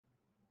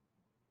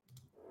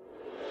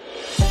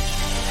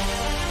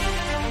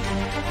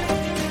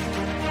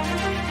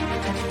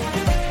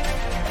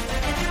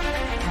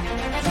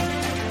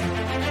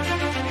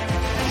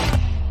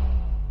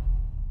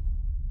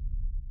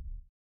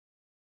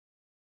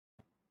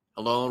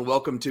Hello and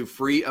welcome to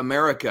Free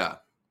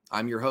America.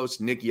 I'm your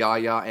host, Nick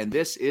Yaya, and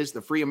this is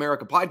the Free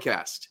America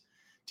Podcast.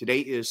 Today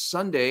is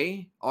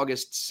Sunday,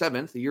 August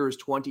 7th. The year is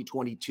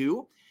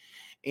 2022.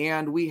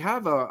 And we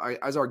have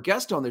as our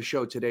guest on the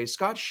show today,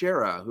 Scott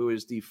Schara, who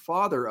is the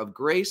father of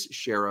Grace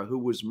Schara, who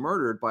was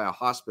murdered by a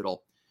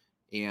hospital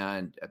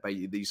and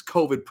by these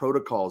COVID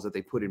protocols that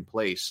they put in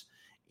place.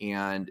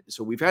 And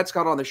so we've had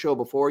Scott on the show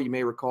before, you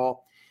may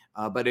recall.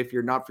 But if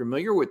you're not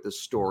familiar with the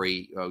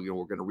story, we're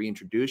going to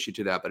reintroduce you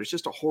to that. But it's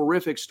just a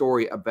horrific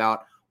story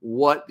about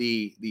what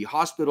the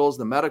hospitals,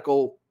 the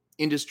medical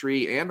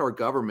industry, and our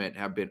government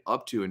have been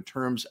up to in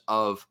terms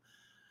of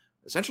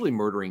essentially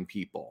murdering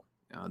people.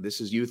 This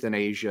is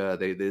euthanasia.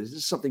 This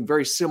is something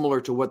very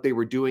similar to what they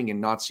were doing in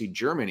Nazi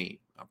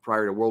Germany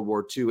prior to World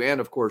War II, and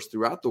of course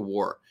throughout the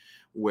war,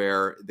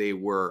 where they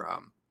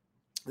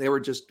were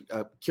just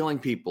killing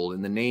people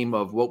in the name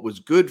of what was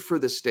good for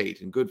the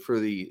state and good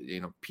for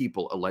the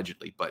people,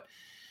 allegedly. But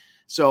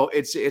so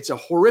it's a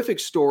horrific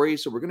story.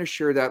 So we're going to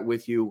share that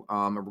with you.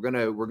 And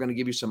we're going to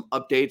give you some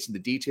updates and the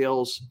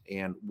details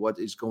and what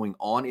is going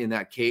on in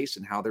that case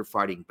and how they're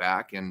fighting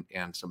back and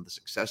some of the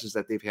successes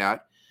that they've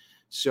had.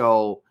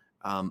 So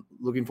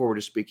looking forward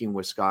to speaking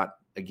with Scott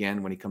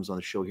again when he comes on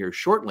the show here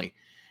shortly.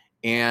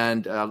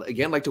 And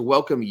again, I'd like to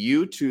welcome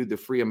you to the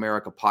Free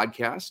America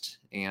Podcast.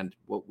 And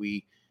what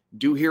we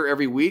do here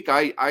every week,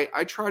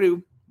 I try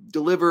to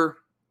deliver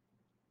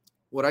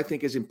what I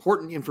think is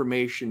important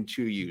information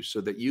to you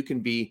so that you can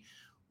be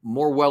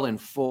more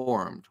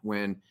well-informed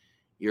when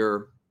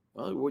you're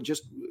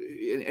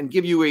and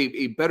give you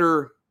a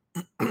better,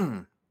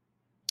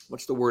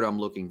 what's the word I'm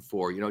looking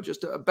for?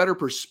 Just a better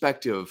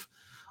perspective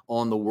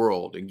on the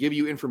world and give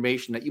you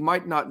information that you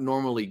might not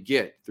normally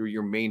get through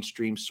your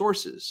mainstream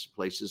sources,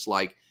 places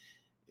like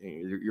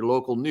your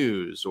local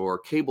news or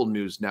cable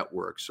news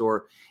networks,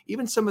 or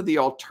even some of the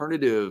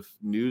alternative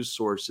news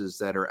sources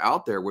that are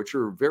out there, which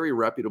are very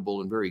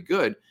reputable and very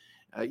good.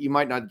 You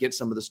might not get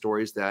some of the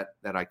stories that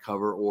I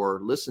cover or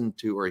listen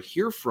to or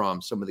hear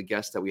from some of the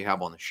guests that we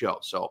have on the show.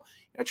 So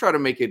I try to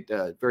make it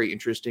very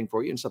interesting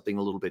for you and something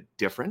a little bit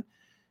different.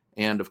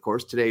 And of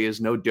course, today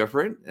is no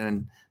different.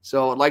 And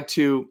so I'd like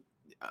to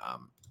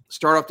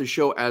start off the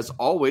show, as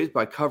always,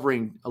 by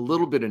covering a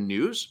little bit of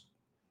news.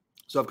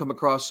 So I've come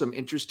across some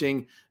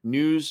interesting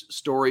news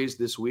stories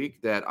this week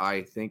that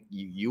I think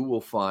you will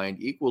find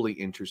equally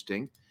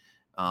interesting.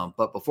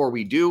 But before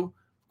we do,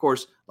 of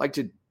course, I'd like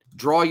to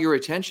draw your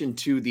attention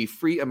to the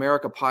Free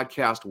America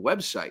Podcast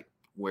website,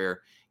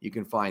 where you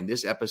can find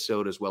this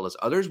episode as well as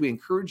others. We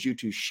encourage you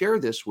to share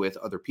this with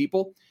other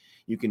people.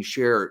 You can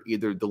share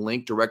either the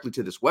link directly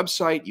to this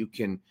website. You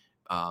can,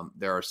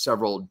 there are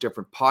several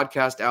different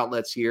podcast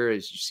outlets here,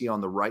 as you see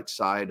on the right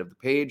side of the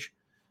page,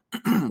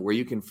 where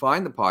you can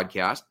find the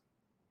podcast.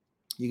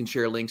 You can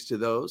share links to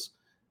those.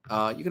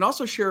 You can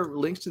also share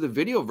links to the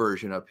video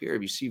version up here.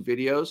 If you see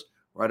videos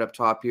right up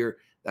top here,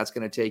 that's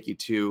going to take you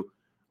to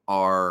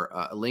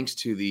our links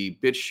to the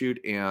BitChute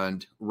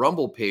and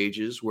Rumble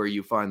pages where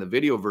you find the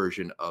video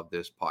version of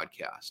this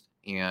podcast.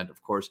 And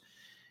of course,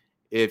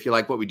 if you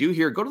like what we do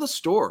here, go to the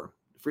store,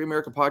 the Free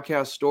America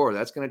Podcast store.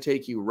 That's going to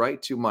take you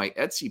right to my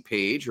Etsy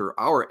page, or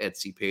our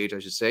Etsy page, I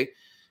should say,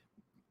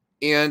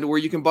 and where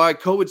you can buy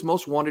COVID's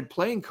Most Wanted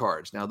playing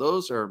cards. Now,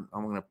 those are,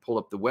 I'm going to pull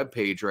up the web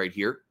page right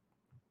here.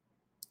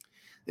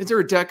 These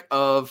are a deck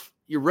of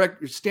your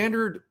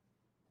standard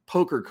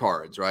poker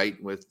cards, right?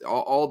 With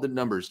all the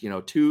numbers,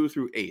 2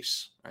 through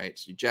ace, right?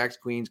 So jacks,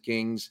 queens,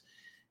 kings,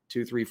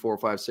 2, 3, 4,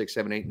 5, 6,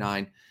 7, 8,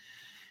 9.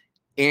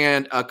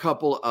 And a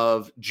couple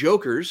of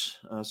jokers,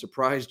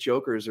 surprise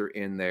jokers are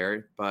in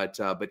there, but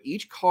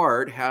each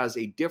card has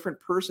a different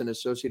person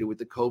associated with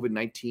the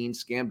COVID-19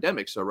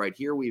 scamdemic. So right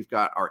here, we've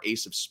got our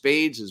ace of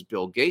spades is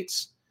Bill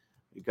Gates.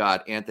 We've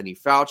got Anthony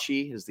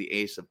Fauci is the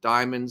ace of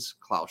diamonds,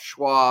 Klaus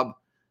Schwab,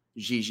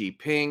 Xi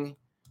Jinping,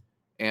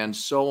 and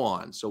so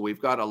on. So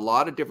we've got a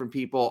lot of different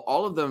people,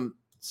 all of them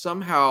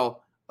somehow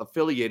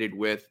affiliated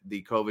with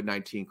the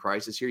COVID-19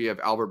 crisis. Here you have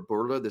Albert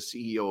Bourla, the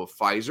CEO of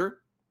Pfizer.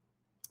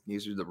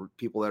 These are the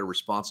people that are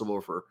responsible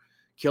for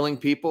killing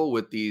people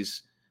with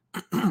these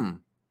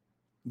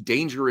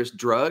dangerous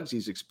drugs,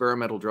 these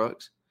experimental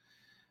drugs.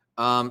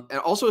 And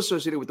also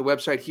associated with the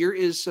website here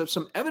is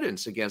some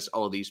evidence against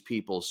all of these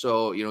people.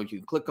 So, you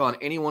can click on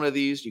any one of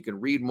these. You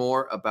can read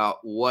more about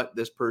what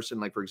this person,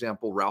 like, for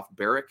example, Ralph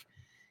Barrick,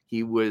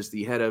 he was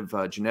the head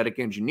of genetic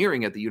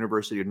engineering at the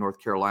University of North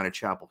Carolina,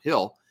 Chapel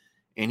Hill.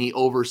 And he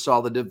oversaw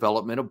the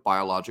development of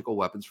biological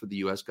weapons for the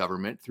U.S.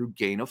 government through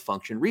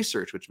gain-of-function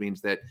research, which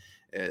means that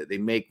they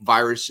make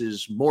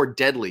viruses more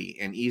deadly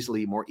and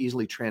more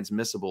easily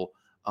transmissible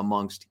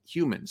amongst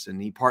humans.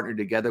 And he partnered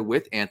together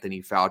with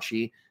Anthony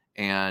Fauci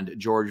and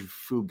George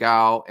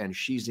Fugao and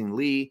Shizing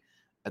Li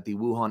at the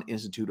Wuhan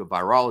Institute of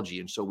Virology.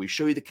 And so we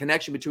show you the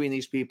connection between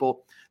these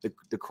people,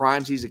 the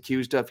crimes he's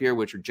accused of here,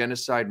 which are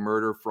genocide,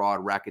 murder, fraud,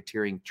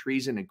 racketeering,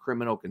 treason, and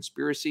criminal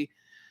conspiracy.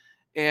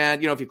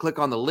 And, if you click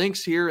on the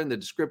links here in the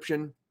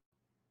description,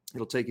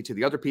 it'll take you to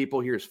the other people.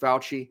 Here's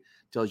Fauci,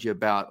 tells you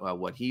about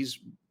what he's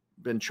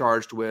been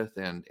charged with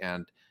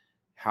and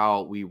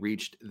how we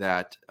reached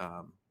that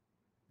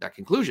that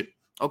conclusion.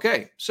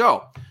 Okay,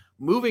 so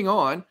moving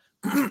on,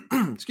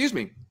 excuse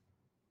me.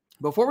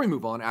 Before we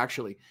move on,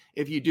 actually,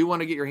 if you do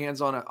want to get your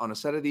hands on a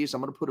set of these,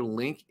 I'm going to put a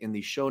link in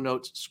the show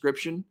notes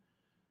description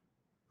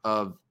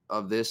of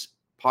this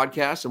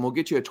podcast, and we'll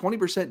get you a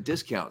 20%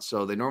 discount.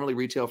 So they normally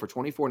retail for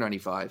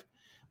 $24.95,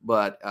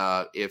 but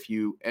if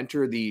you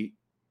enter the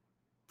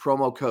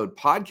promo code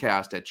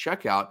podcast at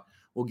checkout,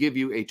 we'll give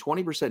you a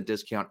 20%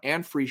 discount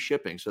and free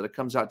shipping. So that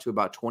comes out to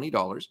about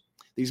 $20.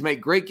 These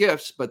make great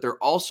gifts, but they're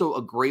also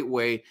a great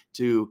way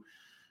to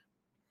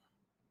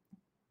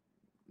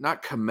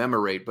not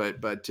commemorate,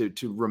 but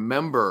to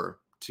remember,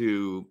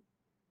 to,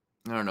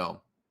 I don't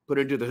know, put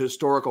into the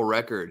historical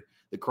record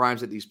the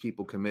crimes that these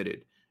people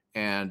committed.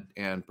 And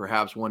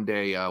perhaps one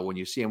day when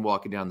you see them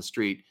walking down the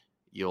street,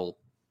 you'll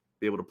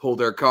be able to pull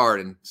their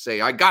card and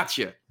say, I got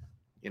you.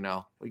 You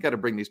know, we got to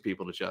bring these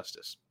people to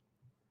justice.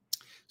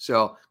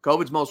 So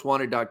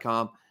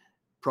covidsmostwanted.com,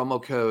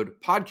 promo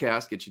code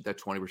podcast gets you that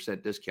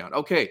 20% discount.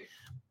 Okay,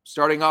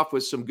 starting off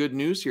with some good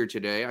news here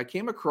today. I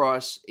came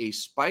across a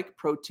spike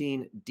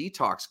protein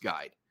detox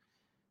guide.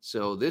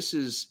 So this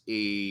is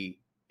a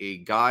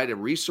guide, a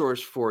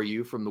resource for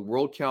you from the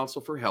World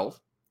Council for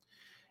Health.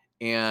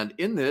 And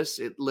in this,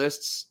 it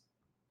lists,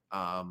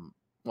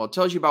 it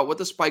tells you about what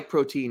the spike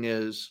protein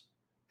is,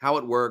 how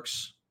it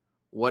works,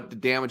 what the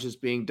damage is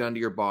being done to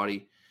your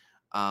body.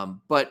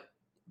 But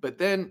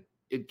then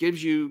it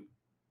gives you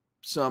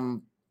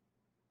some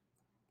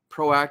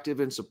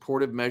proactive and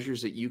supportive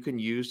measures that you can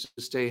use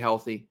to stay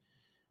healthy.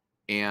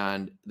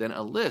 And then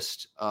a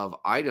list of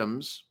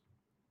items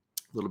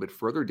a little bit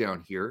further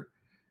down here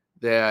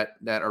that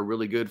are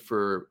really good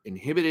for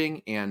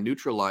inhibiting and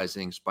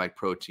neutralizing spike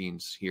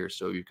proteins here.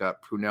 So you've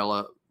got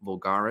Prunella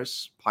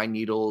vulgaris, pine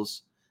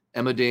needles,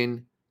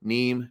 emodin,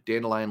 neem,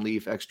 dandelion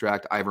leaf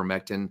extract,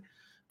 ivermectin.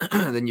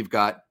 Then you've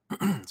got,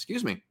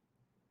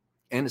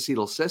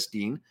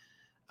 N-acetylcysteine,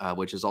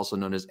 which is also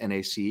known as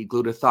NAC,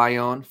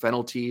 glutathione,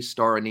 fennel tea,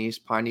 star anise,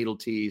 pine needle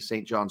tea,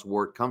 St. John's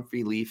wort,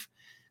 comfrey leaf,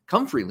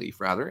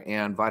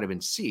 and vitamin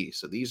C.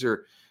 So these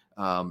are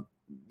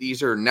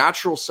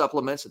natural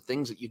supplements and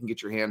things that you can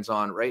get your hands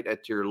on right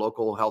at your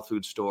local health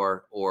food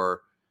store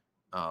or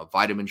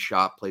vitamin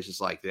shop, places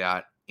like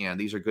that. And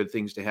these are good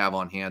things to have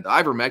on hand. The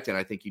ivermectin,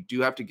 I think you do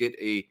have to get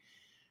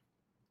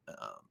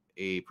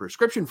a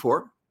prescription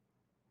for,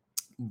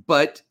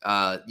 but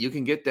you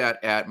can get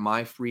that at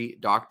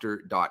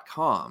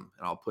myfreedoctor.com.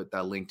 And I'll put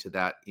that link to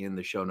that in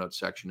the show notes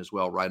section as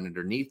well, right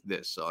underneath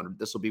this. So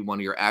this will be one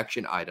of your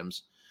action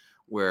items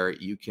where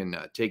you can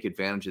take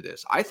advantage of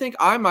this. I think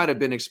I might have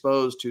been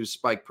exposed to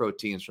spike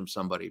proteins from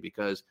somebody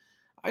because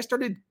I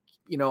started,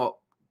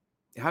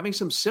 having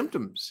some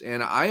symptoms,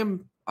 and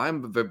I'm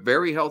a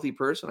very healthy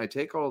person. I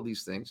take all of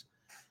these things.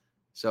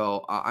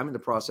 So I'm in the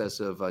process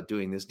of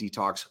doing this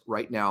detox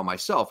right now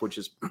myself, which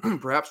is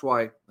perhaps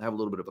why I have a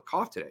little bit of a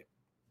cough today.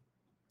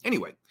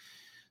 Anyway,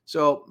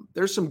 so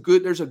there's a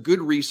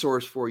good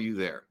resource for you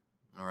there.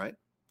 All right.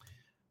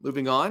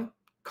 Moving on.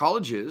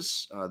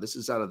 Colleges, this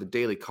is out of the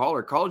Daily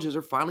Caller. Colleges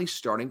are finally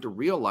starting to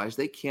realize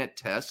they can't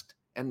test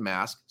and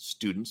mask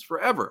students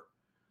forever.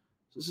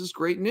 This is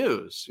great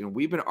news.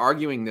 We've been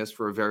arguing this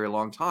for a very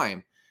long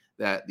time,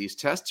 that these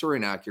tests are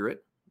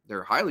inaccurate.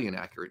 They're highly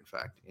inaccurate, in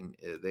fact. And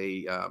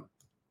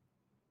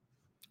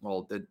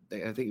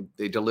I think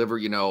they deliver,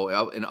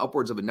 in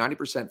upwards of a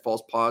 90%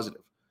 false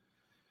positive.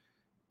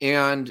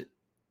 And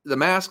the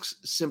masks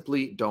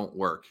simply don't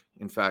work.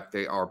 In fact,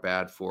 they are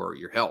bad for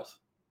your health.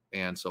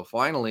 And so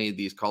finally,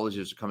 these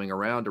colleges are coming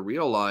around to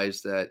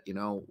realize that,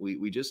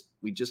 we just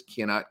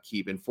cannot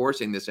keep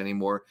enforcing this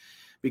anymore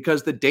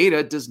because the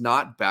data does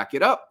not back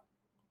it up.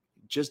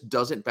 It just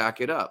doesn't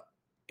back it up.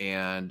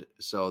 And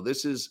so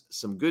this is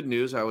some good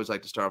news. I always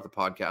like to start off the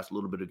podcast, a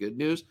little bit of good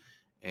news.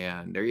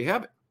 And there you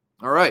have it.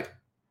 All right.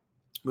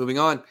 Moving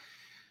on.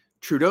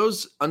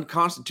 Trudeau's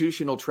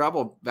unconstitutional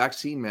travel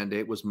vaccine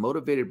mandate was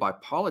motivated by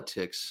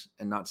politics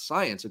and not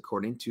science,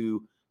 according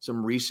to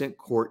some recent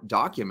court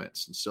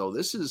documents. And so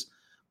this is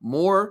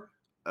more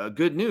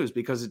good news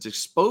because it's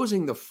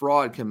exposing the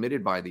fraud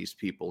committed by these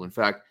people. In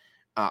fact,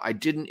 I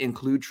didn't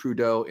include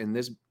Trudeau in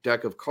this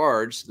deck of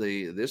cards,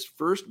 this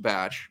first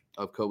batch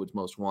of COVID's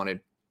Most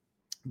Wanted,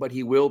 but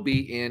he will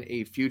be in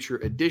a future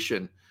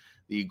edition,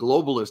 the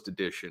Globalist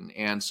edition.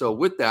 And so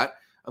with that,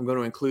 I'm going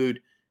to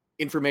include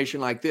information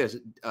like this,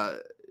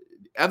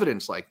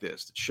 evidence like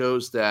this that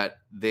shows that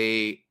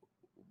they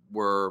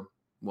were,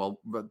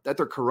 that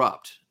they're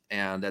corrupt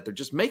and that they're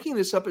just making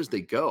this up as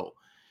they go.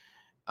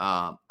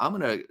 I'm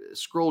going to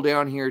scroll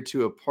down here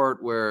to a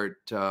part where it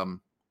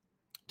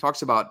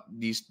talks about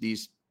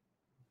these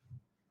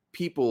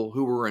people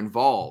who were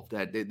involved,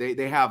 that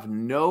they have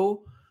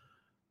no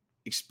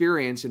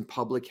experience in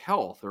public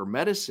health or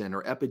medicine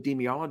or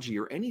epidemiology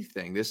or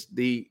anything.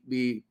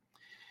 The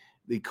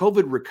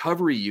COVID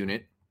recovery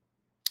unit,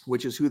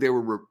 which is who they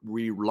were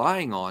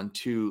relying on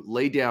to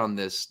lay down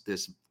this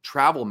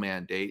travel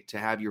mandate to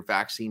have your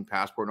vaccine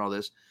passport and all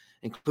this,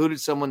 included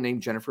someone named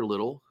Jennifer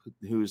Little,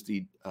 who's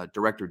the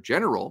Director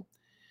General.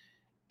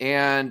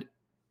 And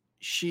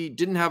she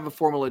didn't have a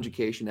formal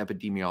education in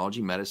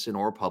epidemiology, medicine,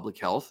 or public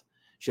health.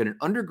 She had an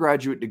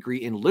undergraduate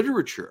degree in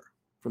literature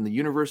from the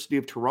University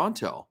of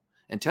Toronto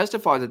and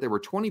testified that there were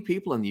 20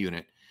 people in the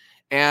unit.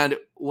 And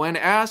when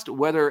asked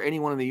whether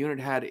anyone in the unit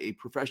had a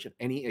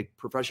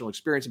professional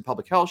experience in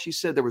public health, she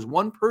said there was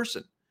one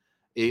person,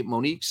 a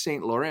Monique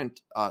Saint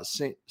Laurent,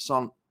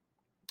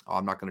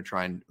 I'm not going to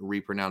try and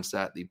repronounce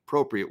that the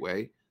appropriate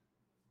way.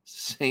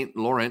 Saint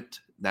Laurent,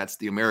 that's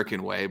the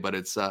American way, but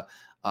it's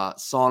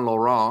Saint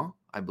Laurent,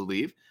 I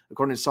believe.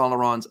 According to Saint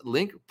Laurent's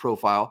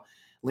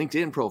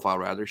LinkedIn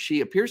profile, she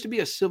appears to be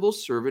a civil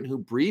servant who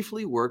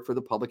briefly worked for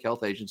the Public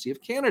Health Agency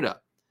of Canada.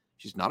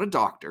 She's not a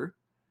doctor.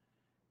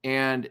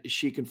 And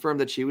she confirmed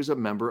that she was a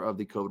member of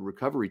the COVID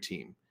recovery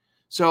team.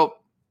 So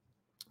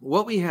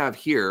what we have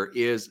here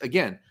is,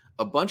 again,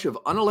 a bunch of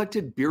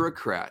unelected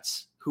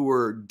bureaucrats who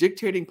were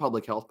dictating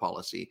public health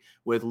policy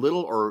with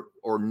little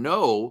or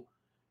no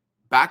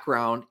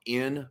background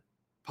in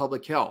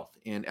public health,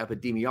 in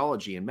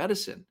epidemiology, and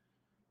medicine,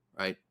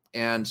 right?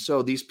 And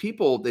so these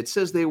people, it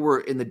says they were,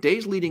 in the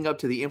days leading up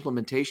to the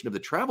implementation of the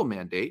travel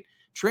mandate,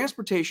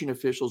 transportation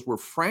officials were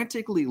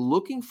frantically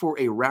looking for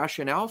a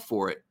rationale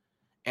for it,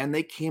 and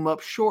they came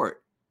up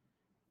short.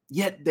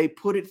 Yet they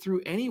put it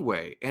through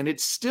anyway, and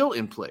it's still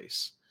in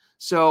place.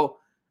 So,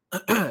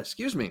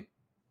 excuse me.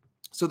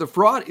 So the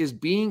fraud is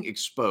being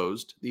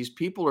exposed. These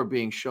people are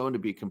being shown to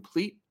be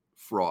complete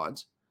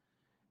frauds.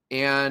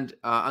 And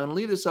I'm going to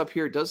leave this up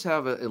here. It does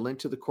have a link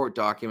to the court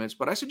documents,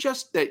 but I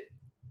suggest that,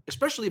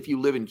 especially if you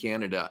live in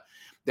Canada,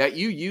 that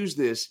you use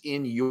this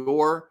in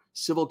your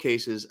civil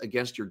cases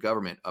against your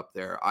government up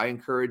there. I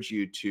encourage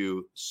you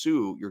to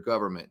sue your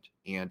government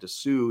and to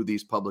sue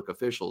these public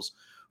officials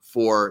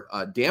for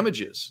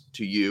damages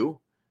to you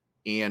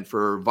and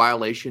for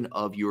violation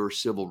of your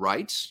civil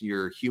rights,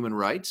 your human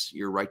rights,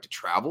 your right to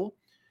travel,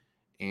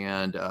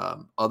 and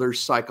other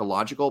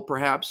psychological,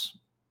 perhaps,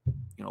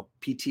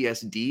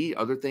 PTSD,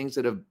 other things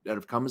that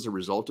have come as a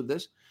result of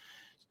this.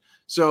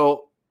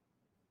 So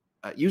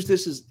use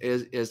this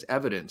as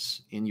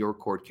evidence in your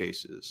court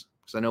cases,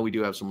 because I know we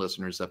do have some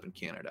listeners up in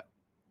Canada.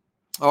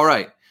 All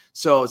right.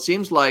 So it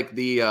seems like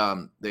the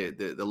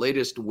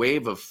latest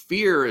wave of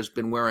fear has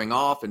been wearing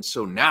off. And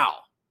so now,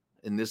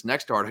 in this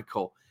next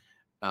article,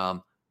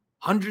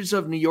 hundreds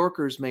of New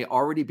Yorkers may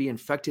already be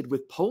infected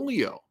with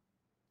polio,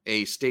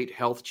 a state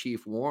health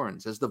chief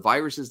warns, as the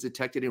virus is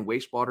detected in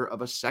wastewater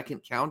of a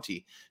second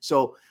county.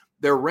 So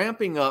they're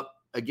ramping up,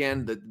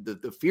 again,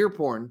 the fear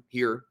porn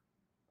here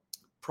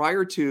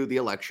prior to the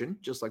election,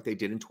 just like they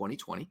did in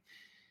 2020.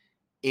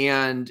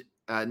 And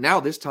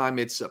now this time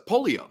it's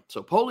polio.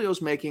 So polio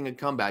is making a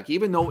comeback,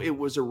 even though it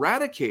was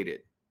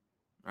eradicated,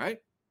 right?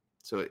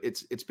 So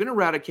it's been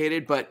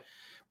eradicated, but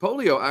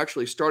polio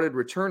actually started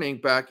returning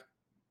back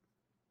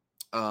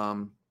a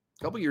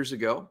couple years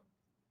ago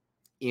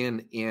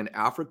in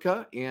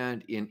Africa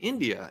and in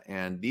India.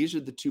 And these are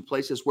the two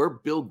places where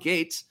Bill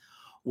Gates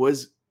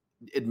was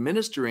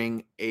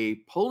administering a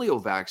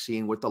polio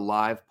vaccine with the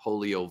live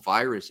polio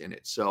virus in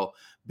it. So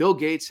Bill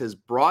Gates has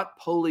brought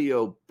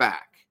polio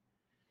back.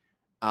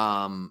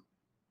 Has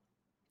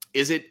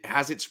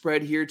it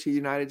spread here to the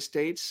United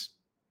States?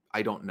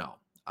 I don't know.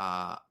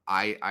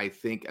 I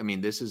think,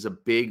 this is a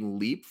big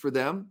leap for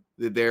them.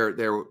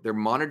 They're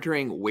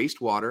monitoring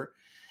wastewater,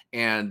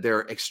 and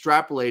they're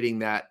extrapolating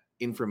that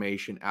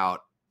information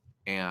out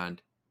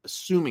and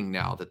assuming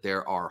now that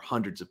there are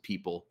hundreds of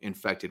people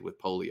infected with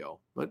polio,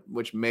 but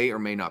which may or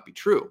may not be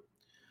true.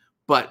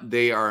 But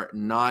they are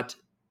not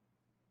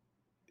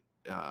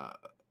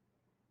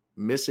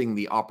missing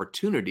the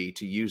opportunity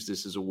to use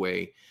this as a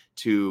way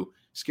to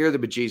scare the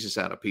bejesus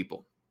out of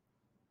people,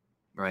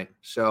 right?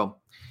 So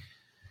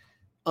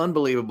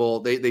unbelievable.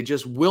 They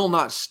just will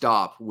not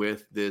stop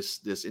with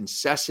this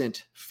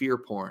incessant fear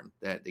porn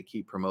that they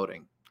keep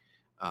promoting.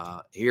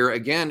 Here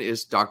again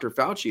is Dr.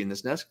 Fauci in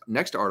this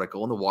next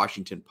article in the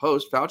Washington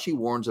Post. Fauci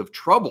warns of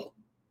trouble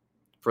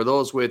for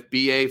those with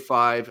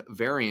BA.5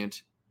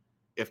 variant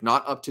if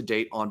not up to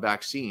date on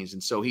vaccines.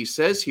 And so he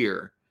says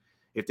here,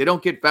 if they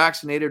don't get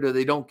vaccinated or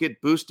they don't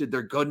get boosted,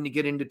 they're going to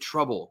get into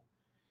trouble.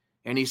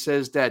 And he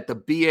says that the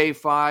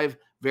BA.5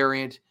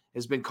 variant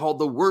has been called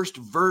the worst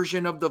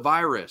version of the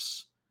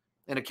virus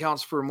and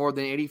accounts for more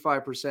than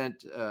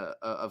 85%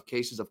 of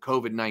cases of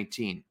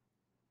COVID-19.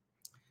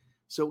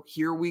 So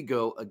here we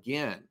go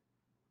again,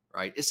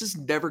 right? This is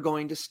never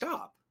going to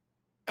stop,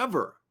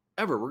 ever.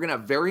 We're going to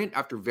have variant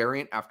after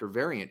variant after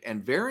variant.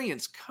 And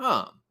variants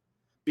come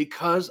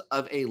because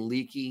of a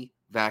leaky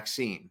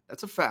vaccine.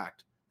 That's a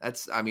fact.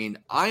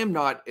 I am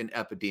not an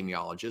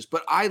epidemiologist,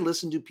 but I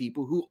listen to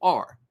people who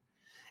are.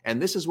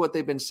 And this is what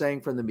they've been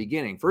saying from the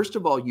beginning. First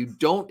of all, you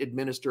don't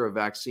administer a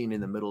vaccine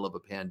in the middle of a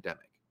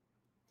pandemic.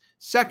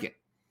 Second,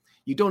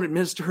 you don't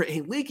administer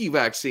a leaky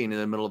vaccine in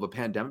the middle of a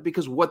pandemic,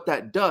 because what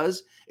that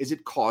does is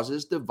it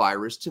causes the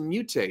virus to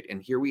mutate.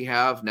 And here we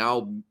have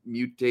now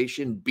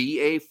mutation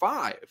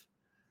BA.5,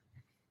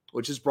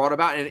 which is brought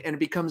about, and it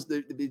becomes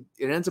it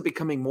ends up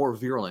becoming more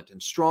virulent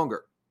and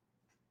stronger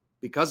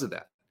because of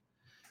that.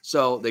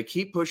 So they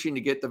keep pushing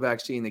to get the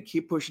vaccine. They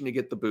keep pushing to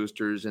get the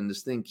boosters, and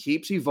this thing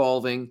keeps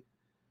evolving.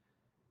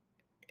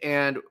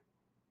 And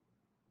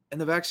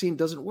the vaccine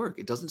doesn't work.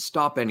 It doesn't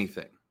stop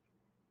anything.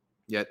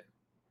 Yet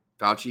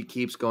Fauci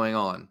keeps going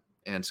on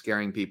and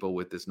scaring people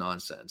with this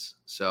nonsense.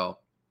 So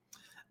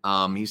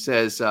he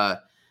says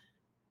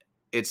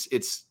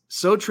it's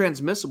so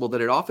transmissible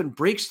that it often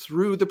breaks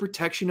through the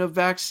protection of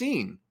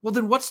vaccine. Well,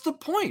 then what's the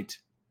point?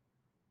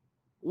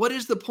 What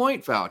is the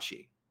point,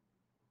 Fauci?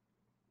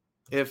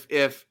 If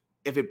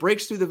it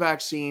breaks through the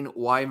vaccine,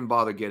 why even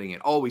bother getting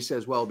it? Oh, he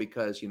says, well,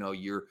 because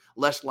you're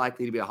less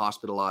likely to be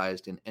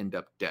hospitalized and end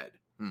up dead.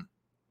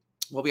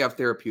 Well, we have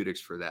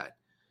therapeutics for that.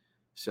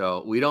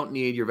 So we don't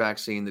need your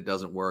vaccine that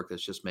doesn't work.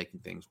 That's just making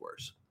things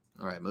worse.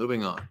 All right,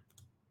 moving on.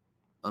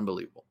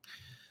 Unbelievable.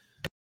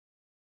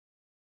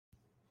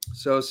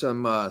 So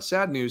some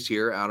sad news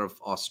here out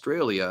of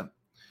Australia.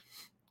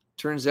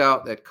 Turns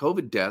out that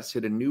COVID deaths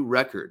hit a new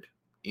record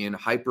in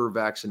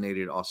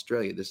hyper-vaccinated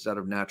Australia. This is out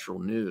of Natural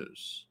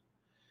News.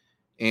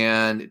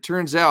 And it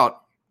turns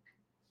out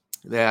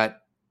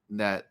that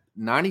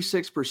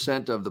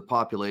 96% of the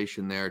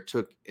population there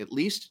took at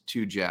least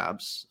 2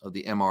 jabs of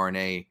the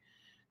mRNA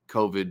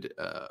COVID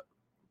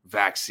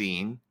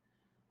vaccine,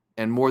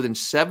 and more than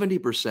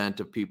 70%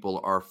 of people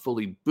are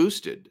fully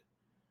boosted.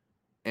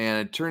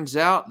 And it turns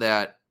out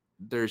that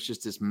there's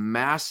just this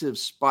massive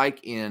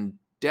spike in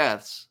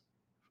deaths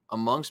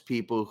amongst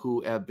people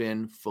who have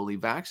been fully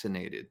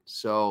vaccinated.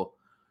 So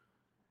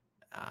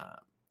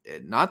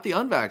not the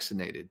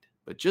unvaccinated,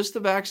 but just the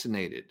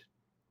vaccinated.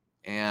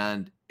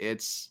 And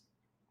it's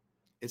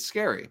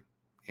scary.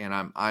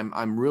 And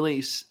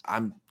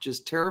I'm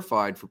just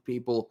terrified for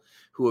people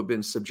who have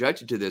been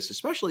subjected to this,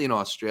 especially in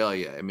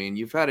Australia. I mean,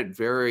 you've had it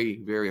very,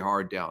 very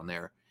hard down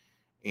there,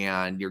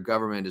 and your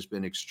government has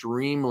been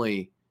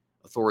extremely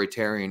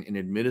authoritarian in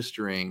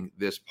administering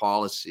this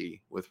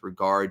policy with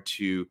regard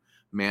to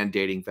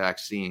mandating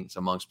vaccines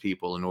amongst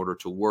people in order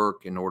to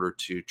work, in order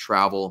to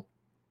travel.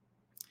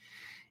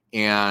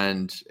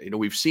 And,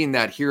 we've seen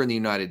that here in the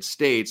United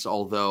States,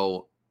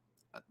 although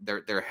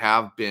there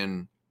have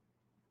been,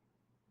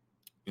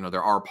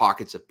 there are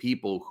pockets of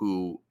people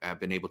who have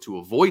been able to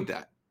avoid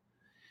that.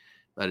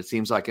 But it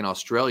seems like in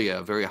Australia,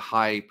 a very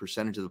high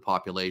percentage of the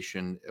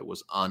population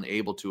was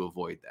unable to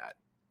avoid that.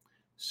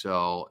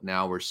 So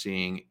now we're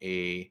seeing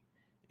a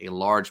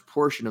large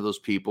portion of those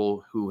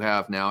people who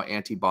have now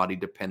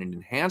antibody-dependent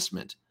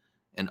enhancement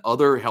and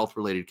other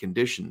health-related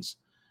conditions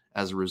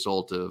as a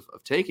result of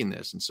taking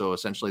this. And so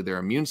essentially their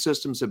immune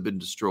systems have been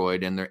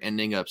destroyed, and they're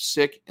ending up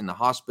sick in the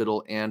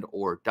hospital and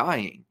or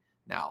dying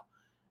now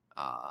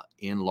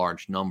in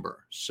large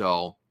number.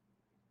 So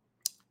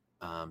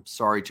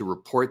sorry to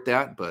report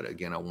that, but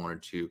again, I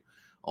wanted to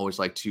always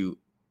like to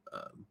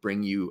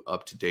bring you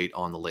up to date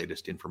on the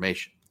latest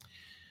information.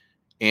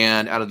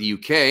 And out of the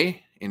UK,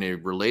 in a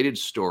related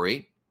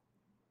story,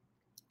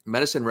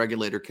 medicine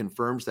regulator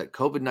confirms that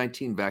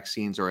COVID-19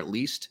 vaccines are at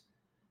least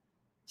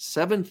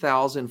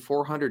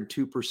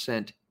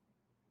 7,402%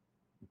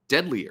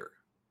 deadlier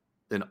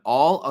than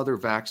all other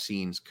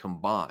vaccines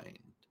combined.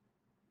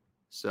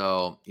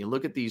 So you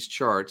look at these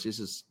charts. This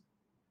is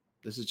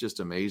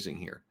just amazing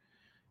here.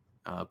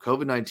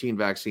 COVID-19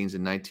 vaccines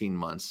in 19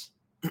 months.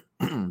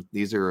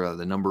 These are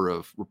the number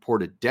of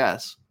reported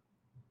deaths.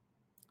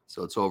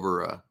 So it's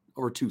over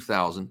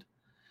 2,000.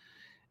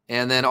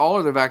 And then all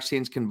other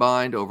vaccines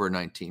combined over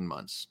 19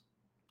 months.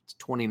 It's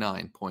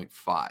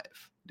 29.5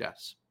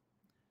 deaths.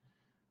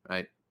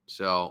 Right?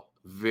 So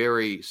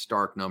very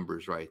stark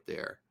numbers right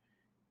there.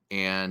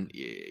 And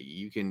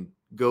you can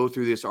go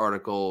through this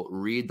article,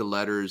 read the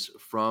letters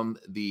from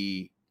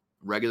the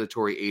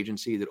regulatory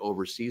agency that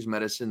oversees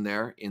medicine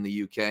there in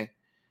the UK,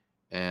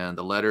 and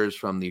the letters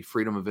from the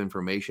Freedom of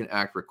Information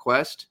Act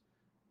request,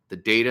 the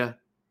data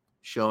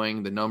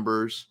showing the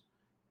numbers.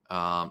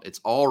 It's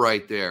all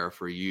right there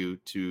for you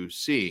to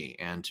see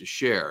and to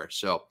share.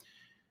 So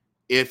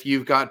if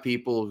you've got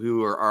people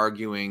who are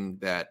arguing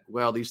that,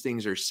 well, these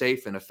things are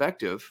safe and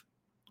effective,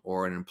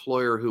 or an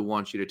employer who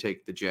wants you to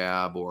take the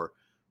jab, or,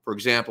 for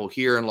example,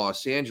 here in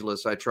Los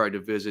Angeles, I tried to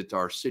visit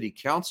our city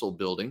council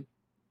building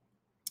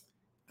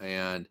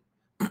and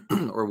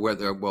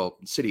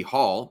City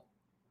Hall,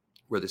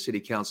 where the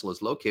city council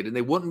is located, and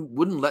they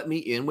wouldn't let me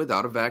in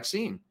without a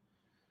vaccine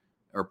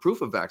or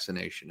proof of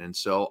vaccination. And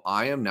so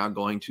I am now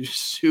going to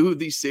sue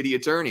the city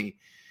attorney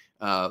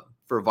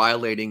for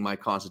violating my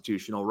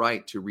constitutional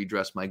right to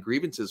redress my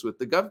grievances with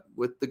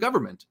the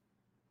government,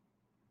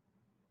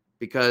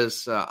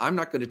 because I'm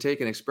not going to take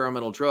an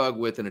experimental drug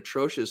with an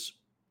atrocious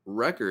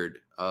record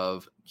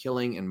of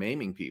killing and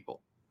maiming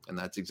people. And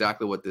that's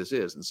exactly what this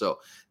is. And so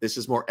this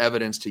is more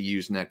evidence to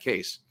use in that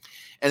case.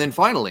 And then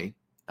finally,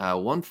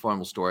 one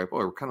final story. Boy,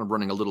 we're kind of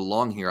running a little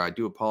long here. I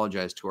do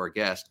apologize to our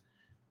guest.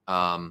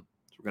 So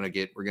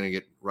we're gonna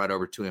get right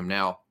over to him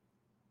now.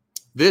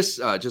 This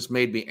just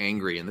made me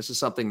angry, and this is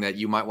something that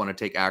you might want to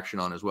take action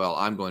on as well.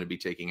 I'm going to be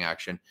taking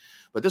action.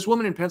 But this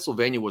woman in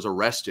Pennsylvania was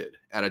arrested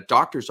at a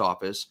doctor's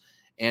office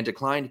and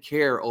declined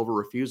care over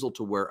refusal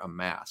to wear a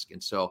mask.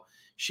 And so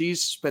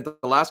She's spent the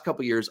last couple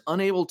of years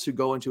unable to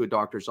go into a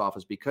doctor's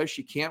office because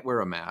she can't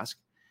wear a mask.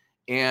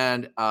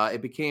 And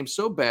it became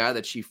so bad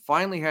that she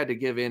finally had to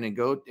give in and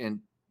go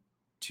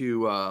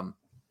to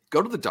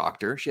the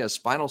doctor. She has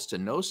spinal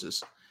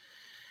stenosis.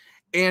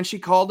 And she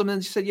called them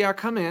and she said, yeah,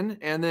 come in.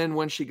 And then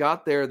when she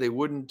got there, they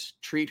wouldn't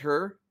treat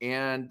her.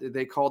 And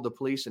they called the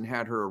police and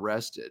had her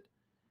arrested.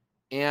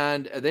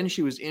 And then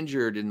she was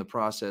injured in the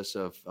process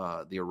of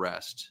the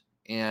arrest.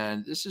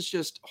 And this is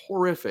just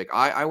horrific.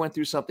 I went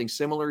through something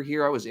similar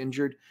here. I was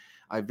injured.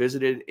 I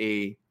visited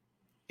a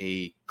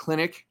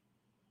clinic,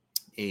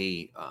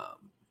 a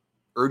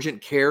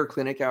urgent care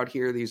clinic out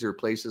here. These are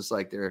places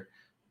like they're,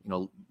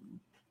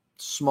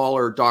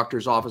 smaller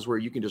doctor's office where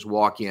you can just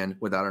walk in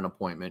without an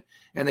appointment,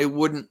 and they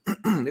wouldn't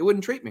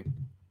treat me.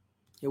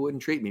 They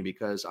wouldn't treat me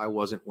because I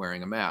wasn't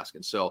wearing a mask.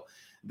 And so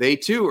they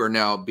too are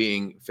now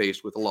being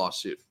faced with a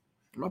lawsuit.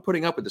 I'm not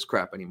putting up with this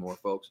crap anymore,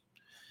 folks.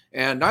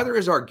 And neither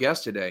is our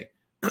guest today.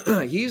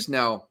 He's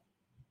now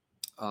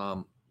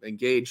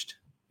engaged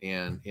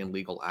in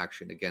legal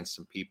action against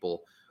some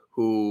people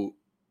who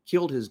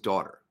killed his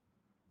daughter.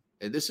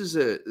 And this is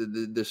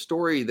the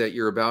story that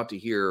you're about to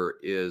hear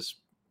is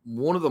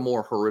one of the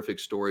more horrific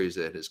stories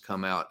that has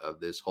come out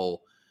of this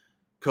whole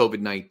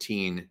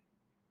COVID-19.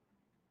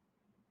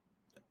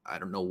 I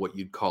don't know what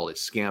you'd call it,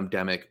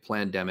 scamdemic,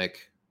 plandemic.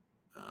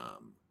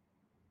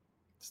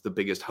 It's the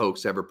biggest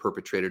hoax ever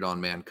perpetrated on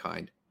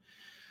mankind.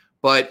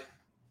 But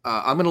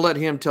I'm going to let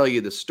him tell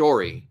you the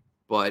story,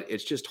 but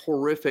it's just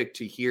horrific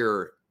to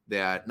hear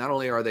that not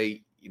only are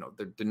they,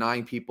 they're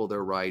denying people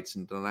their rights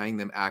and denying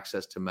them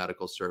access to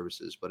medical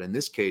services, but in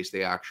this case,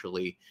 they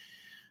actually,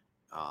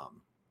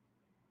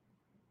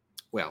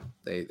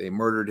 they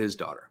murdered his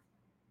daughter.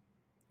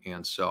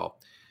 And so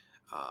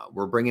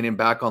we're bringing him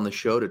back on the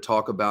show to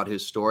talk about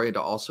his story and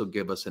to also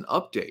give us an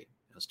update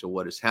as to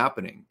what is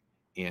happening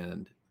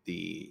in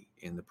the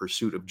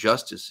pursuit of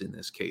justice in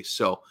this case.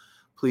 So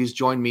please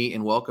join me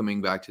in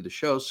welcoming back to the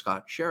show,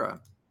 Scott Schara.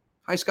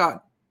 Hi,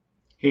 Scott.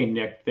 Hey,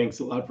 Nick. Thanks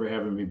a lot for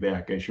having me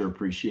back. I sure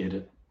appreciate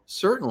it.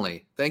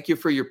 Certainly. Thank you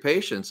for your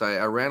patience.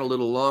 I ran a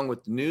little long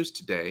with the news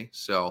today,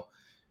 so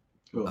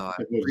I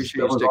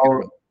appreciate you sticking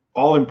around.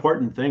 All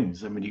important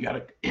things. I mean, you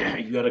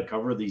gotta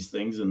cover these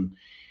things, and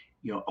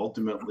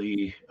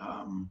ultimately,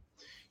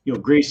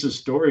 Grace's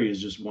story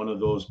is just one of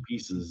those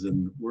pieces,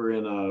 and we're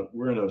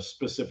in a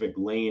specific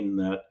lane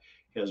that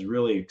has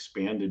really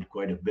expanded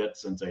quite a bit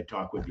since I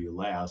talked with you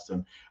last.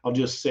 And I'll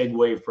just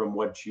segue from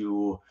what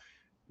you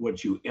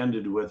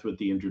ended with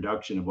the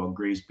introduction about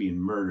Grace being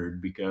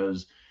murdered,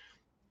 because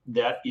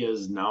that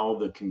is now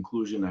the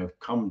conclusion I've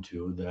come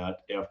to, that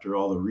after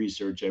all the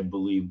research, I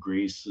believe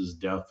Grace's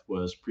death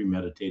was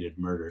premeditated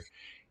murder.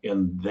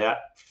 And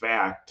that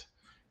fact,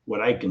 what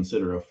I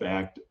consider a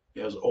fact,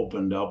 has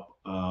opened up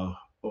a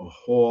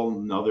whole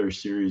nother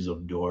series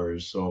of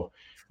doors. So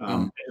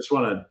I just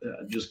want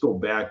to just go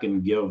back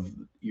and give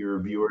your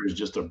viewers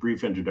just a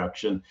brief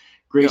introduction.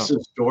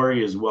 Grace's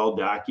story is well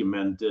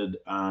documented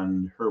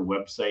on her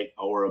website,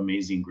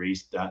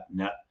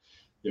 ouramazinggrace.net.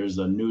 There's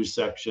a news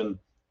section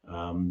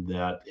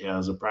that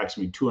has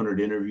approximately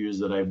 200 interviews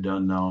that I've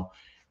done now.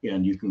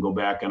 And you can go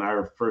back on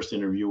our first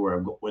interview where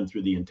I went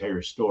through the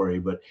entire story.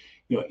 But,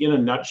 in a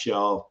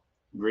nutshell,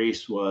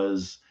 Grace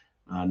was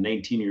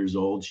 19 years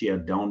old. She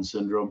had Down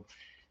syndrome.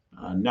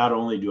 Not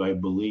only do I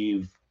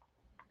believe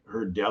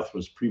her death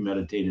was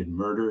premeditated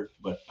murder,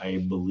 but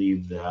I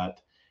believe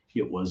that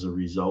it was a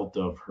result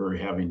of her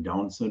having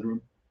Down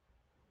syndrome.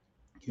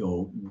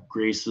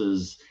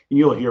 Grace's, and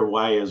you'll hear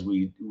why as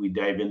we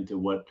dive into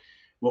what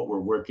we're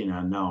working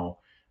on now.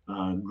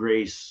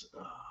 Grace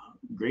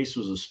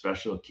was a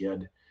special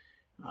kid.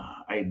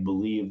 I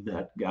believe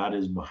that God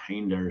is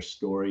behind our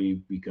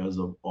story because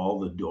of all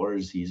the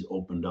doors he's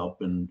opened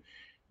up. And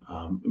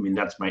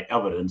that's my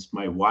evidence.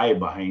 My why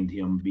behind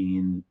him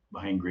being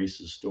behind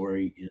Grace's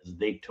story is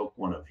they took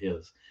one of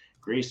his.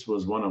 Grace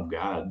was one of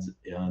God's,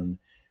 and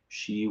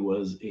she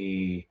was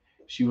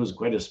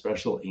quite a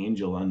special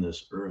angel on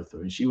this earth. I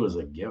mean, she was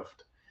a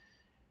gift.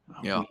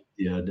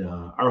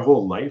 Our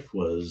whole life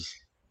was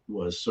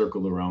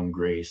circled around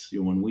Grace.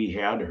 When we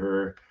had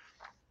her,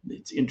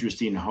 it's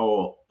interesting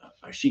how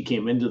she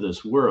came into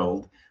this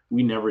world.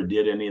 We never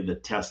did any of the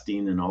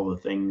testing and all the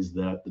things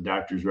that the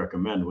doctors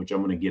recommend, which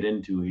I'm going to get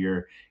into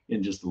here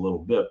in just a little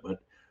bit. But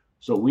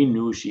so we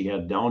knew she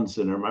had Down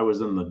syndrome. I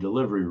was in the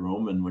delivery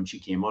room, and when she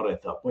came out, I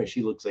thought, boy,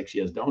 she looks like she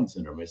has Down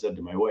syndrome. I said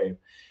to my wife.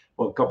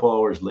 Well, a couple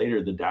hours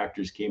later, the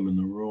doctors came in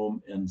the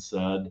room and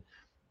said,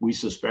 we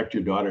suspect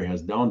your daughter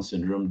has Down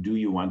syndrome. Do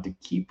you want to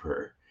keep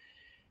her?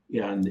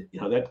 And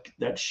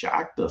that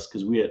shocked us,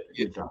 because we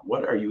thought,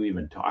 what are you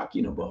even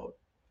talking about?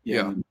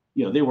 And,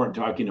 they weren't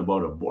talking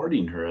about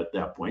aborting her at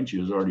that point. She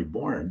was already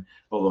born,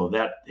 although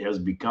that has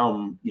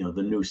become,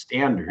 the new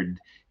standard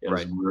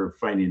as we're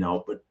finding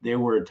out. But they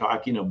were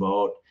talking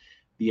about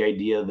the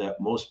idea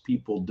that most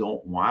people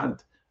don't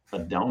want a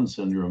Down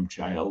syndrome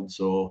child.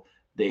 So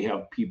they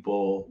have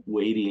people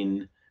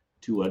waiting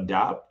to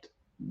adopt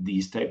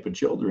these type of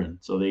children.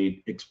 So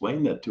they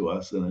explained that to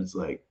us. And it's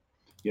like,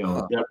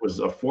 that was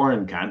a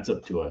foreign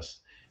concept to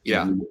us.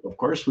 Yeah. Of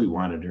course we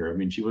wanted her. I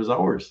mean, she was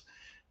ours.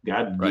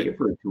 God Right. gave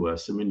her to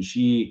us. I mean,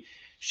 she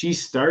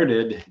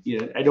started,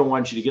 I don't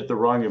want you to get the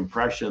wrong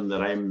impression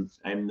that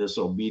I'm this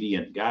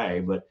obedient guy,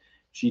 but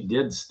she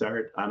did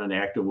start on an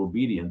act of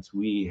obedience.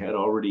 We had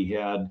already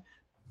had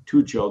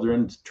two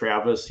children.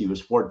 Travis, he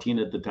was 14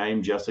 at the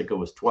time, Jessica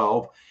was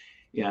 12,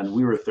 and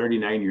we were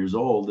 39 years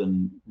old,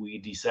 and we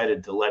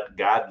decided to let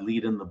God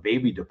lead in the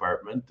baby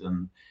department.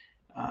 And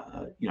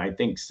I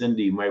think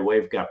Cindy, my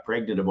wife, got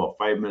pregnant about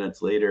 5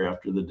 minutes later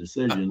after the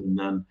decision, and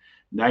then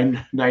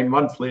nine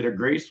months later,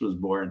 Grace was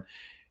born.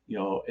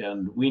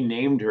 And we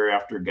named her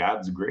after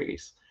God's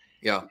grace.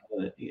 Yeah.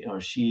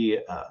 She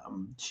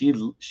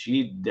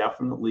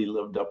definitely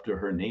lived up to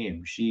her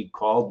name. She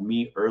called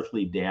me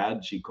earthly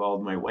dad. She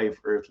called my wife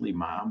earthly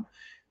mom.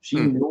 She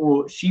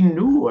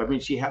knew. I mean,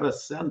 she had a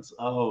sense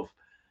of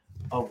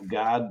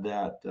God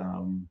that.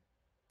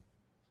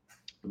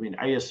 I mean,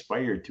 I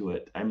aspire to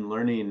it. I'm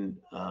learning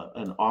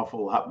an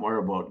awful lot more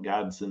about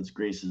God since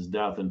Grace's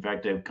death. In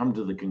fact, I've come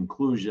to the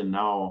conclusion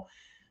now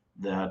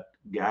that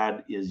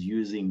God is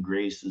using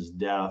Grace's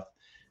death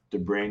to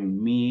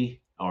bring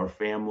me, our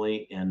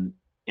family, and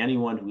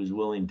anyone who's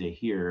willing to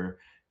hear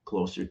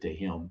closer to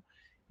Him.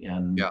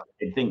 And Yeah.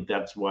 I think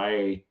that's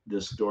why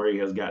this story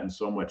has gotten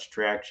so much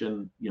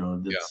traction.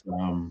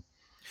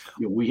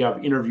 We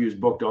have interviews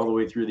booked all the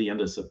way through the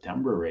end of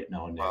September right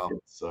now, Nick.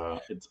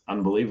 Wow. It's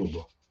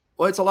unbelievable.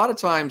 Well, it's a lot of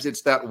times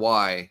it's that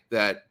why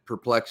that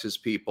perplexes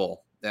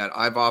people. That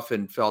I've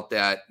often felt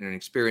that and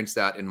experienced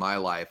that in my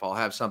life. I'll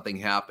have something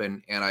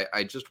happen and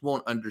I just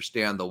won't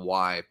understand the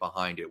why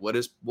behind it. What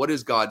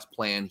is God's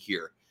plan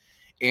here?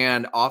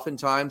 And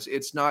oftentimes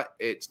it's not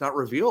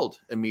revealed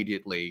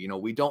immediately.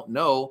 We don't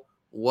know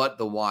what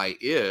the why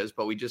is,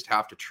 but we just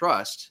have to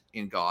trust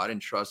in God and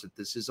trust that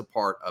this is a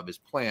part of His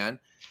plan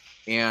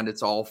and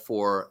it's all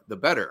for the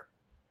better.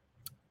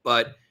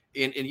 But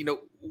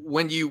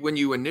when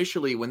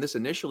this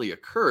initially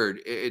occurred,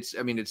 it's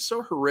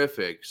so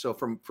horrific. So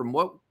from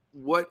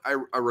what I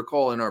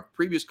recall in our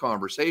previous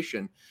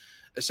conversation,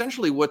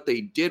 essentially what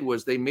they did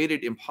was they made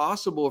it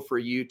impossible for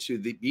you to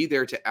be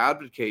there to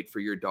advocate for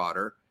your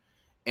daughter.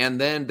 And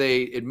then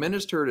they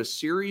administered a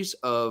series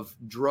of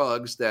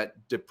drugs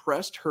that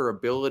depressed her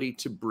ability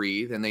to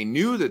breathe. And they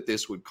knew that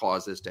this would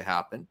cause this to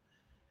happen.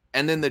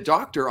 And then the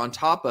doctor on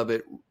top of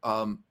it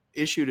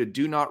issued a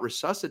do not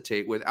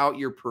resuscitate without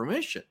your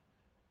permission.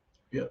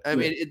 Yeah. I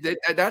mean,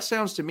 that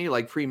sounds to me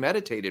like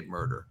premeditated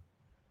murder.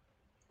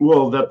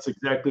 Well, that's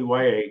exactly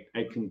why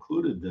I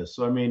concluded this.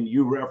 So, I mean,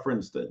 you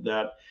referenced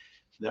that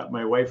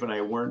my wife and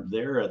I weren't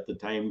there at the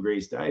time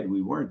Grace died.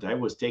 We weren't. I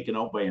was taken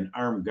out by an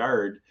armed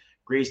guard.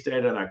 Grace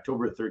died on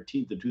October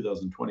 13th of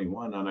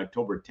 2021. On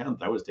October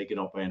 10th, I was taken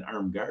out by an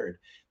armed guard.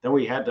 Then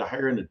we had to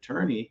hire an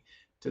attorney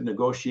to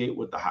negotiate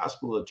with the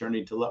hospital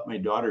attorney to let my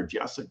daughter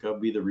Jessica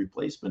be the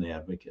replacement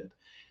advocate.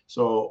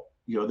 So,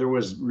 there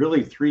was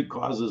really three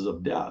causes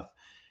of death.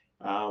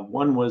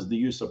 One was the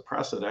use of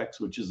Precedex,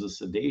 which is a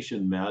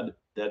sedation med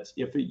that's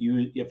if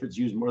it's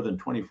used more than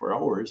 24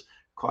 hours,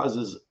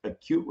 causes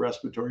acute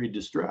respiratory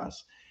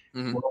distress.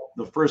 Mm-hmm. Well,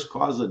 the first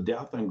cause of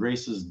death on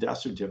Grace's death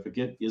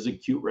certificate is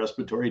acute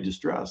respiratory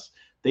distress.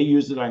 They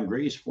used it on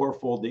Grace 4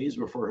 full days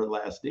before her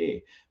last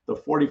day. The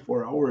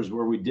 44 hours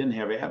where we didn't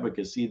have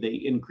advocacy, they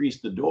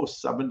increased the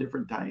dose 7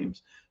 different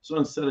times. So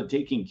instead of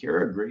taking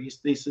care of Grace,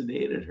 they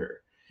sedated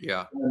her.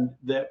 Yeah. And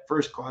that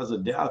first cause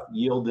of death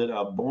yielded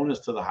a bonus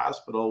to the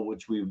hospital,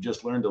 which we've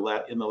just learned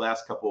in the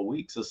last couple of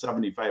weeks, of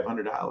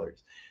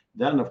 $7,500.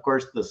 Then, of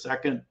course, the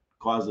second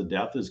cause of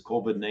death is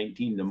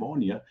COVID-19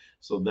 pneumonia.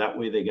 So that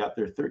way they got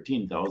their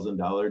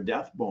 $13,000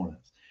 death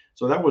bonus.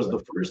 So that was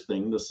the first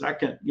thing. The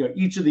second,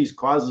 each of these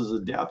causes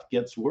of death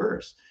gets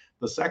worse.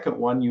 The second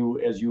one,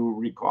 as you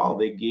recall,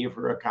 they gave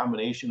her a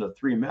combination of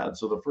 3 meds.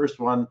 So the first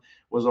one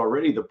was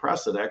already the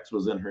Precedex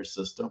was in her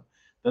system.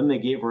 Then they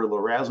gave her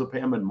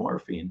lorazepam and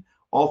morphine,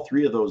 all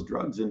 3 of those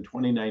drugs in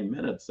 29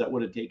 minutes. That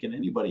would have taken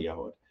anybody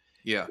out.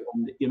 Yeah.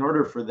 And in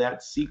order for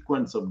that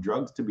sequence of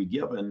drugs to be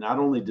given, not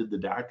only did the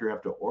doctor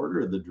have to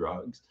order the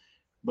drugs,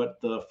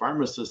 but the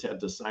pharmacist had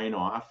to sign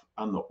off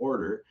on the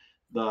order.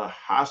 The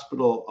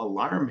hospital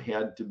alarm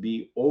had to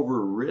be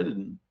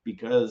overridden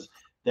because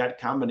that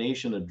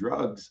combination of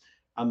drugs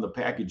on the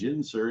package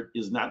insert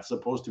is not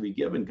supposed to be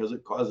given because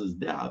it causes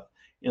death.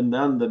 And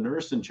then the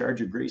nurse in charge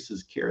of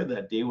Grace's care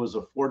that day was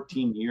a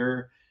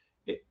 14-year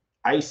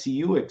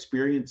ICU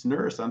experienced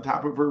nurse on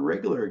top of her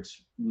regular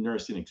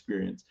nursing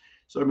experience.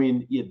 So, I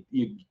mean,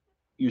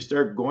 you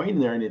start going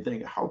there and you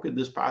think, how could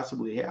this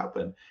possibly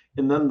happen?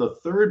 And then the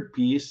third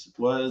piece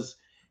was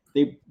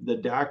the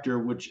doctor,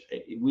 which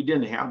we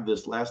didn't have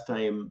this last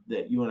time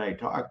that you and I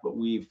talked, but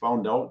we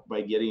found out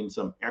by getting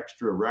some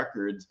extra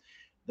records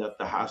that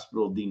the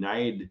hospital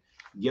denied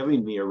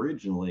giving me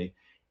originally.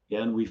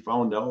 And we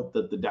found out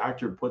that the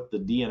doctor put the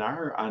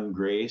DNR on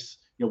Grace.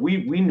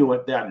 We knew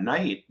it that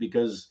night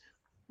because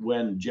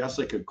when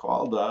Jessica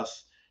called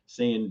us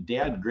saying,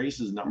 Dad,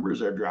 Grace's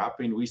numbers are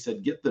dropping, we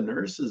said, get the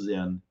nurses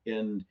in.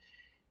 And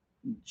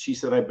she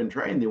said, I've been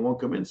trying, they won't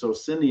come in. So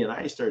Cindy and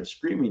I start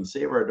screaming,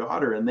 save our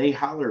daughter. And they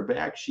holler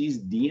back, she's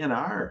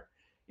DNR.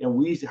 And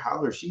we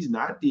holler, she's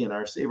not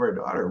DNR, save our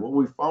daughter. Well,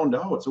 we found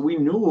out. So we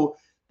knew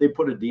they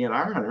put a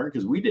DNR on her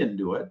because we didn't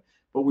do it.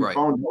 But we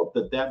found out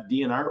that that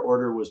DNR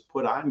order was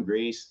put on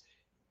Grace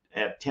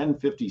at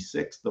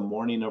 10:56 the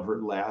morning of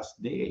her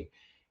last day.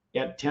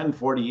 At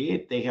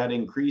 10:48, they had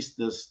increased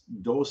this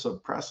dose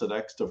of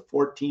Precedex to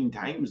 14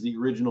 times the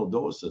original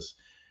dose.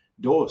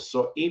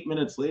 So 8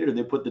 minutes later,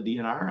 they put the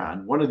DNR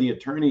on. One of the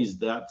attorneys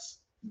that's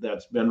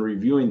been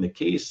reviewing the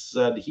case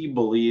said he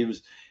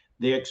believes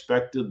they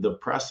expected the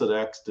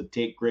Precedex to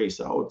take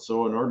Grace out.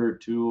 So in order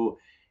to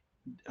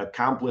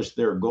accomplish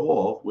their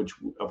goal, which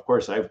of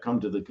course I've come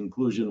to the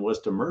conclusion was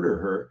to murder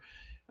her,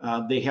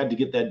 they had to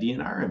get that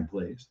DNR in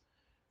place.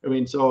 I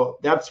mean, so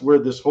that's where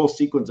this whole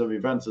sequence of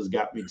events has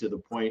got me to the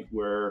point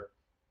where,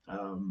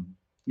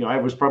 I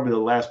was probably the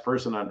last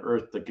person on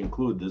earth to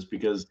conclude this,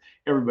 because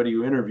everybody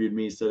who interviewed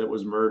me said it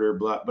was murder,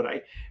 blah. But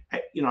I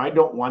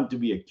don't want to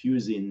be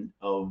accusing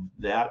of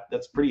that.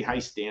 That's pretty high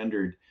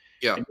standard.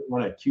 Yeah. I didn't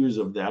want to accuse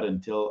of that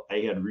until I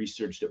had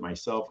researched it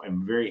myself.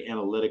 I'm very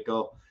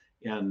analytical,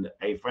 and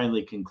I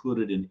finally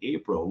concluded in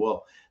April.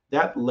 Well,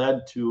 that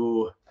led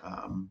to,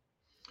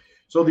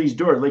 so these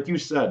doors, like you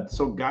said,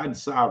 so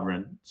God's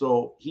sovereign.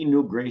 So he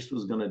knew Grace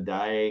was going to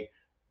die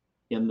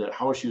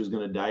how she was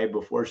going to die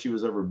before she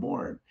was ever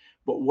born.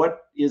 But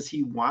what does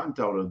he want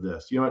out of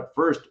this? At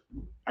first,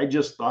 I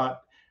just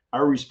thought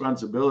our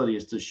responsibility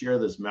is to share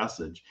this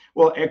message.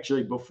 Well,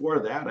 actually, before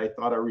that, I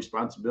thought our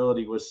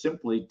responsibility was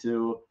simply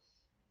to,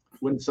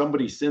 when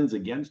somebody sins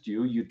against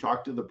you, you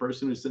talk to the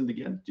person who sinned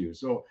against you.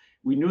 So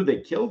we knew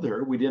they killed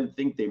her. We didn't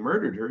think they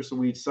murdered her. So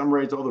we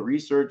summarized all the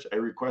research. I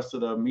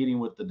requested a meeting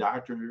with the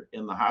doctor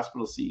and the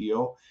hospital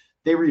CEO.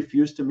 They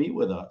refused to meet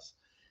with us.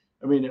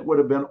 I mean, it would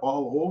have been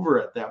all over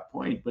at that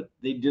point, but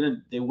they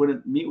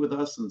wouldn't meet with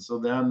us. And so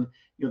then,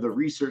 the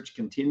research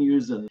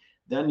continues. And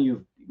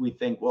then we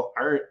think, well,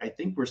 I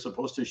think we're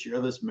supposed to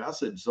share this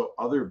message so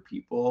other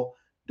people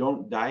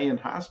don't die in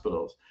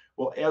hospitals.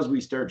 Well, as we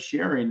start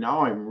sharing,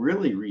 now I'm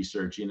really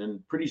researching,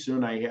 and pretty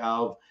soon I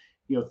have,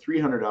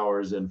 300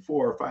 hours and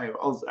 4 or 5.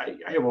 I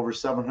have over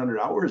 700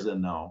 hours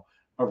in now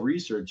of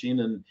researching.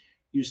 And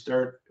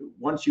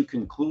once you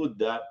conclude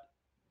that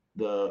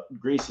the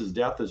Grace's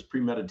death is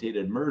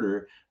premeditated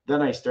murder,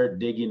 then I start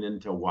digging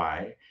into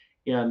why.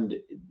 And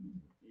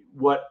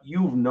what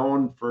you've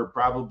known for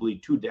probably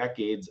 2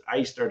 decades,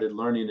 I started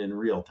learning in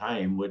real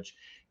time, which,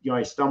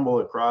 I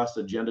stumble across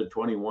Agenda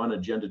 21,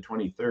 Agenda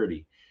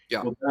 2030.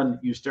 Yeah. Well, then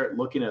you start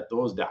looking at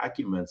those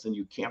documents and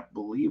you can't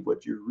believe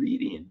what you're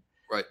reading.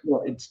 Right.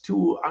 It's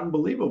too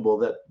unbelievable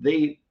that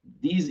these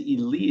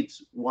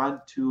elites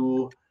want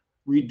to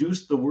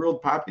reduce the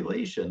world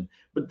population.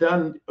 But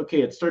then,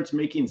 okay, it starts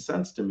making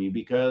sense to me,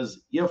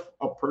 because if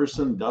a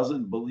person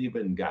doesn't believe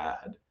in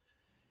God,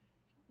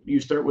 you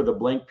start with a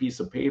blank piece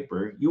of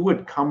paper, you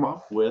would come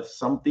up with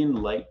something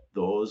like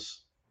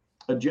those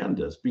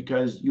agendas,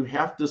 because you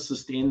have to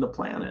sustain the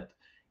planet.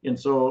 And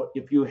so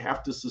if you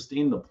have to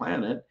sustain the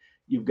planet,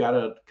 you've got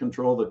to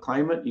control the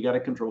climate, you got to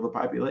control the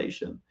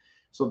population.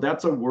 So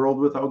that's a world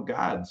without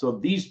God. So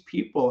these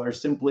people are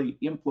simply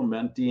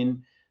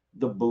implementing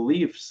the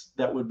beliefs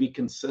that would be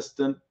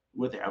consistent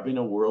with having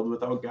a world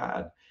without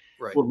God.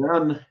 Right. Well,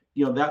 then,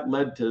 that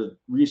led to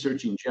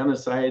researching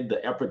genocide.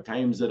 The Epoch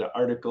Times did an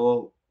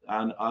article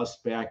on us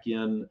back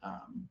in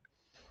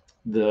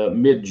the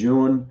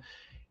mid-June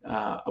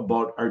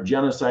about our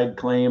genocide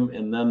claim.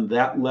 And then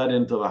that led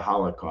into the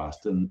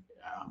Holocaust. And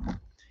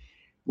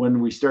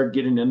when we start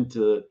getting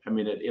into,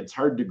 it's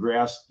hard to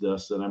grasp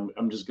this, and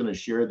I'm just going to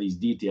share these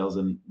details,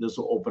 and this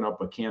will open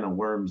up a can of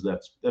worms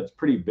that's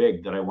pretty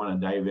big that I want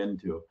to dive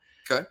into.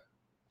 Okay.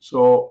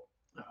 So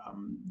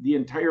the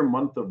entire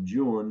month of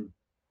June,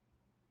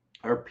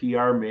 our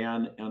PR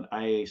man and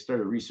I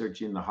started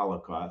researching the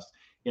Holocaust.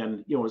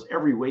 And, it was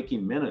every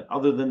waking minute,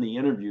 other than the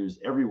interviews,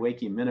 every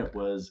waking minute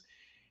was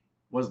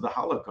the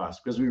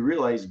Holocaust, because we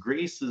realized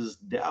Grace's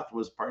death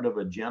was part of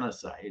a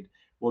genocide.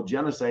 Well,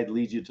 genocide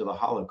leads you to the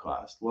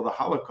Holocaust. Well, the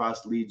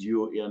Holocaust leads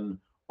you in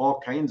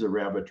all kinds of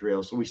rabbit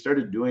trails. So we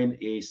started doing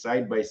a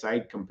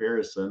side-by-side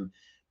comparison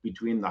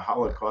between the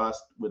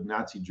Holocaust with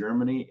Nazi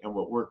Germany and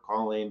what we're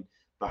calling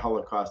the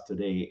Holocaust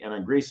today. And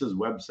on Grace's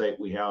website,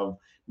 we have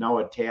now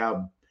a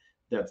tab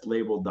that's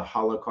labeled the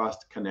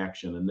Holocaust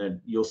Connection, and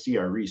then you'll see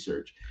our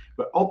research.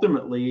 But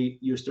ultimately,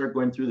 you start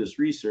going through this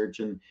research,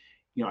 and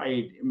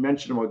I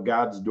mentioned about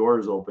God's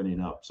doors opening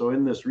up. So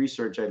in this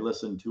research, I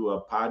listened to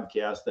a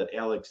podcast that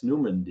Alex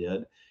Newman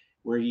did,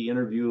 where he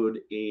interviewed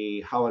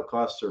a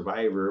Holocaust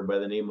survivor by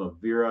the name of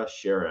Vera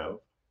Sharav.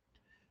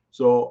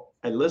 So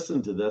I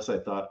listened to this. I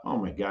thought, oh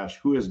my gosh,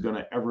 who is going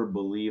to ever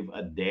believe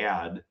a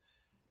dad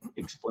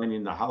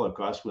explaining the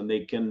Holocaust when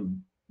they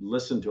can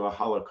listen to a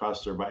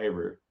Holocaust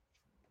survivor?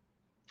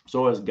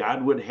 So as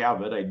God would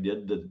have it, I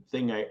did the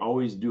thing I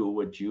always do,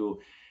 which you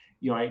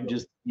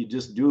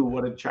just do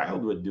what a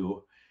child would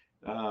do.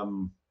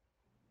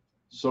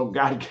 So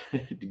God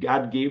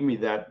gave me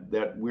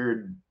that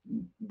weird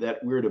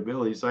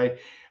ability. So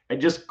I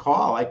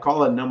I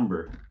call a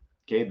number.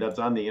 Okay. That's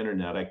on the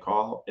internet. I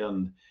call,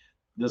 and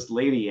this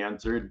lady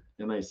answered,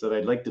 and I said,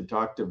 I'd like to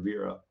talk to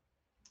Vera.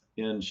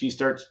 And she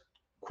starts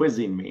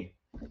quizzing me.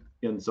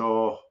 And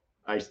so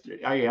I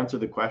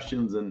answered the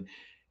questions, and,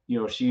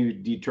 she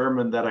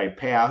determined that I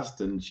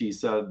passed, and she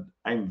said,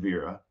 I'm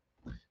Vera.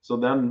 So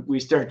then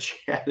we start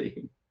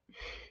chatting,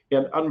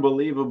 and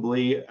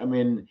unbelievably, I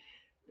mean,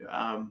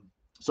 um,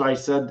 so I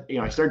said,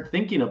 I started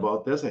thinking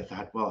about this. I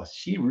thought, well,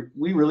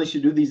 we really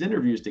should do these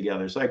interviews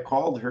together. So I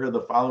called her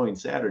the following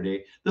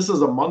Saturday. This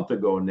is a month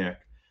ago, Nick.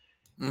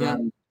 Mm-hmm.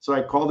 And so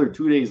I called her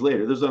 2 days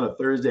later. This was on a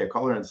Thursday. I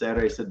called her on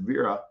Saturday. I said,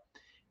 Vera,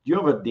 do you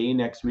have a day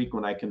next week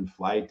when I can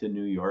fly to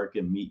New York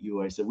and meet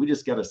you? I said, we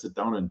just got to sit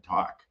down and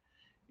talk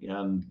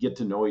and get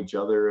to know each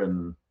other.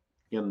 And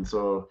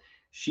so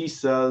she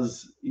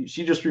says,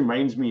 she just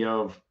reminds me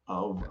of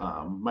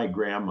my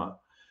grandma.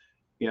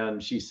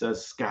 And she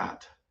says,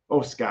 Scott,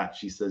 oh, Scott,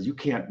 she says, you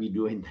can't be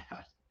doing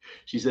that.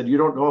 She said, you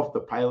don't know if the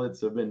pilots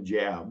have been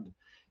jabbed.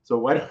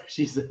 So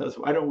she says,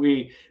 why don't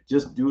we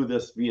just do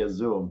this via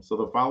Zoom? So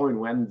the following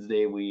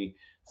Wednesday, we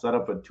set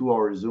up a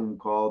 2-hour Zoom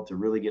call to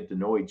really get to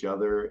know each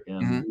other,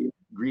 and Mm-hmm. we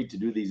agreed to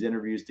do these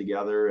interviews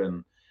together.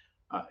 And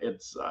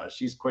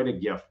she's quite a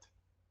gift.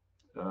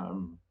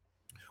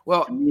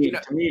 Well,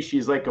 To me,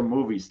 she's like a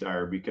movie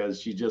star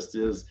because she just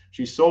is.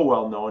 She's so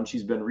well known.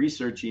 She's been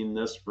researching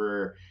this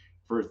for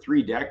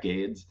 3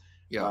 decades.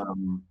 yeah.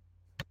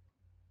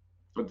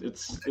 But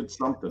it's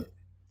something.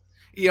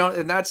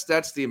 And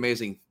that's the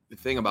amazing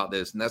thing about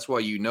this, and that's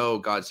why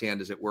God's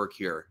hand is at work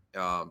here,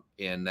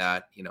 in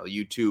that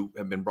you two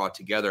have been brought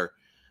together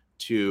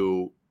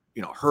to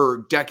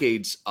her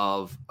decades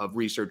of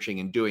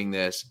researching and doing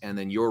this, and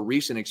then your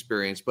recent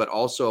experience, but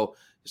also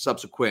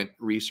subsequent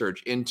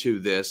research into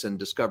this and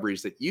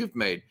discoveries that you've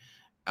made.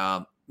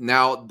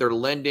 Now they're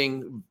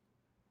lending,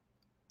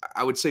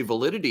 I would say,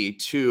 validity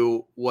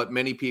to what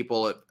many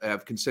people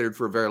have considered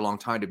for a very long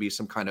time to be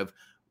some kind of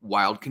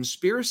wild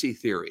conspiracy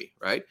theory,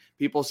 right?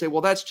 People say,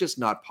 well, that's just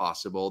not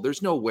possible.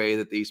 There's no way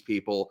that these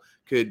people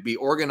could be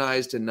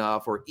organized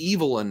enough or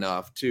evil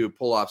enough to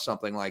pull off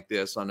something like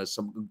this on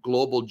some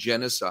global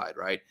genocide,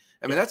 right?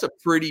 I mean, that's a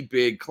pretty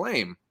big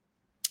claim.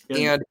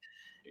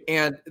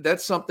 And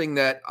that's something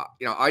that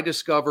I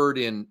discovered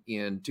in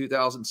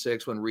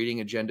 2006 when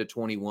reading Agenda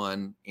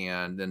 21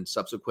 and then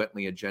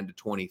subsequently Agenda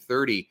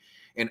 2030.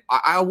 And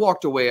I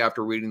walked away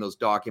after reading those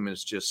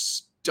documents just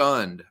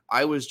stunned.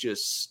 I was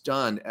just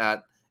stunned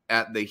at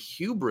the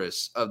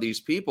hubris of these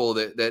people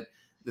that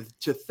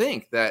to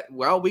think that,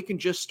 well, we can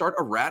just start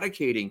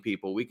eradicating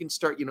people. We can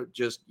start,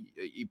 just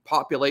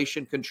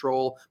population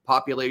control,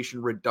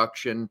 population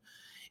reduction.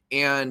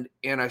 And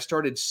I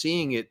started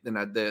seeing it in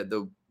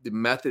the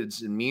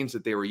methods and means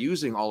that they were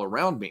using all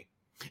around me.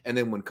 And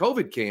then when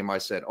COVID came, I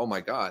said, oh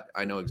my God,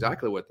 I know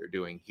exactly what they're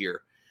doing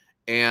here.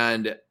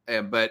 But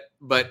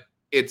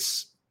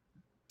it's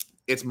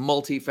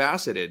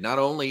multifaceted. Not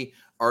only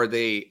are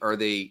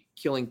they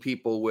killing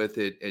people with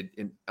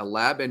a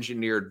lab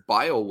engineered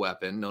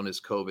bioweapon known as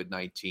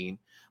COVID-19,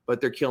 but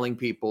they're killing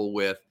people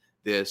with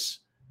this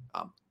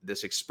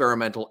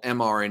experimental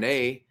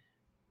mRNA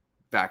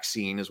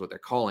vaccine is what they're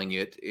calling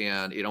it.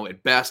 And,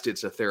 at best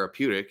it's a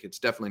therapeutic. It's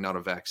definitely not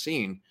a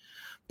vaccine.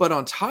 But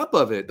on top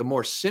of it, the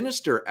more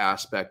sinister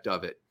aspect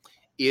of it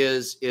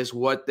is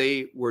what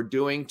they were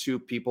doing to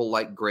people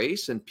like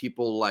Grace and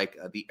people like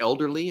the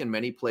elderly in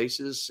many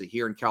places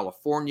here in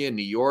California,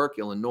 New York,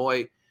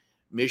 Illinois,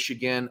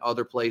 Michigan,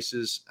 other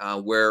places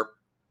where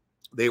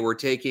they were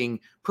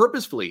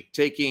purposefully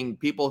taking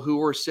people who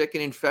were sick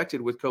and infected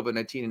with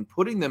COVID-19 and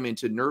putting them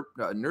into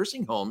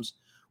nursing homes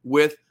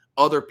with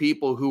other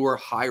people who are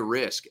high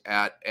risk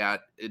at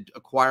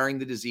acquiring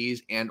the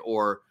disease and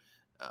or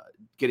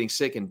getting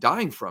sick and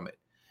dying from it.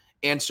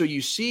 And so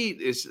you see,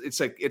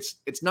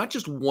 it's not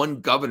just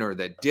one governor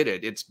that did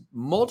it; it's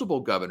multiple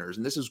governors,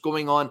 and this is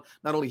going on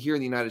not only here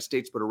in the United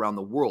States but around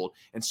the world.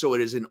 And so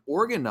it is an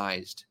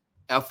organized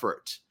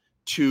effort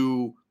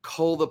to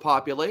cull the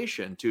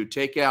population, to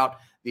take out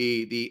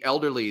the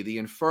elderly, the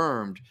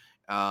infirmed,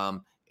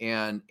 and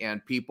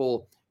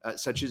people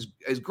such as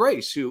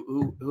Grace,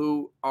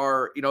 who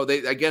are,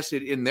 I guess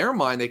in their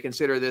mind they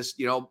consider this,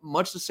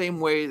 much the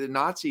same way the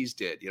Nazis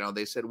did.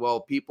 They said,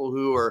 well, people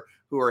who are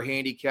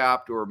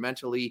handicapped or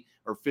mentally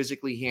or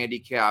physically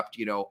handicapped,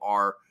 they're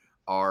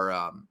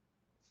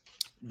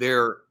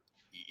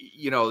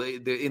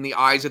in the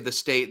eyes of the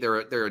state,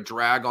 they're a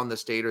drag on the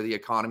state or the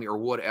economy or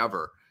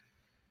whatever.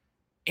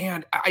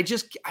 And I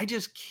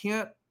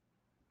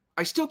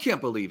still can't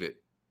believe it.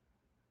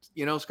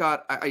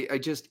 Scott,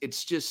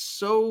 it's just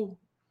so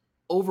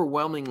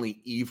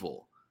overwhelmingly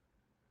evil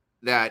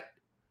that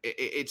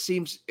it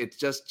seems it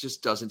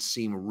just doesn't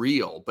seem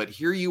real. But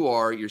here you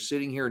are, you're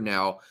sitting here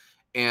now,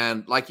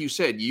 and like you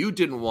said, you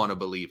didn't want to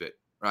believe it,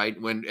 right?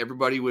 When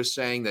everybody was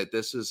saying that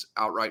this is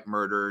outright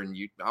murder, and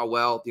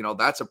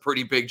that's a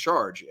pretty big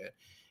charge,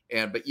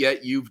 but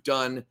yet you've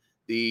done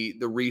the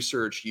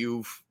research,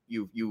 you've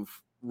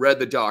read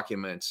the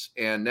documents,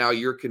 and now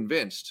you're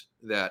convinced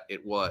that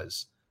it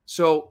was.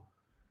 So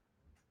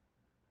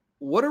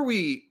what are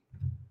we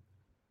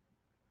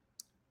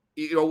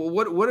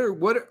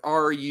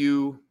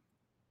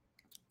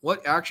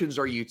what actions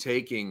are you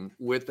taking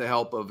with the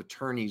help of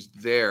attorneys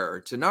there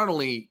to not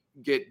only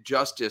get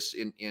justice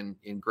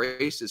in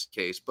Grace's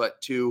case,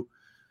 but to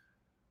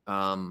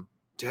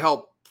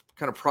help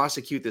kind of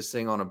prosecute this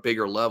thing on a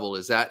bigger level?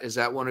 Is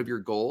that one of your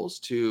goals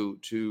to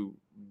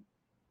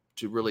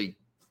really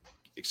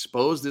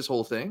expose this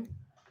whole thing?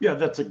 Yeah,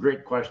 that's a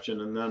great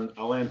question. And then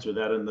I'll answer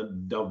that and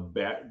then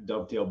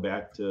dovetail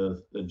back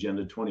to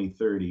Agenda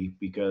 2030,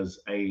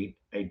 because I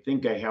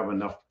think I have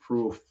enough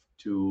proof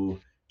to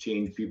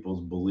change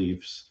people's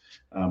beliefs,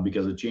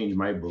 because it changed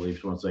my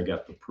beliefs once I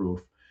got the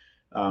proof.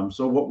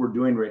 So what we're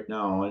doing right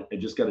now, I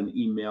just got an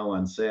email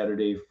on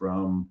Saturday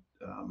from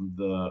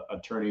the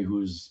attorney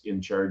who's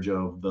in charge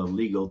of the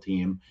legal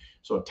team.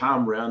 So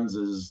Tom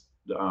Renz's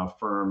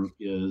firm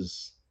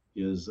is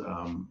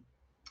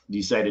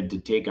decided to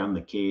take on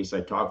the case. I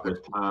talked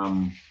with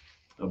Tom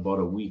about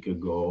a week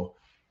ago,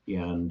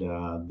 and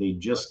I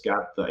just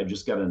got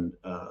an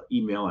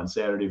email on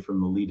Saturday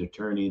from the lead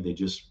attorney. They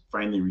just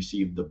finally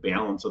received the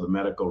balance of the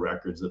medical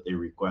records that they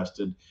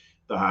requested.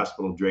 The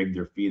hospital dragged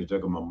their feet. It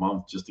took them a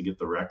month just to get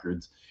the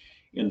records.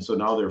 And so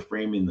now they're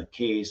framing the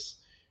case,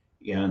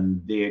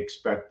 and they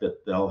expect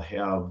that they'll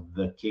have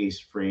the case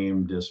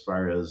framed as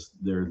far as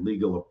their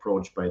legal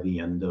approach by the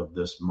end of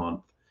this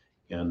month.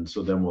 And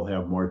so then we'll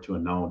have more to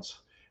announce.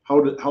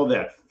 How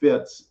that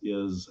fits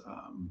is,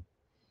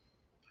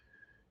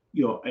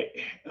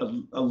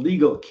 a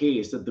legal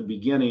case. At the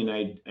beginning,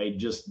 I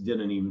just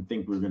didn't even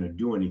think we were going to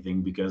do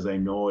anything, because I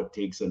know it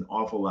takes an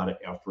awful lot of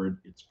effort.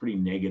 It's pretty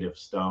negative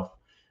stuff.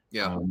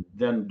 Yeah.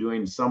 Then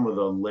doing some of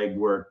the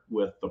legwork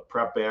with the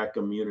PrEP Act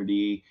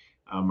community,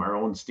 our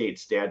own state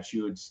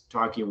statutes,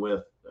 talking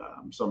with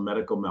some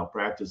medical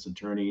malpractice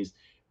attorneys,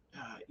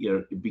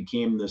 it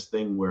became this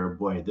thing where,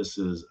 boy,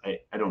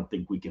 I don't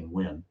think we can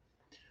win.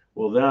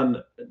 Well,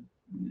 then,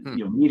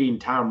 meeting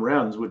Tom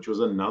Renz, which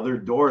was another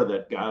door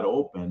that got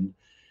opened,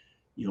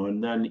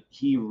 and then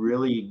he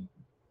really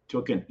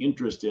took an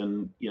interest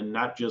in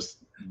not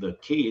just the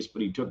case,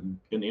 but he took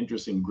an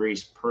interest in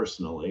Grace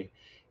personally.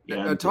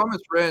 And Thomas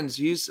Renz,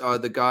 he's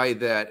the guy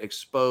that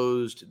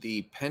exposed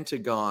the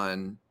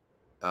Pentagon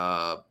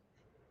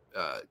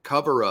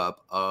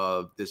cover-up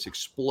of this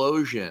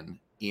explosion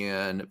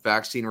in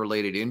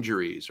vaccine-related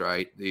injuries,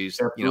 right? These,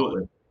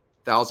 Absolutely.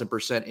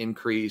 1,000%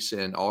 increase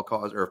in all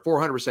cause, or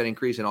 400%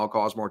 increase in all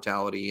cause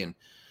mortality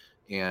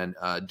and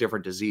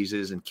different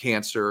diseases and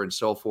cancer and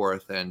so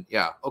forth. And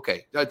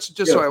okay, that's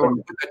just so I want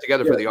to put that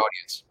together for the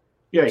audience.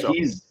 Yeah, so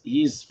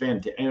he's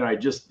fantastic, and I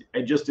just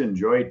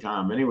enjoy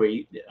Tom.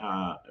 Anyway,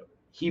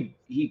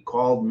 he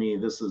called me.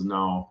 This is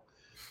now,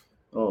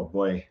 oh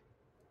boy,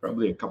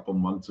 probably a couple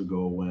months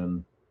ago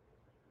when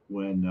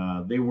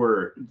they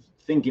were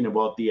thinking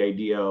about the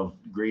idea of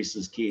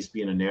Grace's case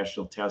being a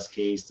national test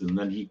case. And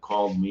then he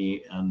called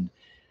me, and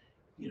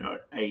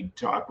I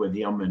talked with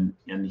him,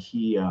 and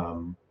he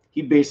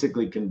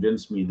basically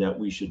convinced me that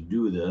we should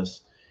do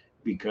this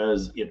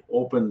because it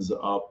opens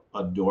up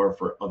a door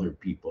for other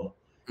people.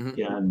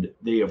 Mm-hmm. And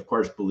they of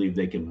course believe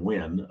they can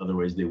win,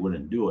 otherwise they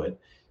wouldn't do it,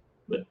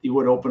 but it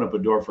would open up a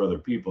door for other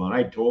people. And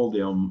I told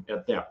him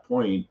at that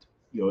point,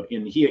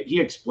 and he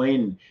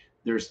explained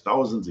there's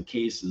thousands of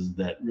cases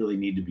that really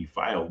need to be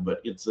filed, but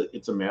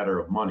it's a matter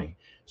of money.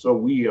 So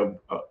we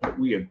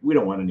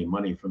don't want any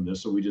money from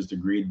this. So we just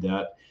agreed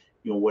that,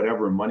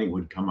 whatever money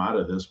would come out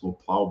of this, we'll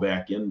plow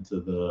back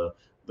into the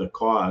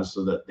cause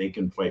so that they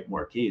can fight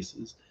more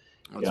cases.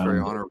 That's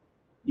very honorable.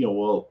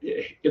 Well,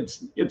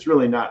 it's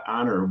really not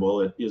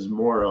honorable. It is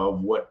more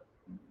of what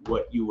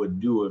you would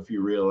do if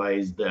you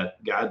realize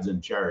that God's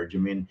in charge. I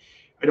mean,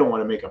 I don't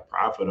want to make a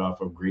profit off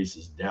of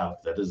Grace's death.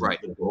 That isn't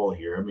right. The goal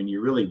here. I mean,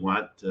 you really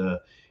want to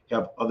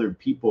have other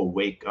people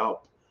wake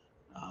up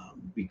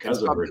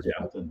because of her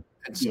death and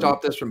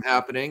stop this from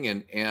happening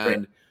and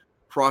right.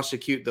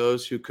 prosecute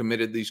those who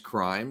committed these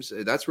crimes.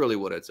 That's really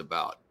what it's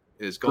about,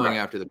 is going Correct.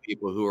 After the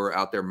people who are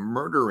out there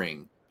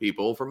murdering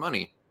people for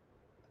money.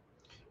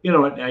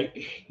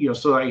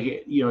 It's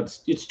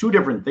two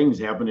different things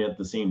happening at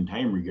the same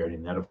time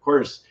regarding that. Of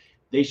course,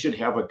 they should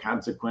have a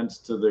consequence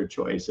to their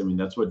choice. I mean,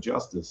 that's what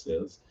justice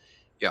is.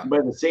 Yeah.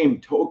 By the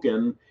same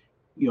token,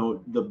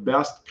 the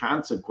best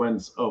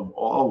consequence of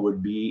all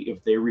would be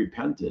if they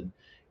repented.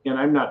 And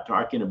I'm not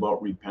talking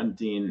about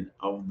repenting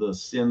of the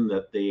sin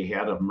that they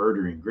had of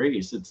murdering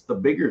Grace. It's the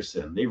bigger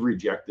sin. They've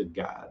rejected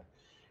God.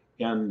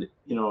 And,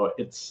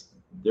 it's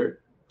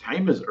their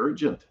time is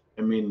urgent.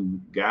 I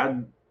mean,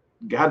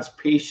 God's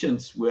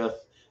patience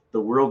with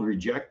the world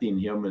rejecting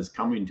him is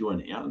coming to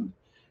an end.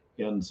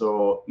 And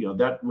so,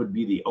 that would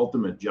be the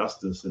ultimate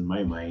justice in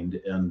my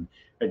mind. And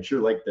I'd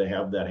sure like to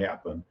have that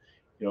happen.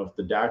 If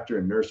the doctor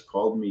and nurse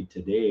called me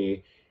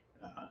today,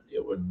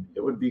 it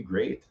would be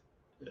great.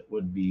 It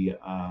would be,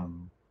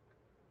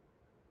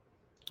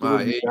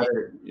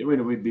 better. It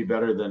would be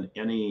better than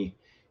any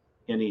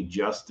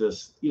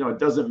justice. It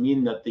doesn't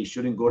mean that they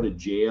shouldn't go to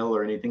jail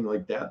or anything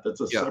like that.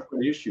 That's a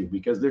separate issue,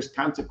 because there's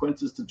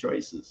consequences to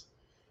choices.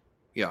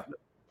 Yeah.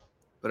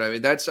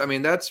 But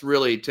that's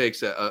really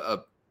takes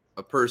a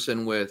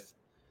person with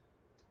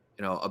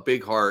a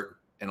big heart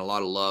and a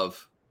lot of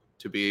love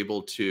to be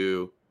able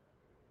to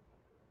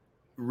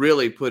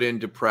really put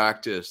into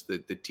practice the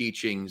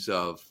teachings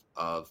of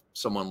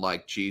someone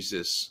like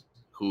Jesus,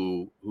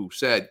 who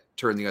said,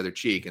 turn the other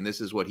cheek. And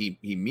this is what he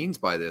means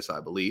by this, I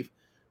believe,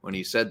 when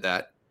he said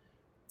that.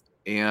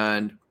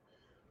 And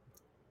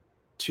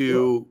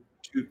to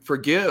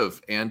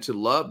forgive and to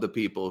love the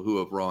people who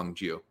have wronged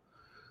you.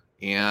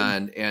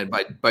 And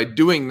by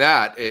doing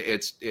that,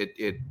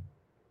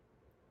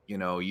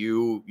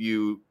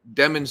 you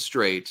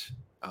demonstrate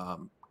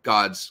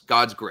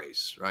God's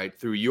grace, right,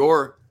 through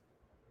your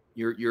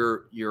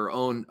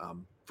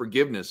own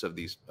forgiveness of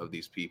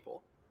these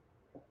people.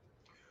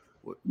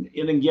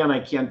 And again, I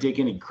can't take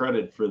any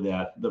credit for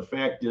that. The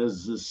fact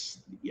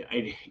is,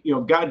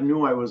 God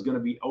knew I was going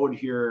to be out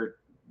here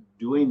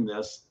doing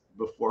this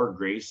before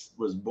Grace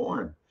was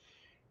born.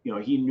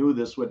 He knew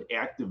this would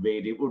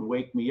activate, it would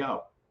wake me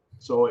up.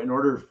 So in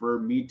order for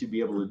me to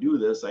be able to do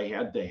this, I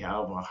had to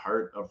have a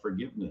heart of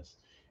forgiveness.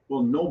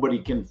 Well, nobody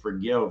can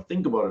forgive.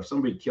 Think about it. If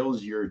somebody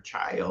kills your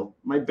child,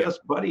 my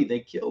best buddy,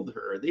 they killed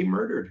her, they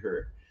murdered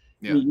her.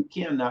 Yeah. I mean, you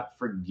cannot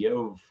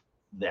forgive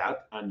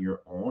that on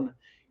your own.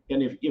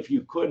 And if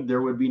you could,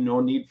 there would be no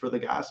need for the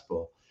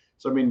gospel.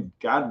 So, I mean,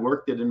 God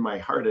worked it in my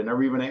heart. I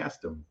never even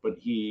asked him, but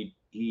he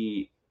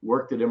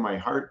worked it in my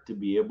heart to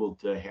be able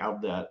to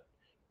have that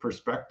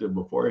perspective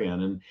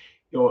beforehand. And,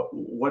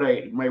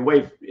 my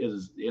wife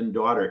and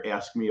daughter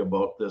asked me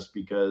about this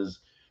because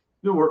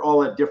we're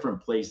all at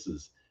different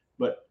places,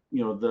 but,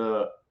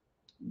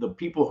 the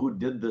people who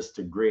did this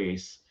to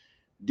Grace,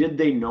 did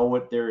they know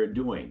what they're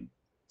doing?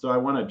 So I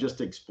want to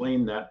just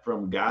explain that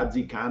from God's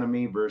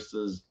economy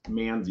versus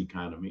man's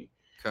economy.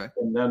 Okay.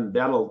 And then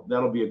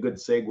that'll be a good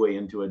segue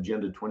into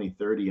Agenda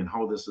 2030 and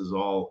how this is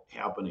all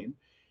happening.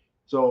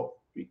 So,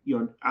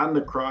 on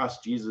the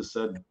cross, Jesus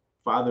said,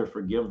 Father,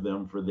 forgive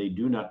them, for they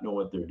do not know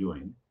what they're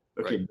doing.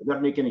 Okay, right. Does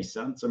that make any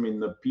sense? I mean,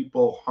 the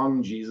people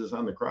hung Jesus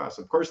on the cross.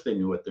 Of course they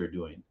knew what they're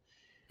doing.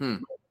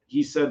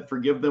 He said,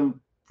 forgive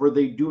them, for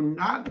they do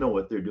not know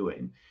what they're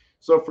doing.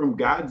 So from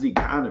God's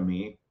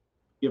economy,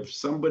 if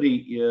somebody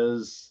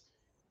is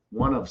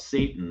one of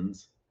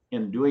Satan's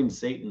and doing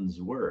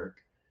Satan's work,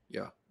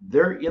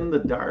 they're in the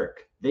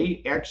dark.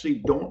 They actually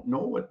don't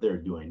know what they're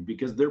doing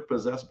because they're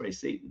possessed by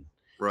Satan.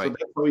 Right. So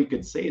that's how you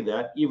could say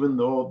that, even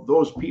though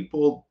those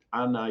people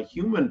on a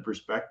human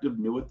perspective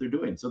knew what they're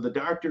doing. So the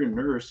doctor and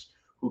nurse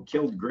who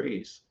killed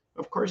Grace,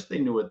 of course they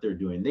knew what they're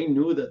doing. They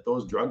knew that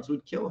those drugs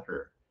would kill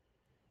her.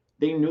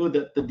 They knew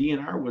that the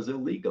DNR was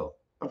illegal.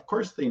 Of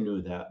course they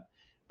knew that.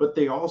 But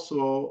they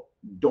also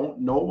don't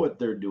know what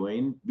they're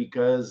doing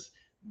because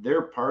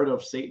they're part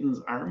of Satan's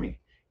army.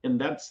 And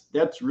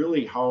that's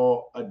really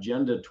how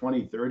Agenda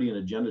 2030 and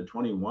Agenda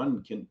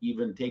 21 can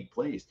even take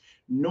place.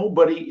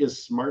 Nobody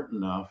is smart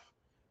enough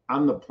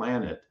on the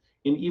planet,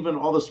 and even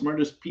all the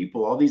smartest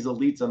people, all these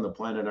elites on the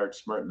planet aren't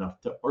smart enough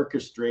to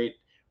orchestrate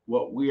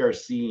what we are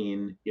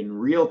seeing in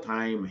real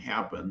time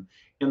happen.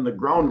 And the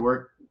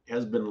groundwork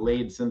has been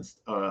laid since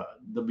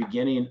the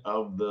beginning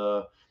of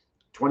the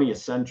 20th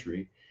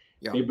century.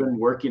 Yeah. They've been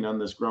working on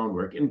this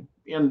groundwork and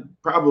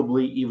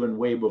probably even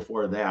way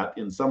before that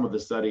in some of the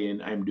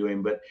studying I'm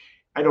doing, but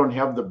I don't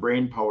have the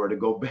brain power to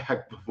go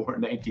back before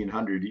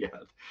 1900 yet.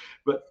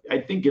 But I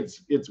think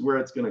it's where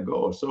it's going to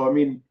go. So, I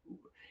mean,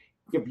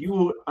 if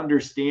you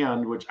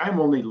understand, which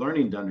I'm only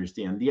learning to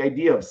understand, the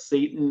idea of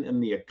Satan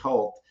and the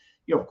occult,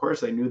 of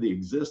course I knew they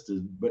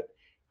existed, but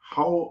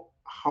how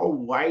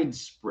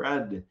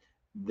widespread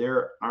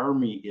their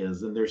army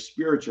is, and their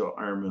spiritual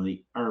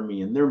army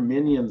and their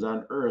minions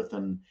on earth.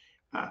 And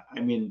I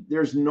mean,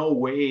 there's no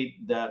way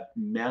that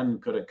men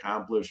could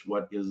accomplish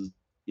what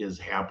is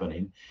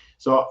happening.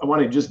 So I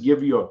want to just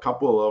give you a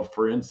couple of,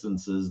 for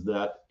instances,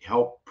 that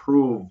help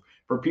prove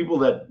for people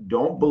that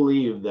don't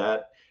believe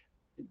that,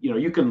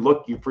 you can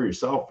look for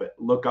yourself,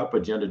 look up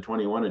Agenda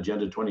 21,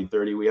 Agenda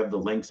 2030. We have the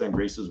links on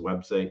Grace's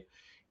website,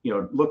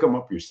 look them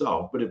up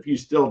yourself. But if you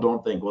still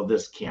don't think, well,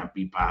 this can't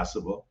be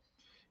possible,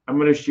 I'm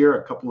going to share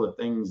a couple of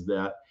things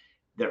that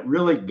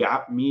really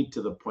got me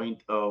to the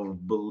point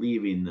of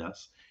believing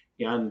this.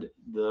 And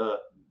the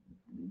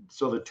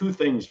two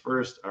things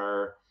first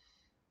are,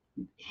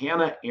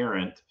 Hannah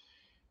Arendt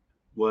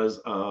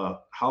was a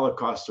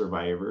Holocaust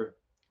survivor.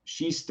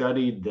 She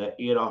studied the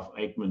Adolf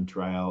Eichmann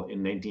trial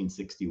in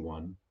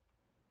 1961.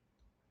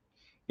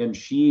 And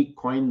she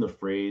coined the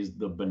phrase,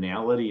 the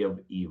banality of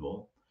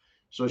evil.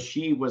 So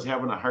she was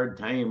having a hard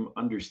time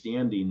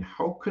understanding,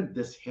 how could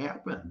this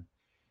happen?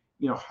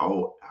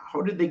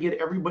 How did they get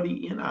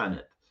everybody in on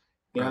it?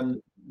 Right.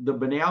 And the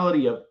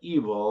banality of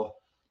evil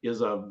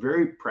is a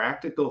very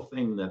practical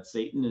thing that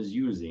Satan is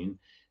using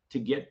to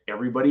get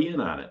everybody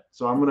in on it.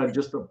 So I'm going to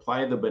just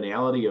apply the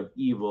banality of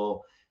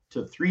evil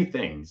to three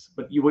things.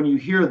 But when you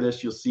hear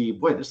this, you'll see,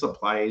 boy, this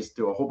applies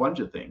to a whole bunch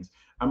of things.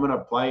 I'm going to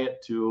apply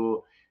it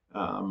to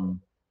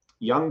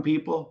young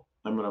people.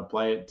 I'm going to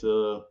apply it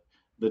to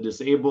the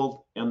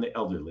disabled and the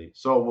elderly.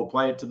 So we'll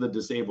apply it to the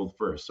disabled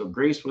first. So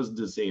Grace was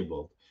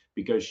disabled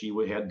because she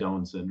had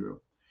Down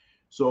syndrome.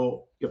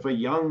 So if a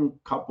young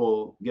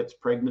couple gets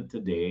pregnant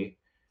today,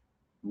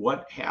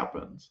 what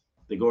happens?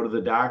 They go to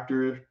the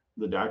doctor.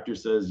 The doctor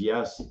says,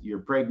 yes, you're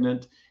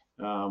pregnant.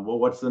 Well,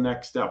 what's the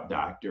next step,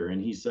 doctor?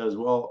 And he says,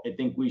 well, I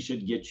think we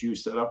should get you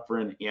set up for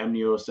an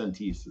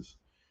amniocentesis.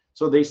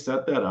 So they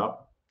set that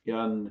up.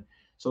 And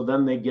so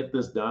then they get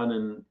this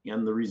done,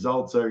 and the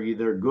results are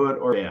either good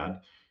or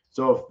bad.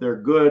 So if they're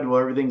good, well,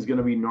 everything's going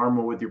to be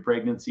normal with your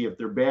pregnancy. If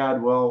they're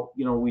bad, well,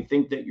 we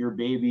think that your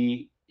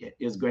baby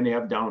is going to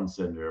have Down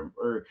syndrome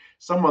or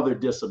some other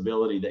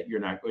disability that you're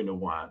not going to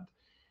want.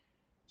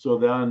 So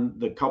then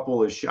the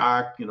couple is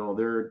shocked,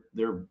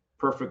 their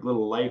perfect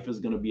little life is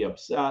going to be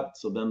upset.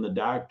 So then the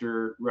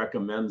doctor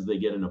recommends they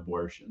get an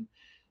abortion.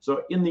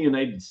 So in the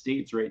United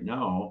States right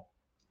now,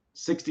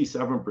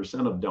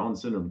 67% of Down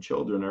syndrome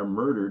children are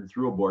murdered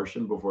through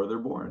abortion before they're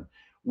born.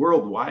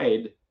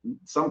 Worldwide,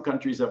 some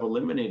countries have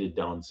eliminated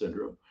Down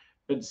syndrome.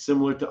 It's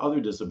similar to other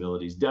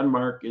disabilities.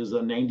 Denmark is a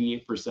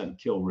 98%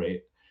 kill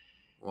rate.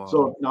 Wow.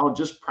 So now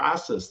just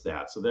process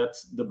that. So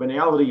that's the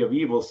banality of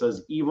evil.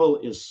 Says evil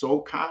is so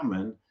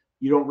common,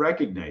 you don't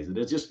recognize it.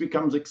 It just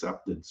becomes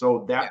accepted.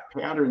 So that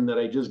pattern that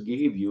I just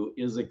gave you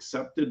is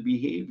accepted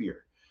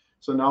behavior.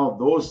 So now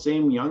those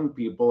same young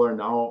people are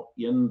now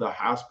in the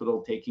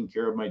hospital taking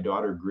care of my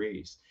daughter,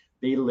 Grace.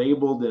 They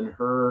labeled in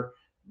her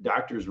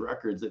doctor's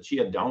records that she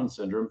had Down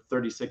syndrome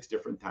 36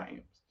 different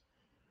times.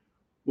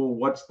 Well,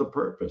 what's the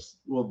purpose?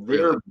 Well,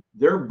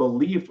 their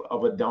belief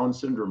of a Down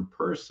syndrome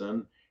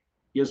person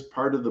is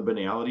part of the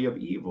banality of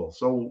evil.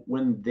 So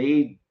when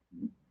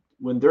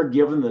they're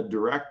given the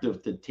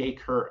directive to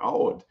take her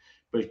out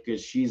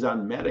because she's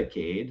on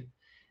Medicaid,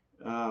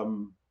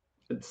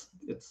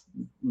 it's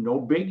no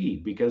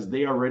biggie because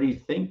they already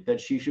think that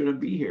she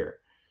shouldn't be here.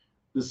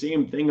 The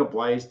same thing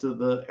applies to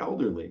the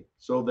elderly.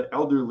 So the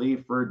elderly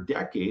for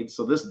decades,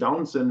 so this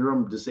Down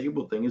syndrome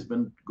disabled thing has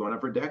been going on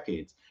for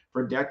decades.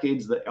 For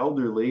decades, the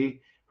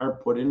elderly are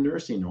put in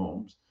nursing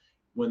homes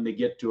when they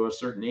get to a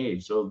certain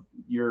age. So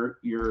your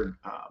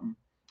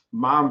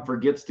mom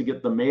forgets to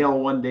get the mail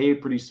one day,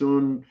 pretty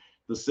soon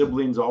the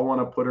siblings all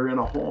want to put her in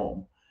a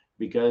home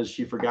because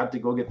she forgot to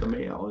go get the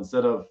mail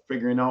instead of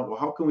figuring out, well,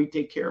 how can we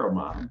take care of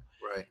mom?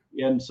 Right.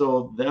 And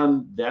so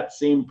then that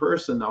same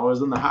person now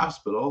is in the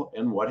hospital,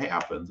 and what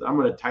happens? I'm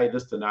going to tie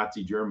this to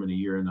Nazi Germany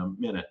here in a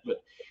minute,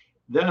 but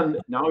then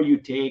now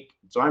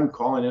so I'm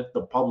calling it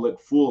the public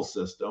fool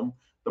system.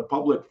 The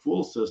public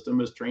fool system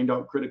has trained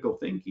out critical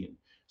thinking.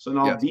 So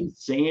now these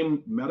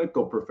same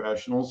medical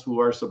professionals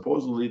who are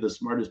supposedly the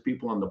smartest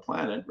people on the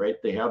planet,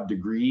 right? They have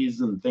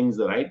degrees and things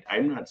that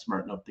I'm not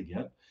smart enough to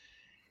get.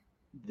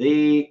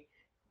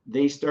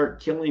 They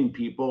start killing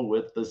people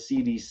with the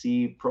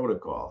CDC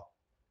protocol.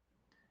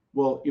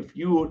 Well,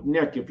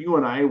 Nick, if you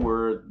and I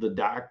were the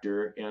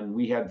doctor and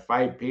we had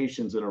 5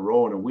 patients in a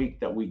row in a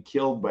week that we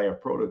killed by a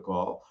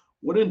protocol,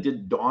 wouldn't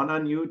it dawn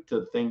on you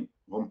to think,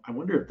 well, I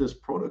wonder if this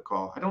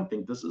protocol, I don't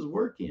think this is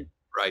working.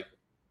 Right.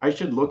 I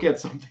should look at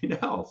something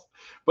else.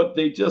 But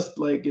it's just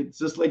like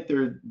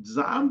they're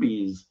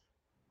zombies.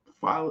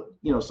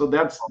 So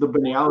that's the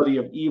banality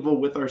of evil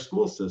with our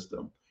school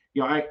system.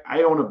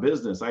 I own a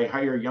business. I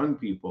hire young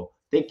people.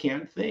 They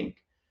can't think.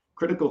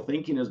 Critical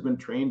thinking has been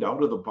trained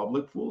out of the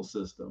public fool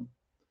system.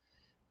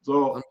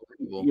 So,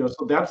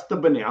 so that's the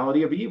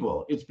banality of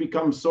evil. It's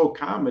become so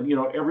common.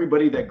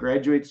 Everybody that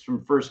graduates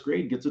from first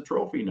grade gets a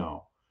trophy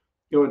now.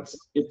 It's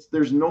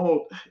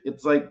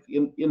like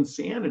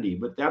insanity,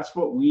 but that's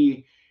what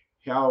we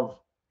have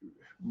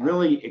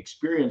really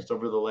experienced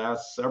over the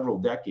last several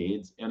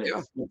decades. And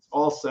it's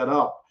all set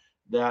up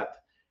that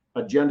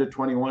Agenda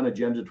 21,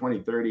 Agenda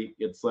 2030,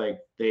 it's like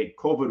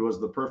COVID was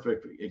the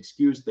perfect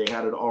excuse. They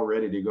had it all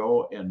ready to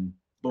go, and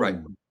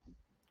boom.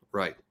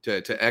 Right.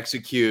 To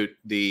execute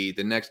the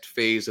next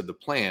phase of the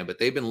plan. But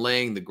they've been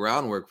laying the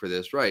groundwork for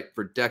this,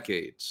 for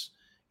decades.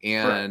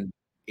 And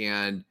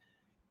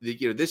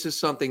this is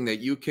something that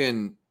you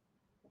can,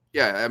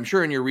 I'm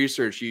sure in your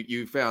research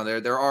you found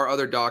there are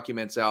other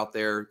documents out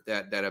there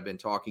that have been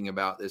talking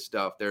about this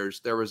stuff.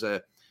 There was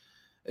a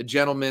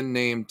gentleman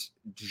named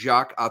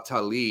Jacques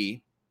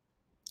Attali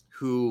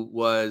who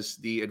was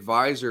the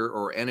advisor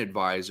or an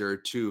advisor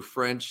to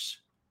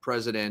French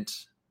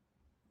President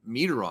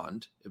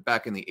Mitterrand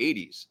back in the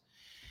 80s.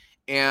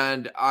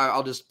 And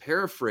I'll just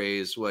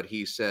paraphrase what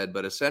he said,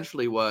 but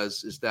essentially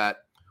is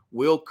that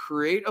we'll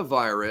create a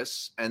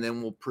virus and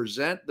then we'll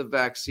present the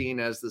vaccine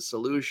as the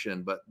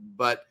solution. But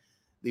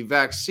the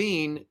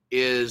vaccine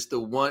is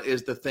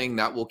the thing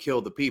that will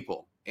kill the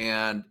people.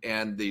 And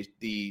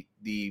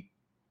the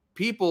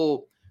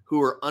people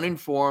who are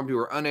uninformed, who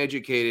are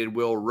uneducated,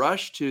 will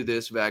rush to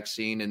this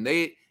vaccine, and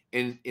they,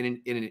 in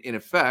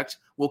effect,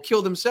 will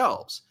kill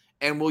themselves,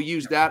 and will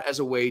use that as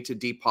a way to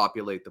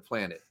depopulate the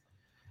planet.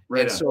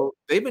 Right. And so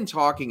they've been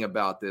talking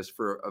about this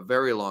for a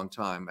very long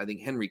time. I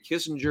think Henry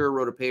Kissinger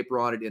wrote a paper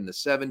on it in the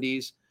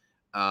 70s.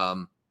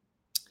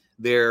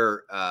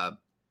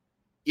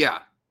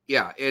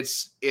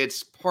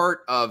 It's part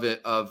of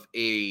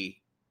a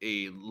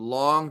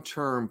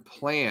long-term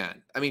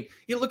plan. I mean,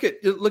 you look at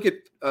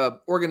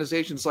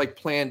organizations like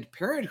Planned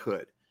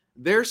Parenthood.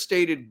 Their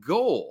stated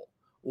goal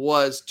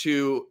was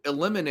to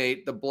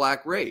eliminate the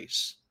Black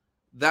race.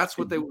 That's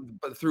what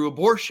but through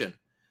abortion.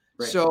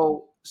 Right.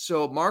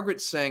 So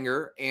Margaret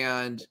Sanger,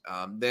 and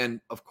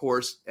then of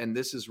course, and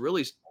this is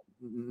really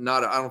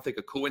not, I don't think,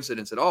 a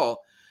coincidence at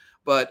all,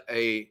 but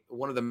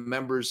one of the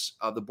members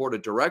of the board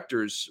of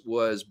directors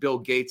was Bill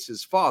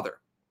Gates's father.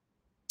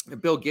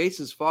 And Bill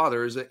Gates's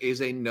father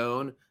is a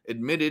known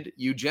admitted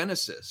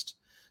eugenicist.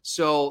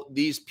 So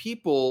these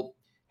people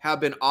have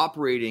been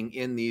operating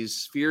in these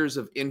spheres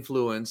of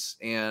influence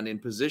and in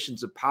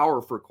positions of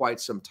power for quite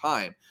some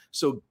time.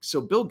 So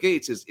Bill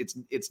Gates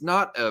it's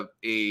not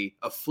a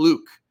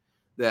fluke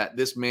that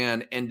this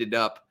man ended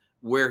up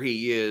where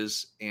he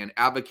is and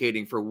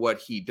advocating for what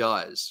he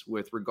does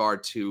with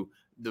regard to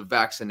the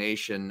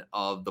vaccination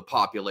of the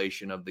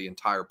population of the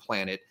entire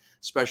planet,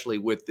 especially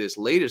with this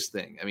latest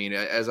thing. I mean,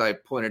 as I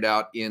pointed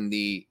out in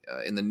the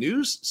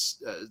news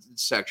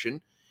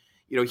section,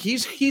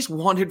 he's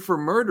wanted for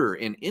murder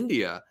in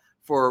India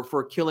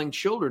for killing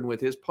children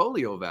with his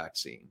polio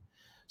vaccine.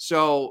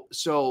 So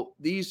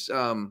these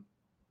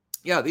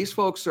these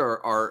folks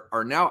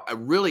are now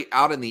really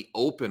out in the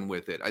open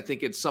with it. I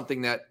think it's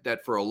something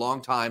that for a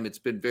long time it's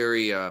been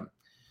very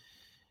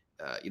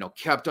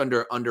kept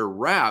under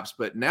wraps,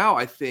 but now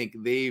I think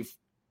they've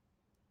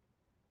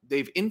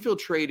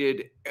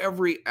infiltrated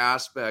every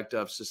aspect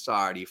of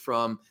society,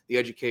 from the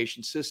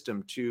education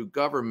system to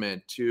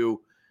government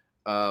to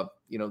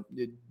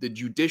the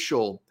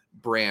judicial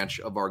branch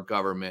of our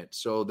government.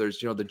 So there's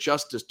the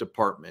Justice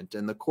Department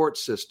and the court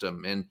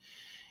system,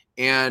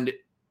 and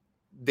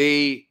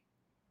they've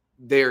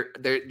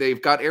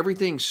got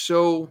everything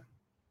so,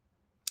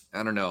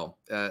 I don't know,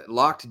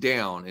 locked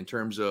down in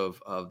terms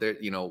of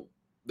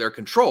their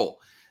control,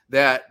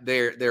 that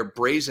they're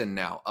brazen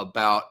now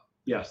about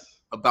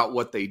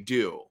what they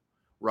do,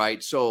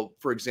 right? So,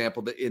 for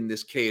example, in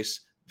this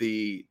case,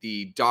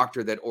 the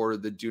doctor that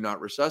ordered the do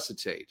not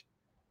resuscitate,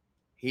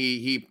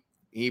 he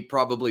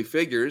probably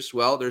figures,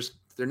 well,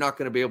 they're not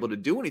going to be able to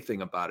do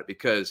anything about it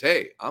because,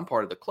 hey, I'm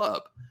part of the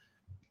club.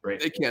 Right.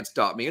 They can't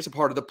stop me. It's a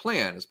part of the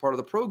plan. It's part of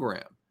the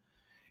program.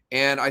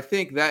 And I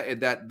think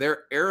that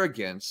their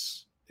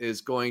arrogance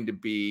is going to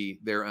be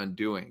their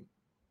undoing.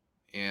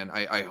 And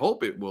I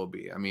hope it will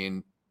be. I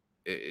mean,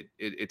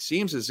 it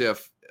seems as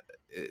if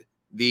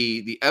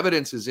the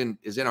evidence is in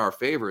our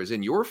favor, is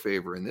in your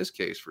favor in this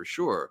case for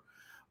sure.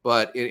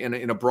 But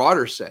in a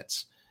broader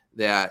sense,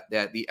 that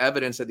the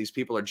evidence that these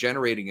people are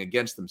generating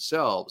against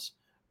themselves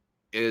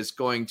is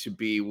going to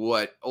be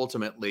what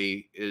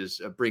ultimately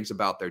brings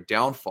about their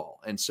downfall.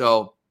 And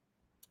so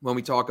when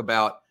we talk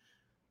about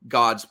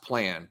God's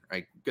plan,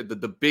 right,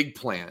 the big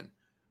plan,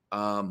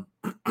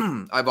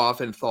 I've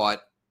often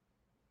thought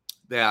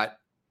that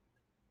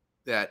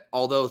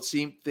although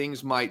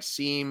things might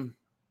seem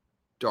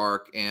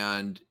dark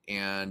and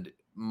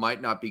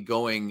might not be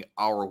going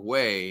our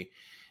way,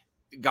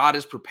 God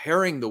is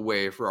preparing the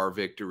way for our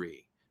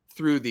victory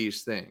through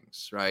these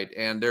things, right?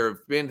 And there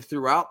have been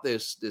throughout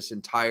this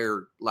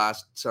entire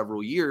last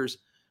several years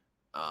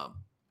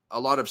a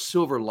lot of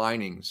silver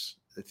linings,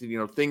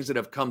 things that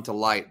have come to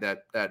light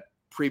that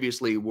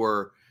previously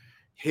were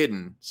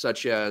hidden,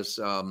 such as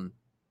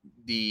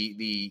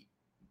the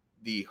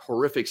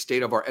horrific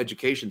state of our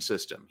education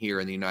system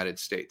here in the United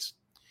States,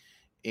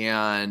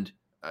 and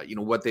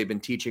what they've been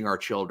teaching our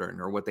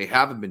children or what they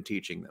haven't been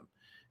teaching them.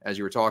 As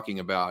you were talking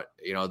about,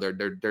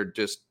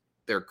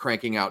 they're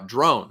cranking out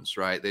drones,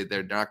 right?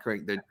 They're not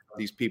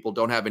these people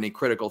don't have any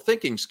critical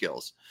thinking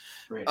skills.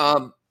 Right.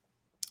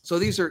 So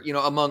these are,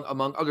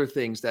 among other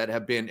things that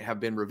have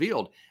been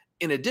revealed.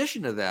 In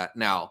addition to that,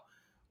 now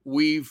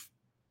we've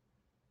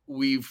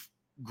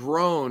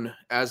grown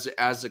as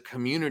a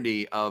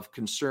community of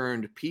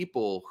concerned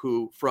people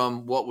who,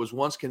 from what was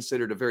once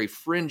considered a very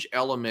fringe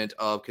element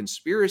of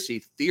conspiracy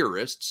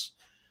theorists,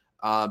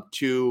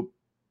 to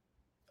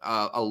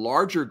a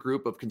larger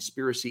group of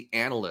conspiracy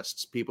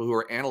analysts, people who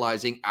are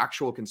analyzing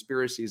actual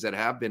conspiracies that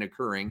have been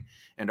occurring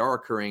and are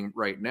occurring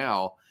right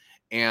now,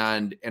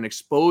 and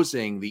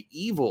exposing the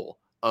evil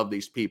of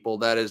these people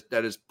that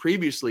is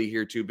previously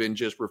hereto been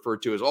just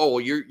referred to as, oh,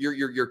 well,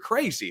 you're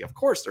crazy. Of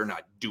course they're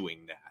not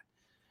doing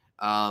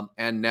that.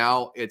 And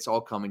now it's all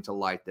coming to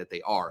light that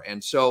they are.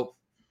 And so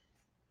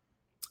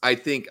I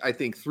think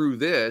through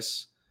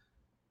this,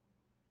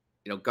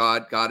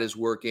 God is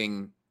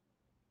working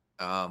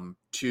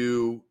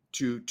to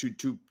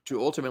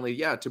ultimately,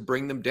 to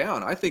bring them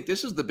down. I think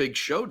this is the big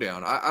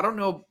showdown. I don't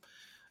know,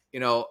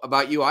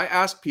 about you. I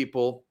ask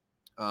people,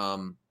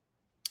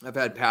 I've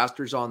had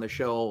pastors on the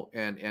show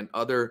and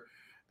other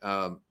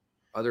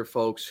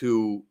folks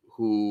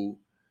who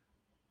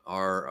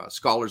are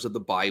scholars of the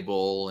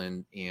Bible,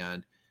 and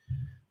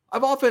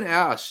I've often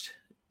asked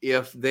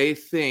if they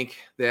think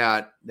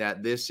that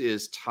this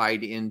is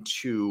tied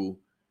into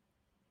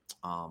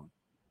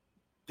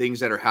things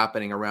that are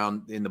happening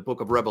around in the book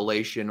of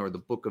Revelation or the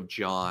book of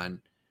John.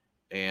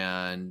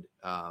 And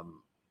I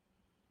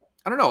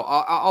don't know.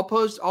 I'll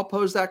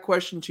pose that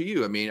question to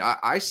you. I mean,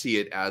 I see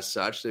it as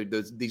such.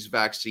 These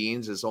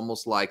vaccines is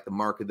almost like the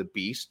mark of the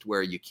beast,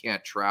 where you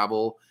can't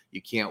travel,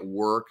 you can't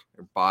work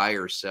or buy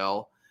or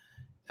sell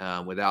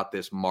without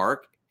this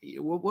mark.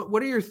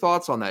 What are your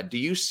thoughts on that? Do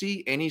you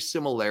see any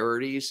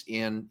similarities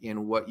in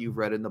what you've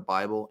read in the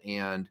Bible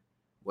and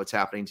what's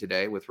happening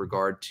today with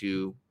regard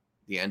to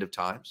the end of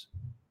times?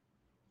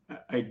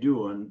 I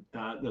do, and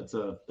that's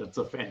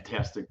a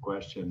fantastic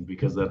question,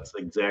 because that's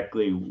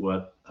exactly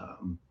what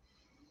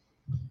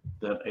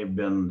that I've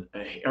been.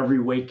 Every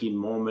waking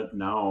moment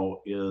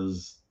now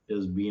is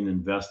being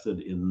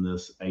invested in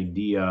this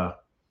idea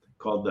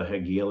called the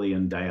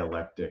Hegelian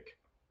dialectic.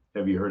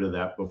 Have you heard of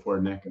that before,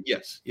 Nick?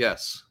 Yes.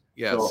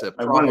 So A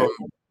I want problem,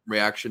 to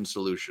reaction,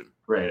 solution.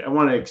 Right. I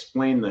want to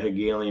explain the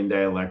Hegelian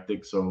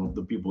dialectic so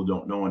the people who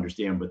don't know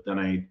understand, but then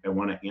I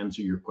want to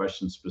answer your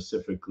question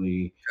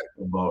specifically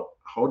about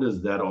how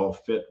does that all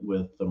fit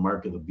with the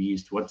mark of the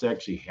beast? What's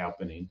actually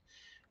happening?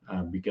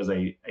 Because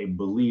I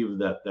believe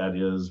that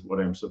is what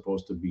I'm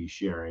supposed to be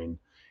sharing.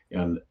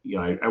 And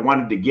I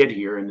wanted to get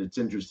here, and it's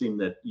interesting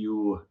that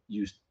you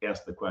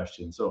asked the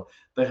question. So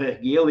the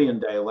Hegelian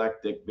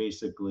dialectic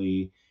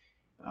basically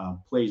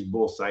plays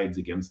both sides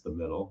against the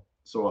middle.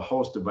 So a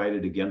house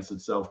divided against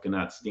itself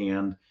cannot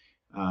stand.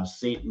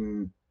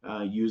 Satan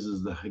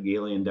uses the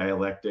Hegelian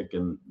dialectic,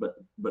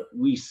 but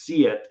we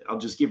see it. I'll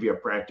just give you a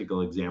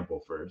practical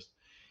example first.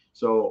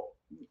 So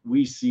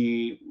we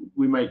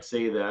might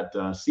say that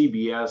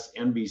CBS,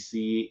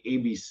 NBC,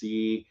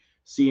 ABC,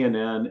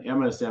 CNN,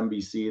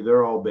 MSNBC,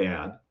 they're all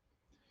bad,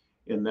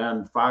 and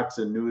then Fox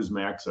and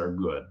Newsmax are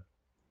good.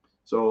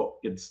 So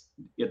it's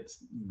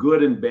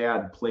good and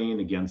bad playing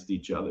against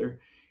each other.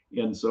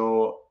 And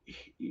so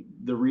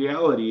the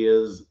reality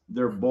is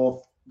they're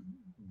both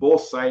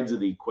sides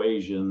of the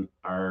equation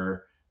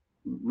are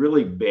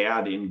really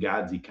bad in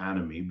God's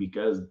economy,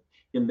 because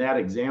in that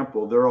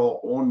example, they're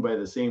all owned by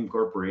the same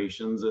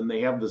corporations and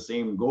they have the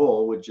same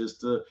goal, which is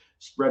to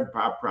spread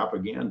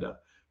propaganda.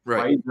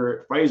 Right.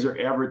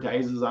 Pfizer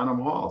advertises on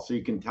them all, so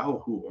you can tell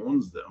who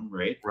owns them,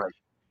 right?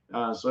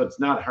 Right. So it's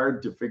not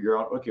hard to figure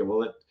out, okay,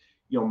 well,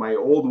 my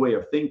old way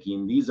of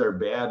thinking, these are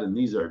bad and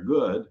these are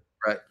good.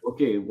 Right.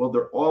 Okay, well,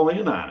 they're all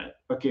in on it.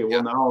 Okay,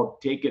 well, now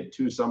take it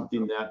to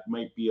something that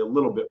might be a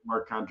little bit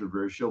more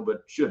controversial,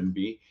 but shouldn't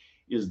be,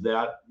 is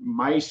that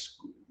my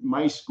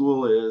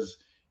school is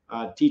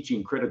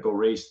teaching critical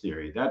race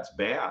theory. That's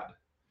bad.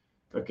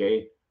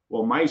 Okay,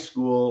 well, my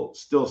school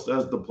still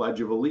says the Pledge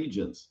of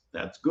Allegiance.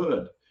 That's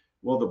good.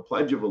 Well, the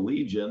Pledge of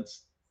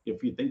Allegiance,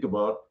 if you think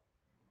about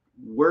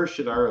where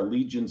should our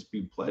allegiance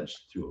be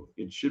pledged to?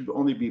 It should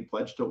only be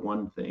pledged to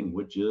one thing,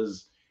 which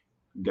is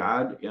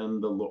God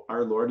and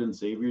our Lord and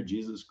Savior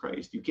Jesus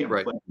Christ. You can't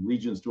pledge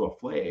allegiance to a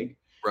flag.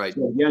 Right.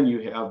 So again,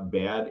 you have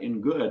bad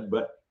and good,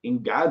 but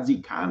in God's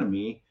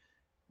economy,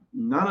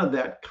 none of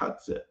that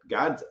cuts it.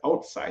 God's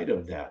outside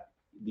of that.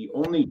 The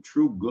only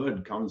true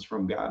good comes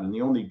from God, and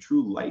the only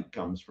true light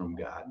comes from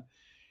God.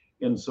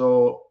 And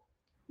so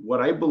what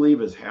I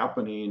believe is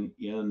happening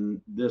in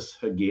this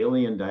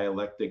Hegelian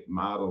dialectic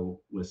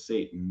model with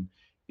Satan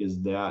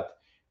is that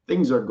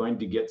things are going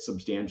to get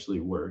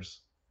substantially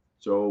worse.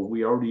 So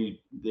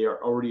they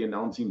are already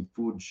announcing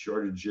food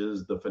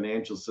shortages, the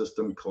financial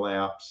system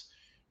collapse.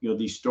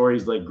 These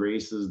stories like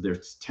Grace's,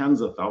 there's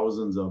tens of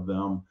thousands of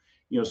them.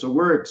 So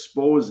we're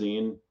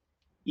exposing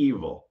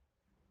evil.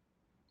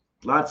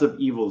 Lots of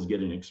evil is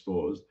getting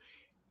exposed.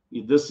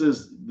 This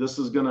is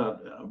going to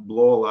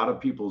blow a lot of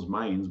people's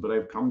minds, but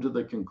I've come to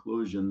the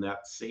conclusion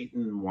that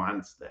Satan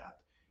wants that.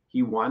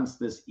 He wants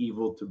this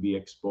evil to be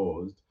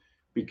exposed,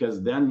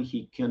 because then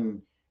he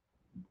can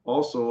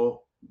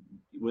also,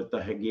 with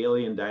the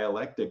Hegelian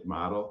dialectic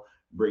model,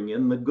 bring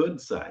in the good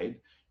side.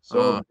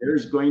 So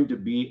there's going to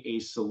be a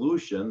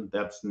solution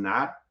that's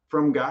not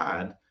from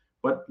God,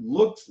 but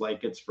looks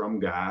like it's from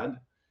God,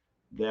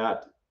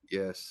 that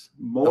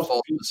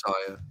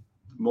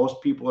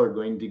most people are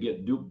going to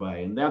get duped by.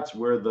 And that's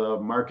where the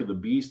mark of the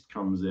beast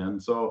comes in.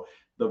 So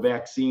the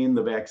vaccine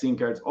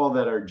cards, all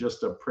that are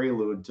just a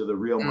prelude to the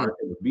real mark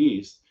of the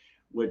beast,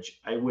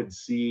 which I would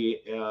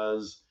see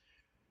as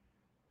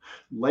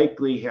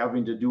likely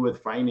having to do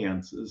with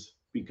finances,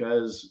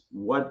 because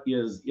what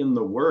is in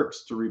the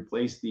works to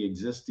replace the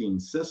existing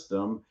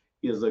system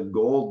is a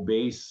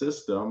gold-based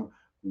system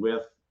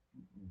with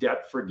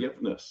debt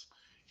forgiveness.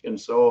 And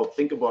so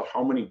think about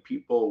how many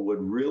people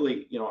would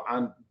really,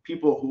 on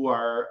people who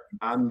are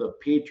on the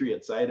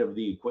patriot side of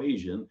the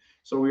equation.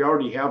 So we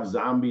already have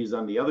zombies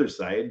on the other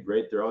side,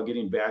 right? They're all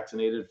getting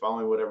vaccinated,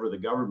 following whatever the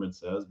government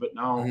says. But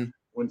now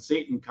when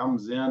Satan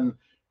comes in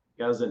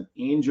as an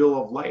angel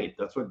of light,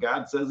 that's what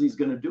God says he's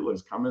going to do,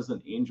 is come as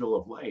an angel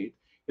of light.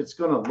 It's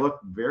going to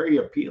look very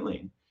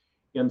appealing.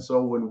 And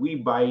so when we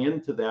buy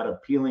into that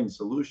appealing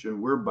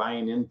solution, we're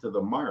buying into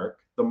the mark.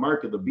 The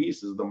mark of the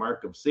beast is the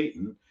mark of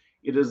Satan.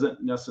 It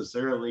isn't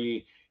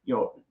necessarily,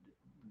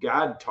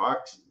 God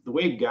talks, the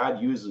way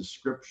God uses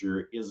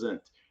scripture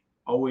isn't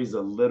always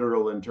a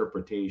literal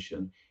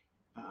interpretation.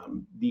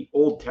 The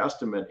Old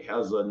Testament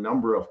has a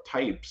number of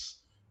types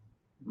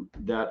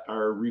that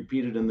are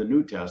repeated in the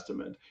New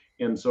Testament.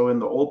 And so in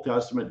the Old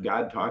Testament,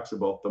 God talks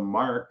about the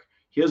mark,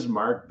 his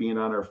mark being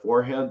on our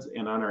foreheads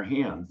and on our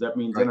hands. That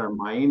means in our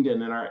mind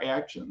and in our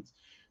actions.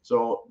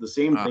 So the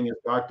same thing is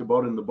talked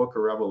about in the book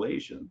of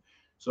Revelation.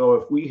 So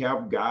if we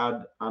have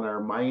God on our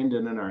mind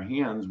and in our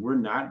hands, we're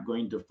not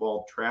going to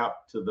fall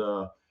trap to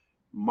the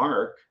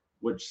mark,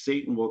 which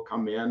Satan will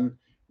come in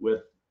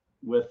with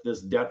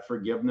this debt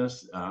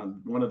forgiveness.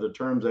 One of the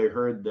terms I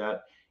heard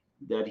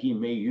that he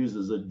may use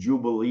is a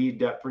jubilee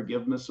debt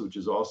forgiveness, which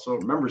is also,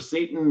 remember,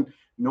 Satan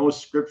knows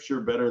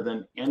scripture better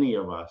than any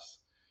of us.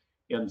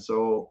 And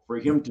so for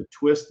him to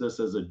twist this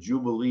as a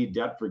jubilee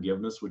debt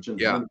forgiveness, which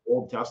is an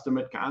Old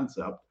Testament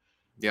concept,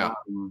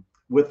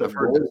 with a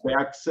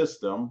gold-backed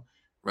system,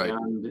 right?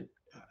 And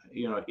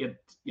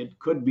it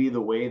could be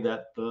the way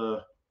that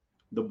the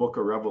book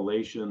of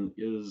Revelation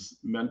is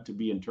meant to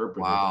be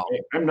interpreted. Wow.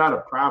 I'm not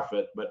a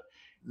prophet, but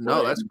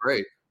no, that's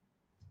great.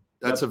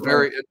 That's a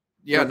very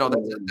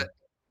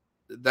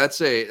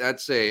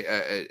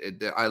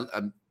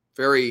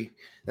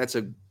that's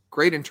a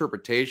great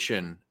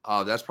interpretation.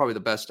 That's probably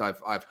the best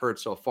I've heard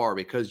so far,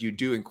 because you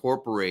do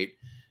incorporate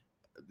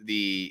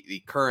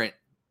the current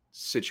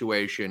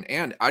situation,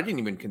 and I didn't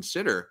even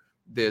consider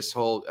this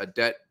whole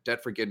debt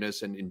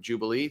forgiveness and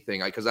Jubilee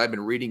thing, because I've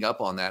been reading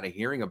up on that and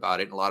hearing about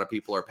it, and a lot of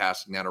people are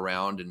passing that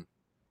around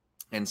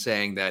and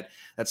saying that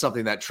that's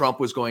something that Trump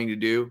was going to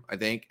do. I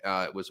think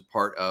it was a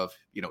part of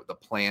the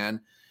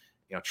plan.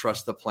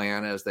 Trust the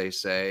plan, as they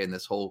say, and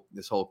this whole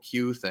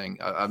Q thing.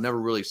 I've never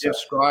really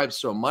subscribed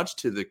so much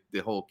to the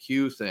whole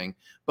Q thing,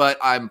 but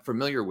I'm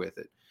familiar with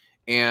it.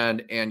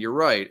 And you're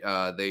right.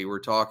 They were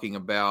talking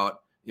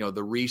about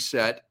the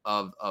reset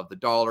of the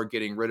dollar,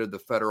 getting rid of the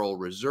Federal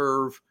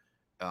Reserve,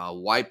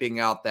 wiping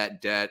out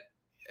that debt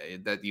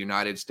that the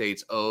United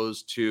States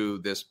owes to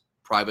this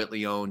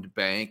privately owned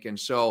bank. And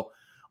so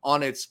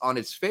on its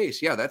face,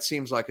 that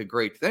seems like a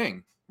great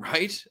thing,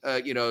 right?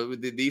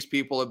 These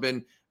people have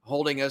been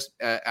holding us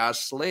as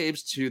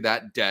slaves to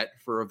that debt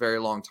for a very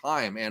long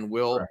time, and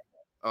will,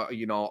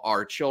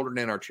 our children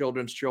and our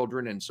children's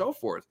children and so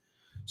forth.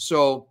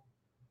 So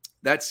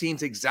that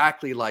seems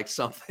exactly like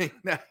something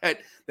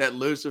that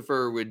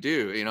Lucifer would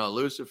do.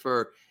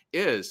 Lucifer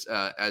is,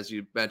 as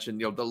you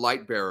mentioned, the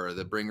light bearer,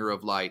 the bringer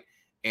of light,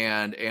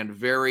 and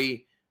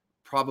very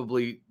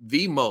probably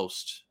the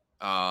most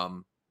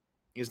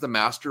is the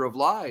master of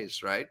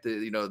lies, right?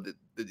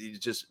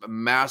 Just a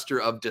master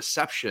of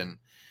deception.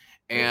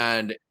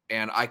 And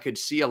I could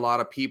see a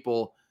lot of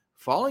people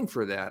falling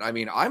for that. I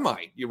mean, I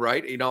might, you're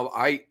right.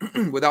 I,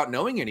 without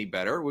knowing any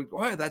better,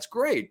 wow, that's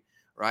great.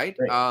 Right.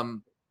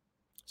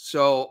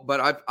 So,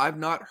 but I've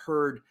not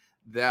heard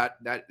that,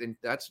 and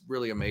that's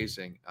really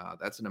amazing.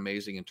 That's an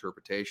amazing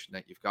interpretation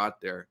that you've got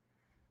there.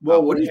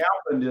 Well, what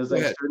happened is I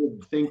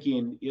started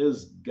thinking,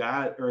 is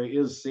God or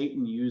is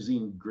Satan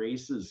using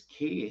Grace's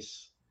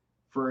case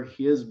for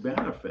his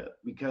benefit?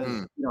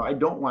 Because, I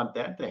don't want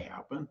that to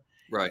happen.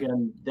 Right.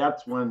 And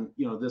that's when,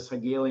 this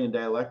Hegelian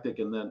dialectic,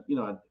 and then,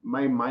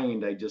 my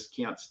mind, I just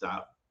can't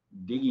stop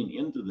digging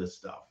into this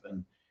stuff.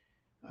 And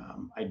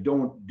I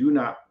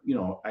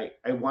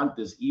want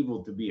this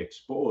evil to be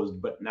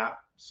exposed, but not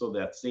so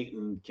that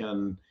Satan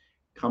can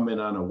come in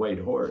on a white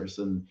horse.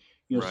 And,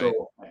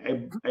 so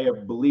I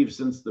have believed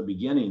since the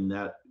beginning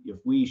that if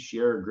we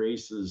share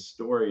Grace's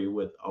story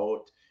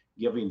without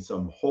giving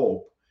some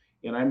hope,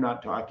 and I'm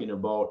not talking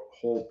about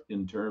hope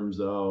in terms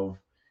of,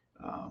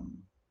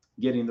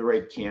 getting the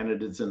right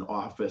candidates in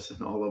office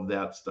and all of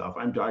that stuff.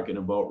 I'm talking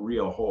about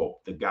real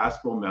hope, the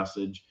gospel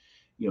message.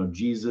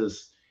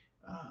 Jesus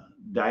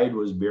died,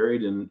 was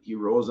buried, and he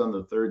rose on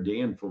the third day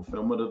in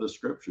fulfillment of the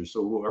scripture.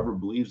 So whoever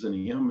believes in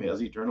him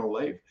has eternal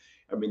life.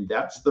 I mean,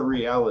 that's the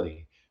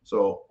reality.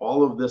 So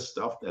all of this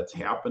stuff that's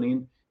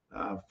happening,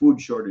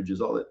 food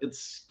shortages, all that, it's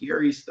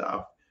scary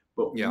stuff.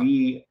 But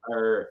we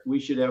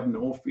should have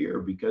no fear,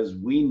 because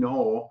we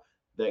know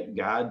that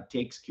God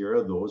takes care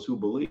of those who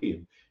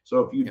believe. So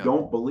if you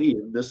don't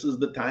believe, this is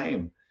the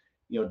time.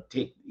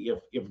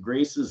 If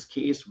Grace's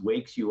case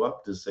wakes you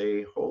up to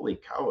say, holy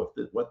cow,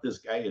 if what this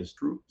guy is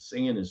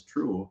saying is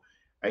true,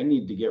 I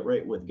need to get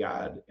right with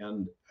God.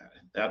 And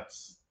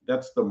that's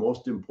the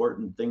most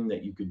important thing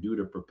that you could do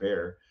to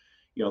prepare.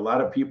 A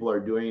lot of people are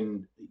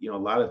doing, a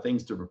lot of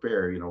things to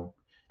prepare,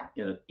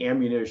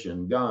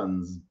 ammunition,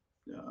 guns,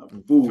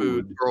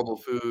 food, durable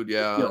food,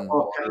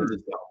 all kinds of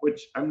stuff,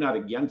 which I'm not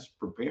against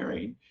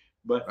preparing.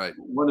 But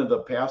one of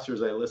the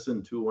pastors I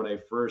listened to when I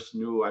first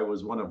knew I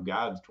was one of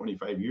God's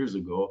 25 years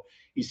ago,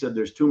 he said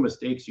there's two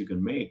mistakes you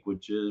can make,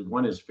 which is,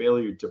 one is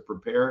failure to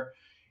prepare,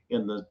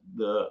 and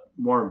the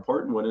more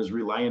important one is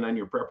relying on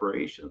your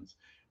preparations.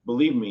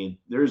 Believe me,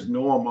 there's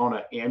no amount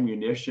of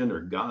ammunition or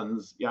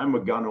guns. I'm a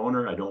gun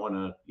owner. I don't want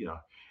to,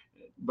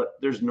 but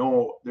there's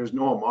no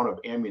amount of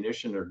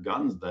ammunition or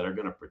guns that are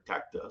going to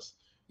protect us.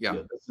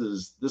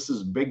 This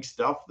is big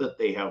stuff that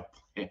they have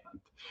planned,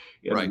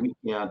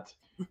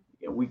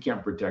 and we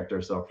can't protect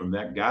ourselves from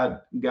that.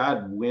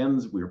 God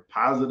wins. We're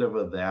positive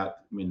of that.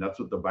 I mean, that's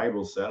what the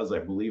Bible says. I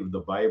believe the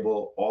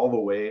Bible all the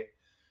way.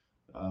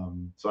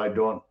 So I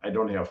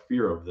don't have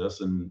fear of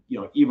this. And,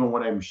 even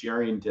what I'm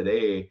sharing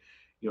today,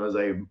 as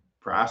I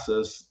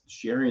process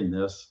sharing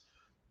this,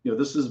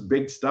 this is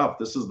big stuff.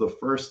 This is the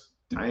first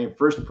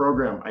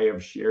program I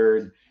have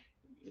shared,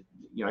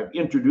 I've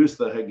introduced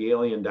the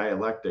Hegelian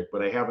dialectic,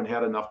 but I haven't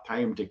had enough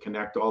time to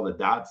connect all the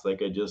dots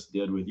like I just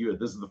did with you.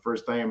 This is the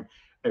first time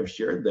I've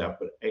shared that,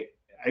 but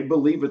I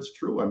believe it's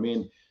true. I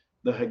mean,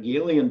 the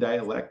Hegelian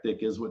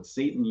dialectic is what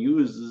Satan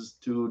uses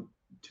to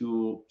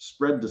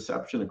spread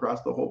deception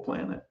across the whole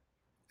planet.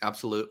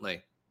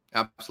 Absolutely.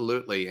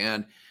 Absolutely.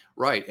 And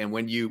right. And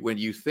when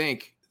you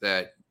think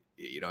that,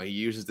 he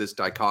uses this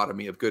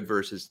dichotomy of good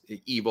versus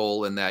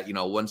evil, and that,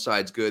 one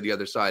side's good, the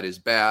other side is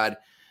bad.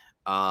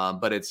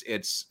 But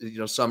it's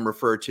some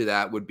refer to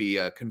that would be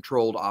a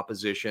controlled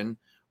opposition,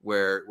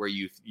 where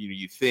you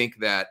think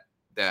that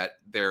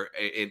they're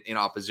in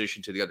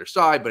opposition to the other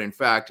side, but in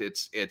fact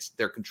it's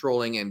they're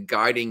controlling and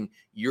guiding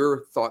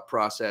your thought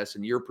process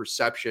and your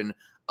perception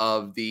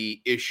of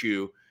the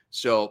issue.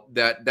 So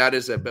that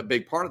is a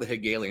big part of the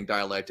Hegelian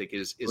dialectic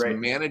is Right.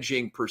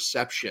 managing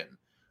perception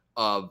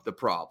of the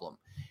problem.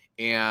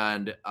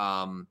 And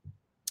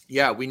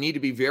we need to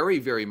be very,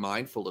 very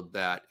mindful of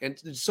that. And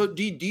so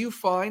do you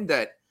find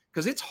that,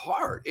 because it's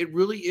hard, it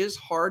really is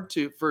hard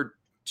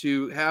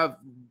to have,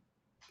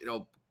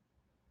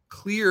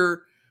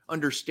 clear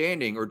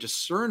understanding or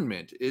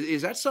discernment.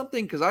 Is that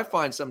something? Because I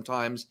find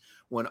sometimes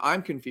when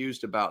I'm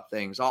confused about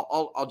things,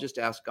 I'll just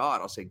ask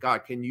God. I'll say,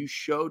 God, can you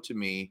show to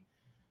me,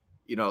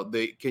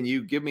 can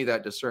you give me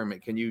that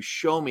discernment? Can you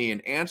show me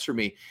and answer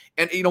me?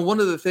 And, one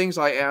of the things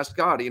I asked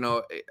God,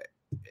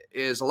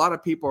 is a lot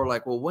of people are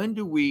like, well, when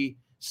do we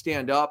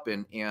stand up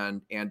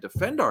and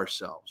defend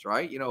ourselves?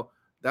 Right.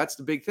 That's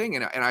the big thing.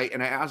 And I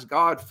asked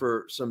God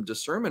for some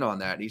discernment on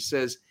that. And he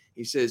says,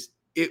 when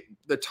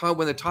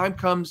the time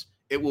comes,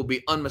 it will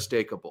be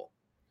unmistakable.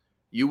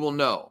 You will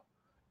know.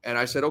 And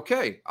I said,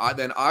 okay,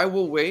 then I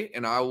will wait,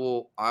 and I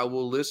will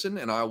listen,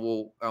 and I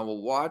will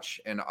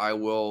watch, and I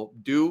will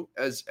do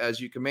as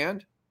you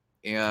command.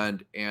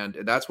 And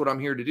that's what I'm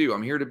here to do.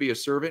 I'm here to be a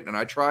servant. And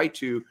I try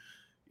to,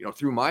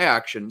 through my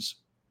actions,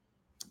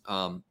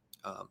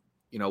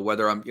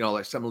 whether I'm,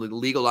 like some of the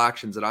legal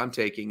actions that I'm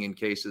taking in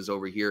cases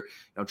over here,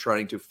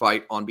 trying to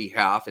fight on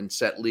behalf and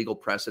set legal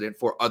precedent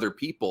for other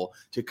people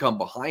to come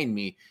behind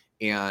me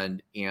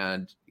and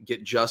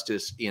get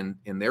justice in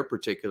their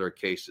particular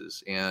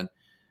cases. And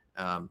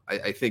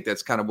I think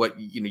that's kind of what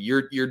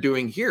you're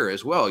doing here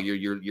as well.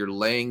 You're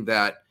laying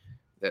that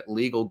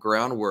legal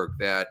groundwork,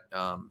 that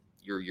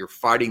you're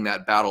fighting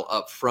that battle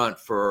up front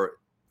for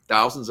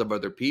thousands of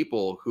other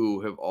people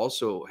who have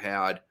also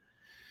had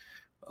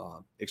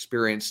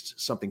experienced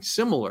something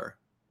similar.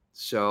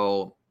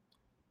 So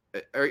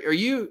are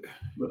you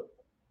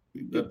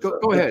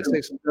go ahead.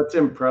 That's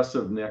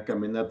impressive, Nick. I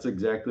mean, that's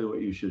exactly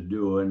what you should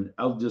do. And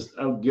I'll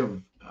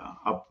give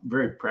a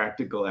very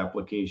practical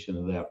application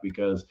of that,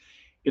 because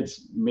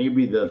it's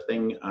maybe the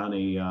thing on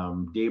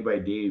a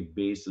day-by-day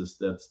basis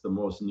that's the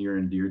most near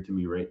and dear to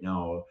me right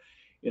now.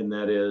 And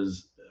that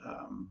is,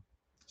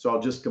 so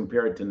I'll just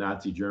compare it to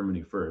Nazi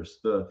Germany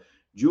first. The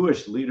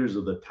Jewish leaders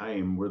of the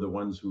time were the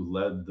ones who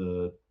led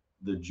the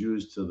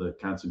Jews to the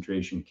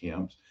concentration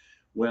camps.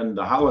 When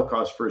the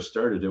Holocaust first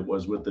started, it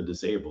was with the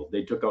disabled.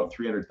 They took out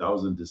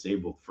 300,000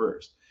 disabled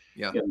first.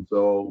 Yeah. And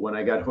so when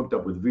I got hooked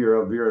up with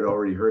Vera had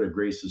already heard of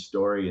Grace's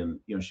story, and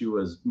she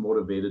was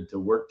motivated to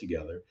work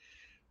together.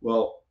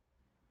 Well,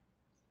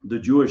 the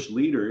Jewish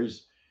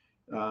leaders,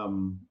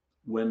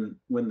 when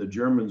the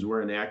Germans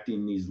were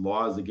enacting these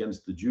laws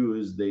against the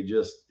Jews,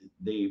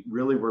 they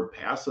really were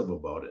passive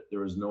about it. There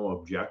was no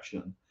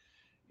objection.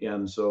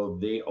 And so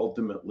they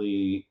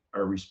ultimately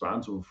are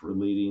responsible for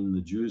leading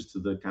the Jews to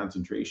the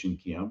concentration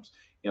camps.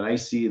 And I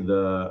see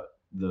the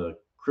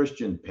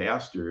Christian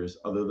pastors,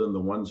 other than the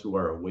ones who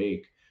are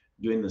awake,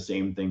 doing the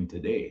same thing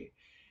today.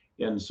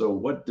 And so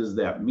what does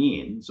that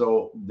mean?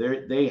 So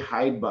they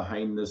hide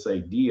behind this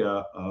idea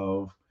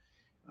of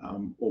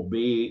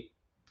obey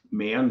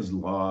man's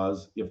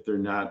laws if they're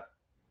not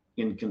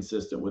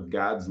inconsistent with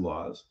God's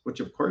laws, which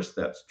of course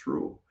that's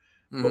true.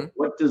 Mm-hmm.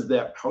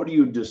 But how do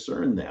you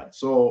discern that?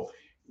 So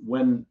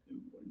when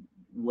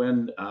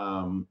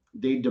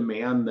they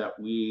demand that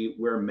we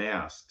wear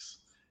masks,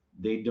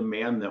 they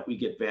demand that we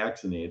get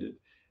vaccinated,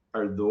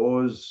 are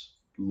those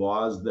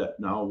laws that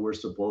now we're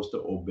supposed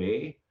to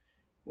obey,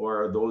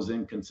 or are those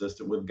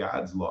inconsistent with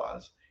God's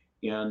laws?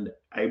 And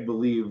I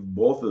believe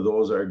both of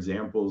those are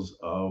examples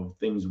of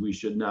things we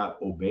should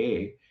not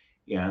obey.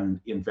 And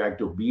in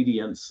fact,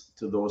 obedience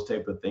to those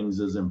type of things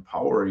is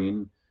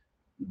empowering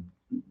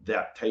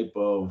that type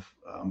of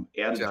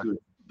attitude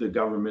the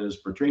government is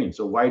portraying.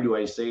 So why do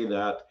I say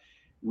that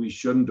we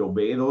shouldn't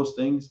obey those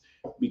things?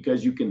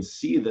 Because you can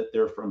see that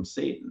they're from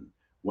Satan.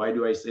 Why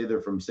do I say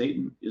they're from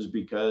Satan? Is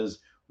because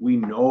we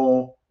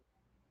know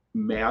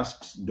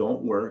masks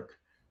don't work.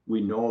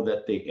 We know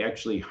that they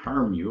actually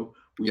harm you.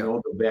 We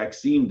know the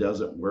vaccine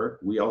doesn't work.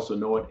 We also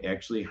know it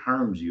actually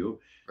harms you.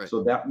 Right.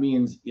 So that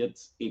means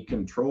it's a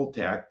control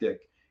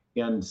tactic,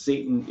 and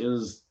Satan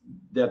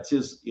that's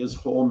his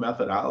whole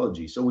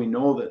methodology. So we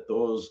know that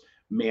those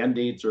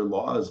mandates or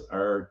laws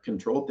are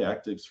control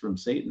tactics from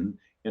Satan,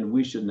 and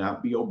we should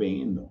not be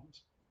obeying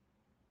those.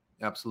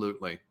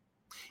 Absolutely.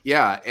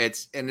 Yeah,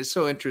 it's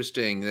so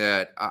interesting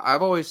that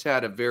I've always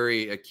had a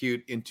very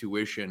acute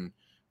intuition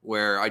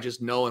where I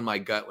just know in my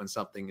gut when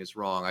something is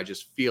wrong. I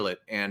just feel it.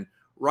 And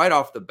right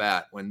off the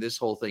bat, when this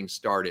whole thing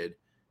started,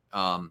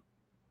 I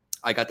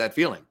got that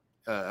feeling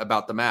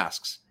about the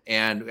masks.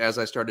 And as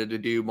I started to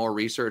do more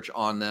research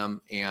on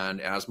them,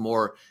 and as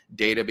more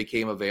data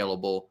became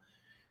available,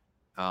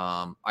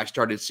 I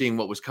started seeing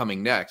what was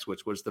coming next,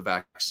 which was the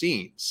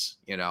vaccines.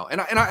 And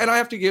I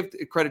have to give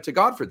credit to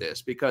God for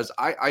this, because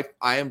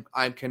I'm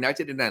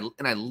connected, and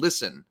I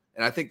listen,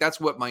 and I think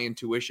that's what my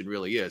intuition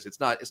really is. It's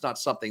not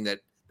something that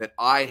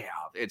I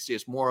have. It's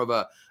just more of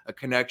a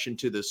connection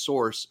to the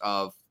source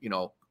of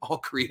all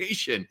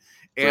creation,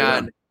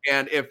 and. Right.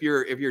 And if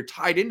you're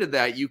tied into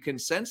that, you can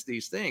sense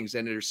these things.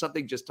 And there's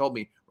something just told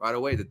me right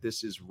away that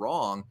this is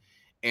wrong.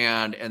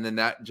 And then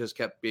that just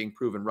kept being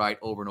proven right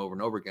over and over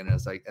and over again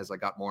as I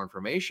got more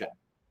information.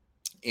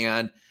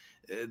 And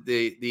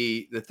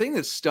the thing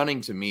that's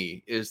stunning to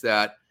me is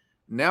that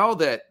now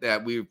that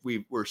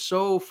we're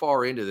so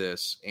far into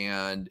this,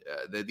 and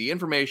the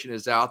information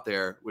is out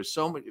there with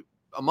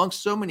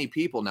amongst so many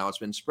people now, it's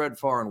been spread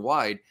far and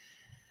wide.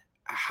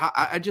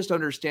 I just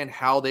understand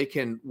how they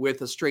can,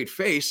 with a straight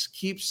face,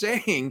 keep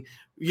saying,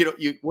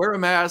 you wear a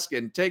mask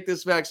and take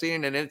this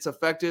vaccine and it's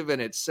effective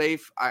and it's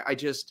safe.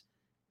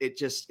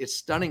 It's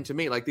stunning to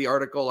me. Like the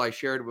article I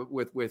shared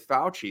with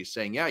Fauci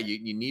saying, yeah,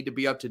 you need to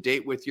be up to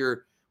date with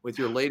your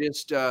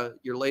latest jab,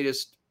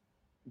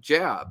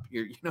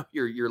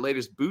 your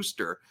latest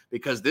booster,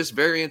 because this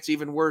variant's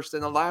even worse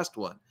than the last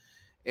one.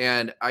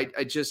 And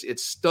it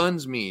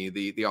stuns me,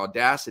 the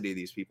audacity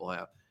these people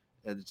have.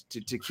 And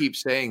to keep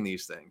saying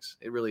these things.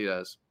 It really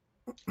does.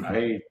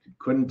 I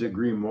couldn't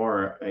agree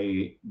more.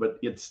 But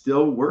it's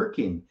still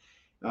working.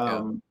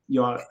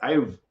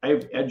 I've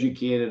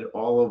educated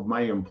all of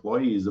my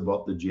employees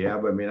about the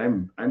jab. I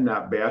mean, I'm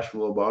not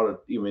bashful about it.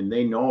 I mean,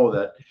 they know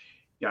that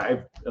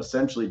I've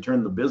essentially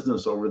turned the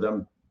business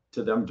over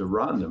to them to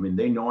run. I mean,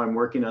 they know I'm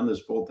working on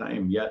this full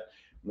time. Yet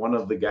one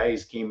of the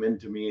guys came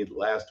into me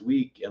last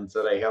week and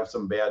said, I have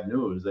some bad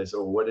news. I said,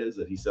 well, what is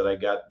it? He said, I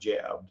got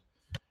jabbed.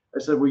 I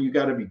said, well, you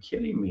got to be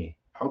kidding me.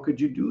 How could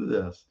you do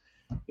this?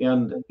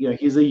 And,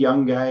 he's a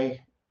young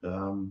guy.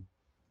 And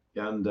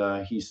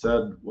he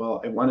said,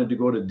 well, I wanted to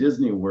go to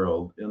Disney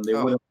World, and they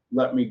wouldn't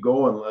let me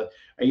go.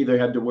 I either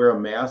had to wear a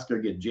mask or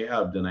get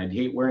jabbed. And I'd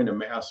hate wearing a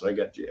mask, so I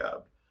got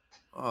jabbed.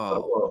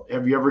 Well,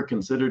 have you ever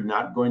considered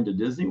not going to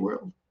Disney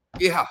World?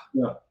 Yeah.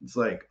 Yeah. It's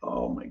like,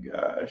 oh my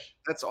gosh.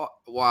 That's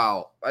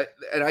wow.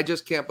 I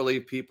just can't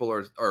believe people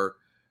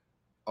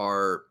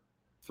are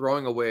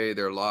throwing away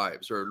their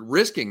lives or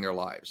risking their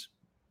lives,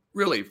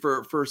 really,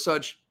 for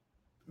such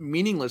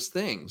meaningless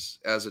things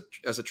as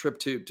a trip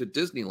to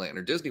Disneyland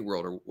or Disney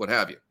World or what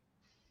have you.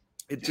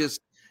 It's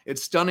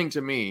stunning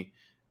to me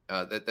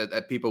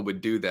that people would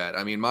do that.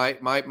 I mean,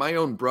 my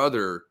own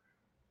brother,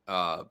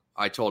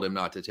 I told him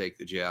not to take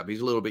the jab.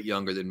 He's a little bit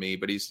younger than me,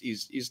 but he's in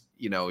his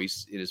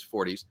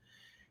 40s,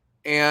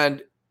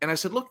 and I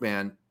said, look,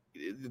 man,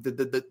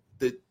 the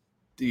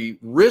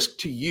risk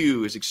to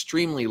you is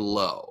extremely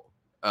low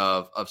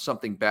of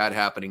something bad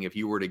happening if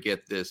you were to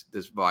get this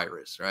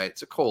virus, right?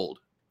 It's a cold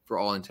for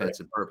all intents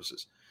and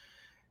purposes.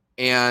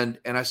 And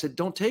I said,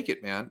 don't take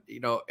it, man.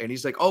 And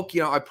he's like, oh,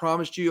 I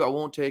promised you I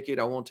won't take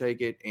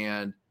it.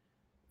 And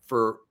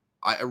for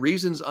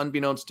reasons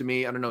unbeknownst to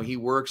me, I don't know, he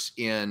works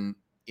in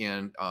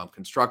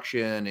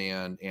construction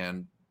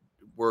and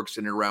works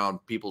in and around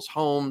people's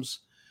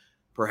homes.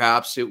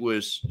 Perhaps it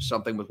was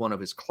something with one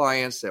of his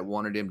clients that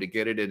wanted him to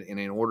get it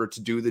in order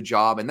to do the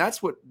job. And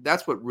that's what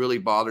really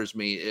bothers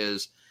me,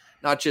 is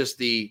not just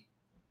the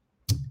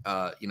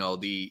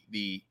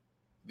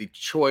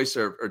choice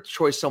or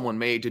choice someone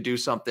made to do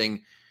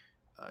something,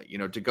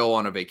 to go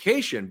on a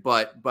vacation,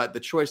 but the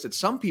choice that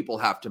some people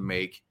have to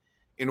make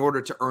in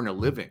order to earn a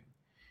living.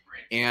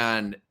 Right.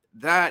 And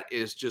that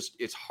is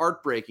it's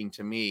heartbreaking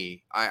to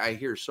me. I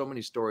hear so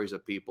many stories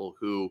of people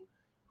who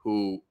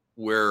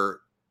were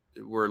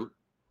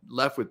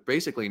left with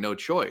basically no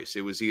choice.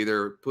 It was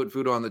either put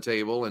food on the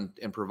table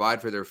and provide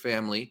for their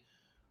family,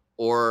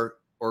 or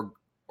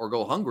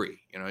go hungry,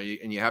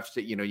 and you have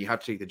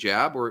to take the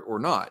jab or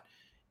not.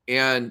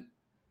 And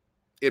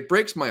it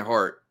breaks my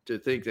heart to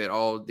think that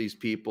all these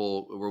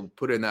people were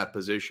put in that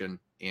position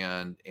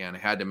and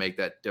had to make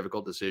that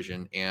difficult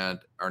decision and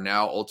are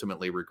now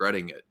ultimately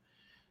regretting it.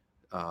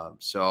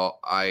 So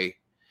I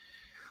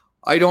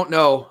don't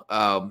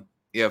know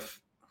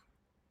if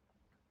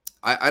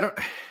I don't.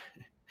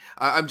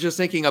 I'm just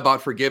thinking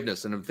about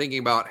forgiveness, and I'm thinking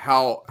about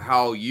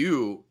how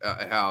you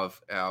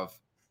have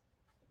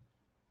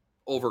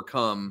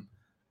overcome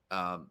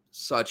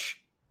such,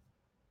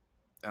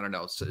 I don't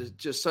know,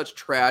 just such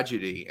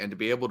tragedy, and to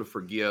be able to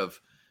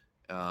forgive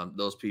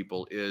those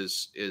people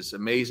is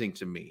amazing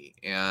to me.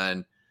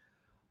 And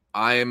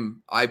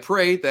I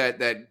pray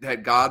that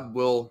God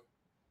will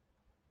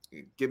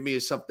give me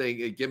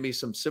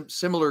some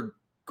similar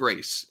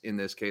grace in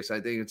this case. I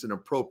think it's an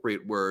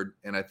appropriate word,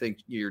 and I think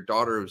your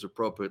daughter was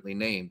appropriately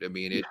named. I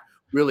mean, it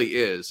really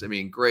is. I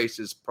mean, grace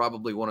is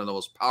probably one of the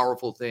most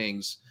powerful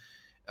things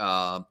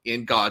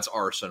in God's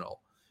arsenal,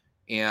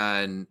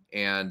 and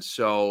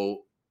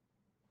so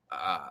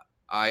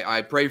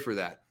I pray for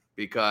that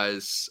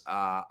because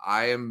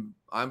I'm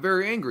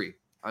very angry.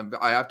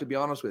 I have to be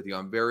honest with you.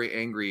 I'm very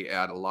angry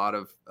at a lot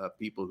of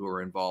people who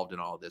are involved in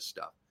all this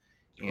stuff.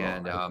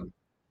 And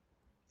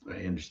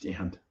I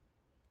understand.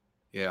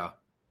 Yeah.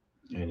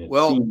 And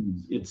Well,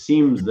 it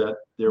seems that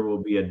there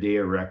will be a day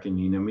of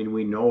reckoning. I mean,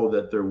 we know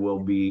that there will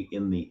be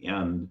in the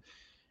end,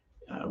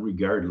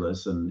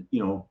 regardless. And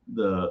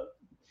the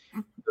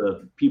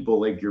people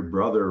like your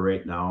brother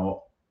right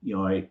now,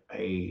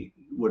 I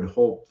would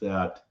hope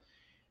that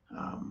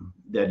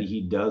that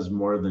he does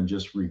more than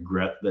just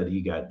regret that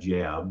he got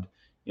jabbed.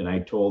 And I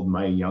told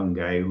my young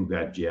guy who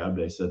got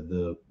jabbed, I said,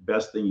 the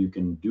best thing you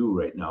can do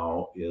right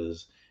now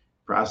is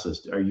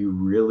process. Are you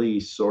really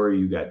sorry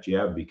you got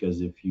jabbed?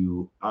 Because if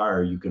you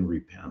are, you can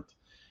repent.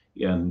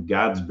 And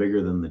God's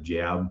bigger than the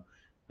jab.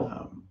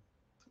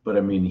 But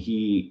I mean,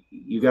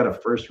 you got to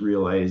first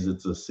realize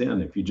it's a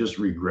sin. If you just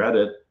regret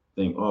it,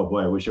 think, oh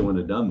boy, I wish I wouldn't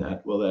have done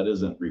that. Well, that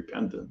isn't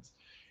repentance.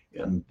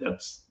 And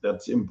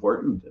that's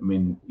important. I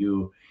mean,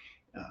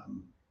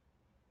 um,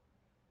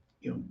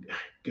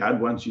 God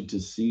wants you to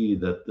see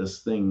that this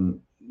thing,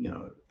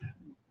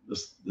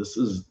 this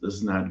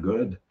is not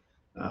good.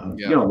 A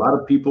lot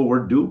of people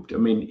were duped. I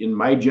mean, in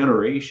my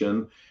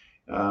generation,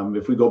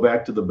 if we go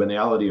back to the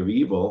banality of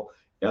evil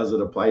as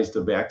it applies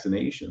to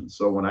vaccination.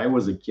 So when I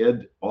was a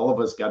kid, all of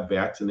us got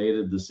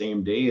vaccinated the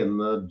same day in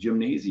the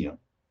gymnasium.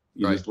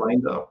 You just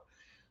lined up.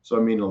 So,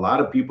 I mean, a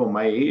lot of people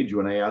my age,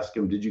 when I ask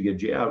them, did you get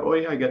jabbed? Oh,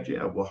 yeah, I got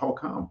jabbed. Well, how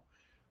come?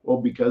 Well,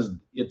 because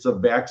it's a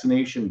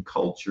vaccination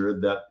culture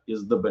that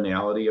is the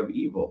banality of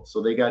evil.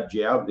 So they got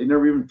jabbed. They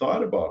never even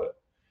thought about it.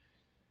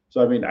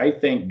 So, I mean, I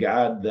thank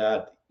God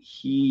that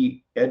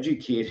he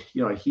educated,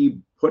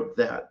 he put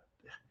that.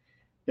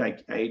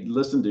 I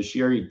listened to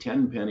Sherry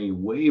Tenpenny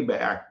way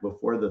back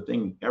before the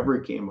thing ever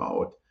came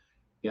out.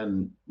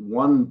 And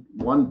one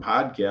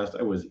podcast,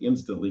 I was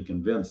instantly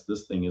convinced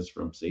this thing is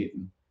from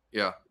Satan.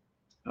 Yeah.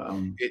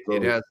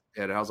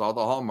 It has all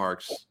the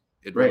hallmarks.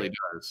 It really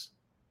does.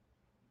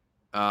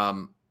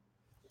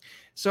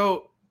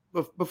 So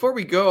before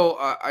we go,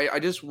 I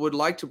just would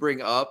like to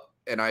bring up,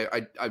 and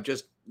I've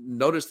just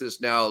noticed this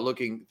now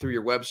looking through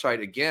your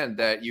website again,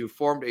 that you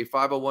formed a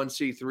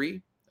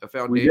 501c3, a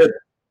foundation. We did.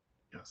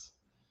 Yes.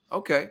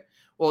 Okay.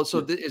 Well, so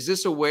is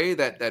this a way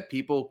that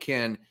people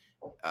can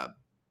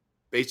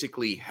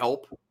basically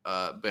help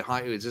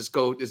behind? Does this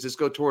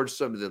go towards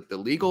some of the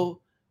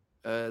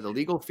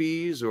legal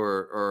fees,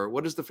 or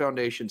what is the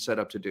foundation set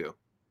up to do?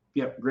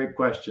 Yeah, great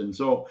question.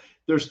 So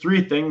there's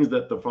three things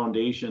that the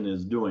foundation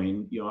is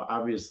doing.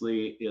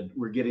 Obviously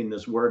we're getting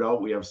this word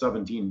out. We have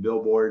 17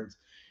 billboards.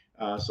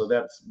 So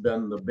that's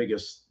been the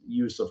biggest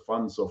use of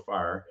funds so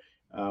far.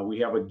 We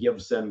have a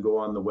Give, Send, Go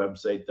on the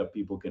website that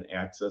people can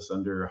access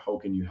under How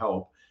Can You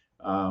Help?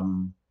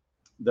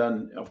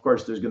 Then, of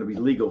course, there's going to be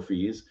legal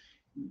fees.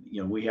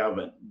 We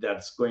haven't,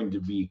 that's going to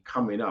be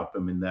coming up. I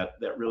mean, that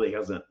really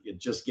hasn't,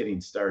 it's just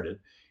getting started.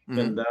 Mm-hmm.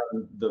 And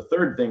then the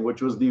third thing,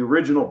 which was the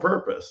original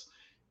purpose.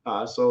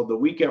 So the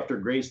week after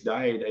Grace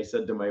died, I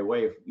said to my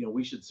wife,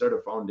 we should start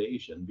a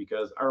foundation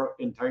because our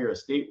entire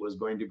estate was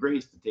going to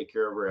Grace to take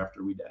care of her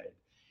after we died.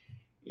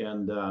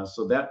 And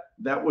so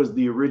that was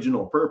the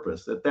original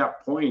purpose. At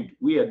that point,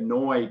 we had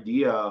no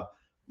idea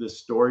the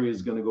story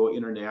is going to go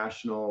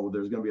international.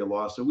 There's going to be a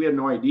lawsuit. We had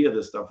no idea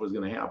this stuff was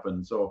going to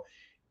happen. So,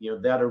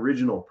 that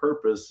original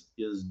purpose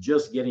is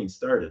just getting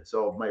started.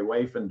 So my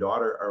wife and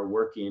daughter are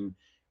working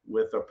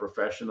with a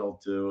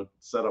professional to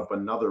set up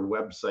another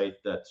website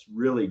that's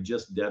really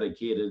just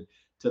dedicated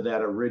to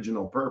that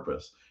original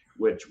purpose,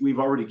 which we've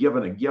already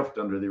given a gift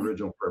under the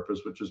original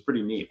purpose, which was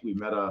pretty neat. We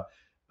met a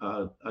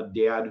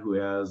dad who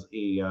has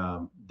a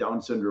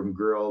Down syndrome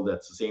girl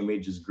that's the same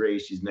age as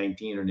Grace. She's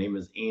 19. Her name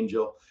is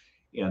Angel.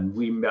 And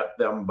we met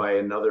them by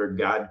another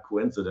God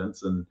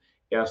coincidence and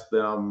asked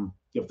them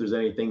if there's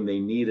anything they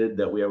needed,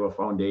 that we have a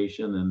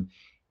foundation.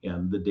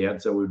 And the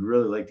dad said, we'd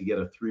really like to get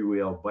a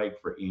 3-wheel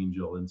bike for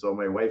Angel. And so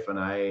my wife and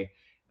I,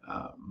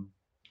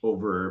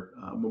 over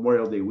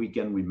Memorial Day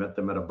weekend, we met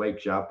them at a bike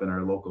shop in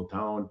our local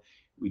town.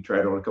 We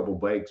tried out a couple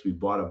bikes. We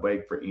bought a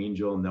bike for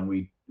Angel, and then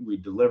we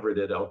delivered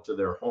it out to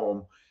their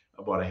home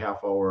about a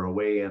half hour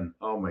away. And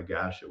oh my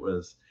gosh, it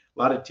was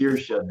a lot of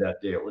tears shed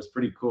that day. It was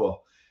pretty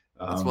cool.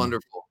 That's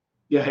wonderful.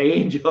 Yeah,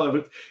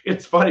 Angel.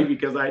 It's funny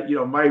because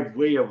my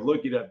way of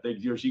looking at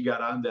things, she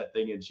got on that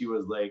thing and she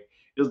was like,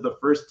 it was the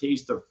first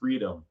taste of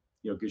freedom,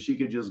 because she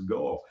could just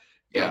go.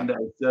 Yeah. And I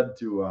said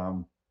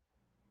to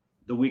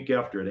the week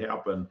after it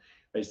happened,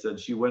 I said,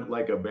 she went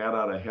like a bat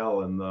out of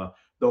hell. And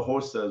the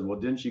host says, well,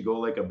 didn't she go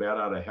like a bat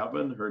out of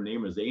heaven? Her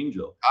name is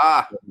Angel.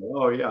 Said,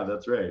 oh, yeah,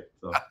 that's right.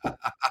 So,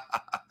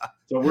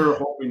 so we're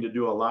hoping to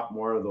do a lot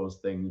more of those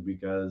things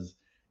because,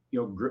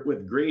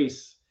 with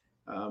Grace,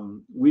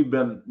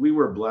 we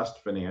were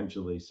blessed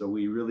financially. So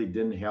we really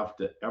didn't have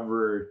to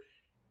ever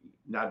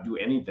not do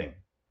anything.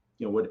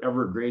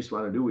 Whatever Grace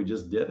wanted to do, we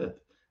just did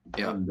it.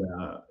 Yeah.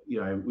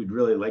 And, we'd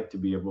really like to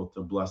be able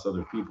to bless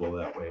other people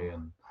that way.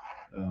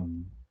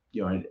 And,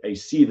 I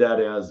see that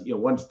as,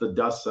 once the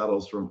dust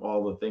settles from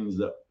all the things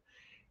that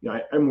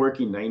I'm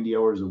working 90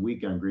 hours a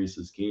week on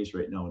Grace's case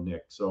right now,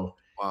 Nick. So,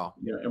 Wow.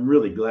 I'm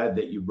really glad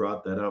that you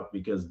brought that up,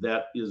 because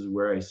that is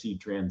where I see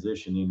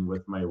transitioning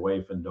with my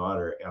wife and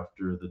daughter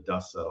after the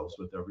dust settles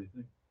with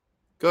everything.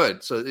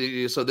 Good. So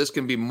this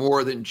can be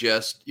more than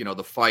just,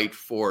 the fight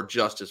for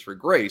justice for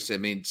Grace. I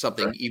mean,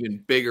 something Right.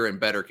 even bigger and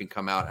better can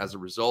come out as a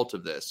result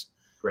of this.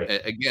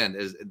 Right. Again,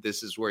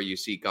 this is where you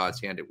see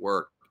God's hand at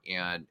work,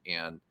 and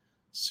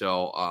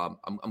so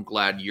I'm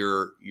glad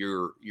you're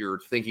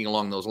thinking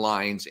along those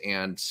lines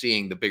and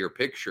seeing the bigger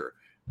picture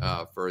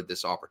for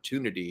this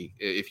opportunity,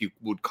 if you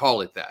would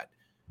call it that.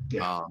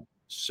 Yeah.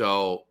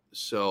 So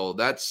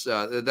that's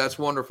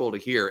wonderful to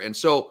hear. And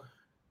so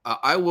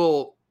I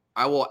will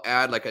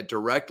add like a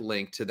direct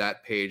link to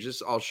that page.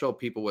 I'll show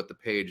people what the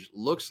page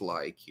looks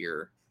like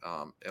here.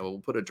 And we'll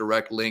put a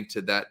direct link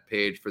to that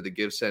page for the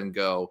Give, Send,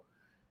 Go.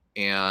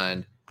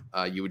 And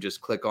you would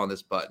just click on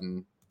this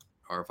button,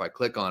 or if I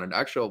click on it,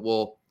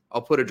 actually,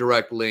 I'll put a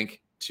direct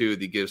link to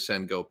the Give,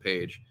 Send, Go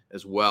page,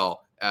 as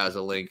well as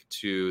a link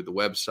to the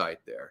website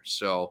there.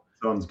 So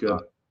sounds good.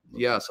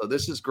 Yeah. So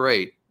this is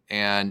great.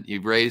 And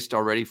you've raised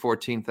already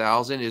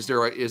 14,000. Is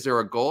there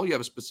a goal? You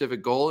have a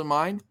specific goal in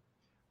mind?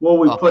 Well,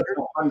 we put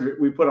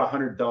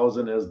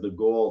 100,000 as the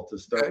goal to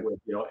start with,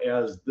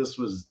 as this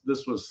was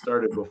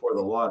started before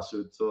the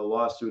lawsuit. So the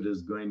lawsuit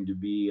is going to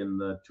be in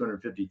the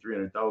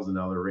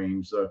 $250,000-$300,000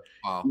 range. So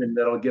wow. I mean,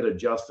 that'll get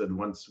adjusted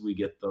once we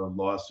get the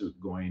lawsuit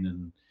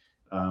going.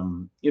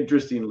 And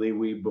interestingly,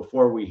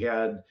 before we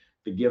had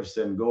the Give,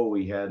 Send, Go,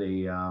 we had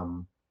a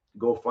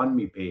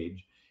GoFundMe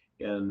page,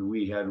 and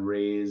we had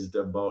raised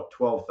about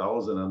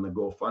 12,000 on the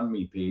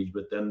GoFundMe page,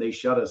 but then they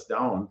shut us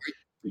down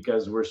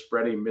because we're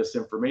spreading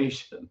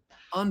misinformation.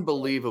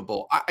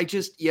 Unbelievable.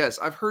 Yes,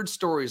 I've heard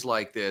stories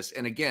like this.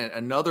 And again,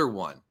 another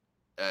one.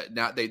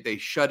 Now they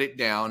shut it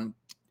down,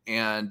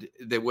 and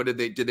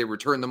did they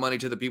return the money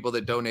to the people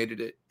that donated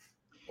it,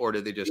 or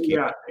did they just keep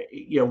it?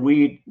 Yeah,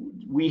 we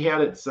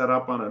had it set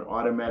up on an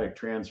automatic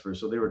transfer,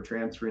 so they were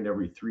transferring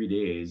every 3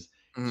 days.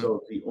 Mm-hmm.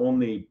 So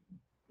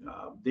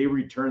they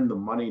returned the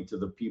money to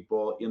the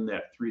people in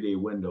that 3-day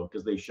window,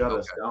 because they shut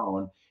us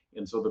down.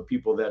 And so the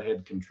people that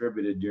had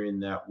contributed during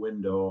that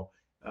window,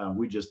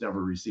 we just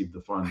never received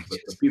the funds, but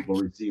the people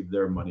received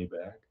their money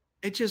back.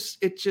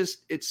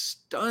 It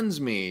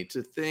stuns me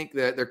to think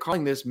that they're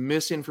calling this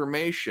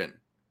misinformation.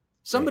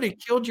 Somebody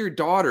killed your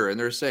daughter, and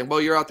they're saying, well,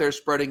 you're out there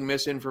spreading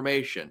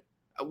misinformation.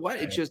 What?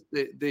 Right. It's just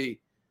the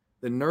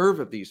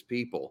nerve of these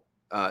people.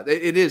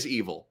 It is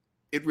evil.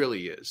 It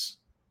really is.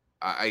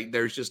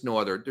 There's just no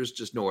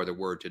other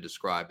word to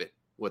describe it,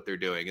 what they're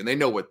doing. And they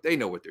know what they're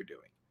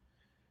doing.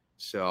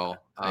 So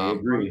I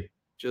agree.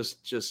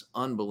 Just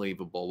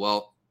unbelievable.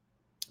 Well,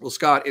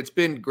 Scott, it's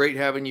been great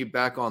having you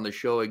back on the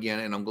show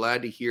again, and I'm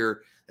glad to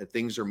hear that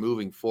things are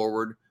moving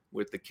forward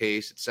with the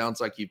case. It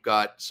sounds like you've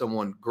got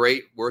someone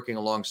great working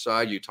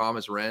alongside you.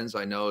 Thomas Renz,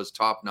 I know, is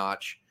top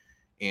notch,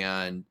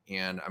 and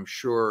I'm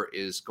sure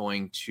is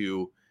going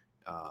to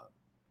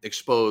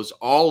expose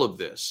all of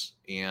this.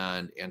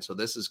 And so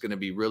this is going to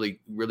be really,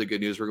 really good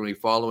news. We're going to be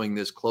following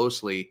this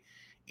closely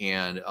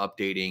and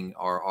updating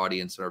our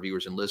audience and our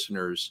viewers and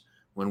listeners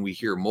when we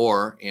hear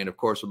more. And of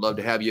course, we'd love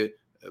to have you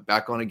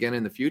back on again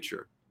in the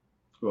future.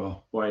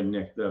 Well, boy,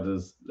 Nick,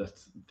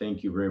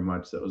 thank you very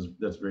much.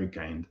 That's very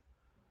kind.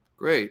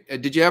 Great.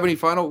 Did you have any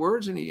final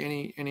words?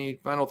 Any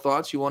final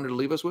thoughts you wanted to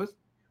leave us with?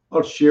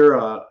 I'll share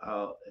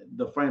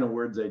the final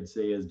words I'd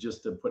say is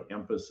just to put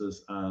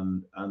emphasis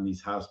on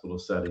these hospital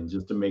settings,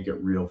 just to make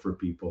it real for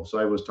people. So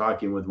I was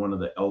talking with one of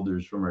the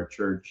elders from our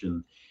church,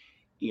 and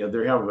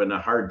they're having a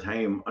hard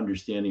time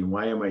understanding,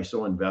 why am I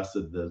so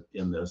invested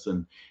in this?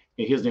 And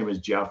his name is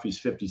Jeff. He's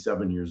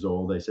 57 years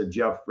old. I said,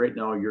 Jeff, right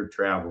now you're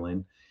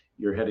traveling.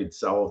 You're headed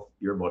south.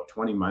 You're about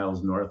 20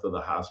 miles north of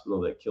the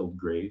hospital that killed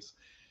Grace.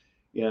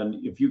 And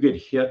if you get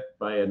hit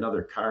by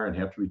another car and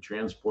have to be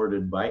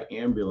transported by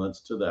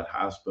ambulance to that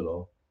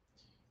hospital,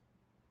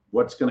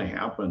 what's going to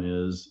happen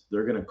is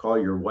they're going to call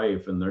your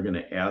wife, and they're going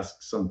to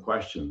ask some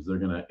questions. They're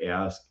going to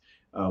ask,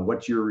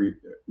 what's your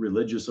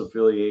religious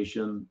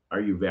affiliation?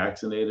 Are you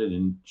vaccinated?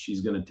 And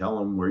she's going to tell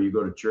them where you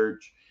go to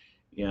church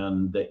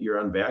and that you're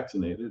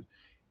unvaccinated.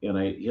 And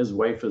his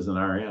wife is an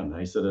RN.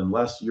 I said,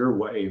 unless your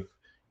wife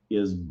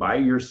is by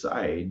your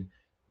side,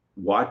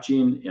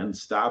 watching and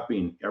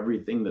stopping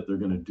everything that they're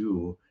going to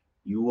do,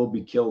 you will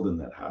be killed in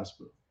that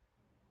hospital.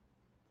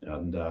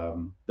 And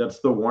that's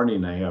the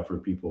warning I have for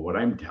people. What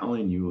I'm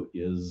telling you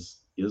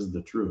is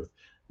the truth.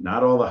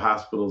 Not all the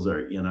hospitals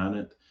are in on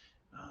it,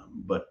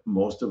 but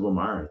most of them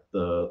are.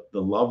 The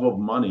love of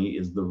money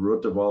is the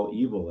root of all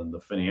evil, and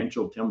the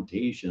financial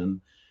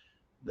temptation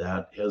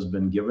that has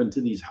been given to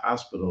these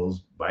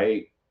hospitals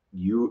by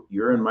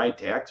your and my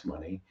tax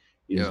money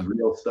is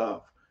real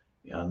stuff.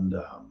 And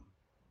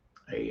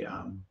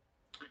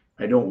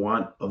I don't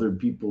want other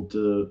people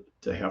to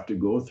have to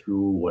go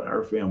through what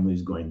our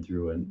family's going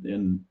through.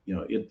 And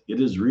it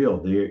is real.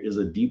 There is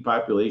a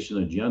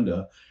depopulation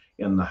agenda,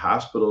 and the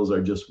hospitals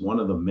are just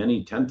one of the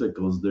many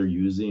tentacles they're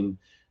using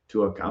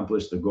to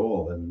accomplish the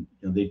goal. And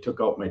they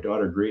took out my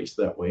daughter Grace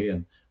that way,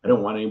 and I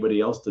don't want anybody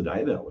else to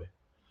die that way.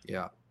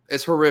 Yeah.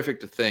 it's horrific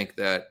to think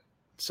that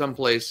some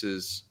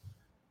places,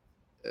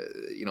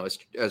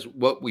 as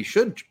what we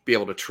should be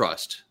able to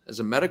trust as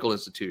a medical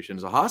institution,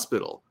 as a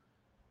hospital,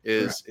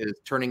 is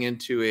turning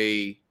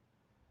into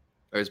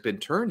has been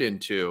turned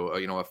into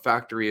a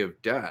factory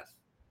of death.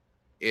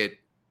 It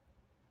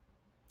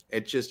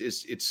just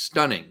is, it's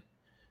stunning.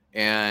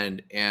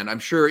 And I'm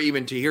sure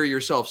even to hear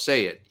yourself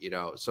say it,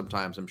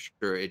 sometimes I'm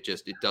sure it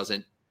just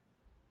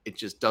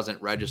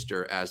doesn't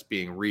register as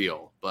being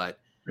real, but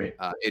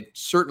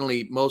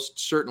it most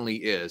certainly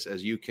is,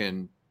 as you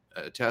can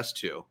attest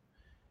to.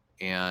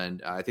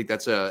 And I think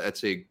that's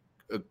a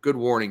good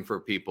warning for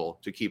people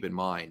to keep in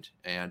mind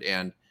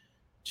and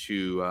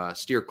to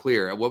steer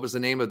clear. What was the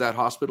name of that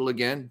hospital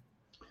again?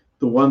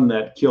 The one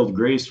that killed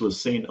Grace was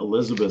St.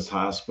 Elizabeth's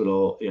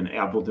Hospital in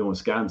Appleton,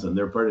 Wisconsin.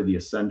 They're part of the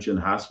Ascension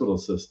Hospital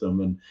System.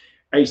 And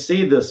I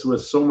say this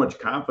with so much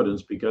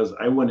confidence because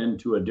I went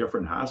into a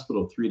different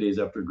hospital 3 days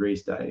after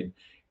Grace died.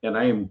 And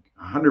I am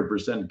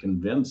 100%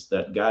 convinced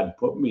that God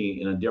put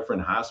me in a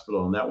different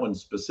hospital, and that one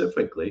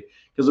specifically,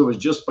 because it was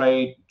just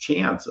by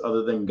chance,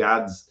 other than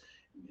God's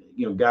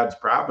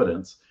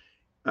providence.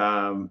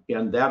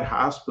 And that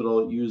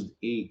hospital used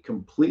a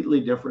completely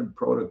different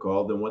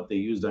protocol than what they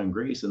used on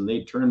Grace. And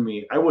they turned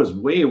me, I was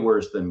way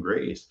worse than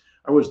Grace.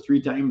 I was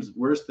 3 times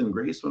worse than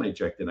Grace when I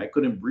checked in. I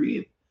couldn't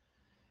breathe.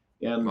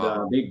 And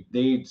wow.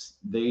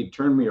 They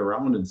turned me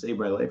around and saved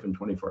my life in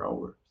 24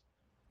 hours.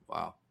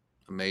 Wow.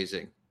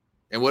 Amazing.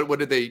 And what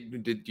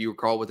did you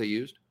recall what they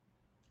used?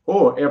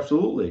 Oh,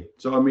 absolutely.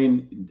 So, I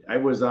mean, I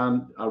was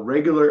on a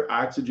regular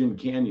oxygen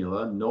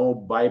cannula,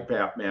 no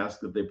BiPAP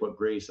mask that they put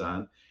Grace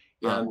on.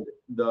 And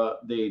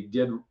they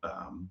did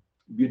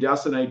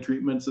budesonide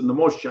treatments. And the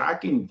most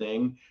shocking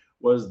thing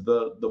was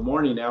the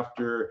morning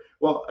after,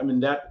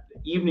 that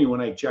evening when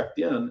I checked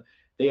in,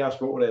 they asked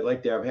what would I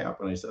like to have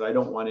happen. I said, I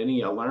don't want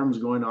any alarms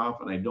going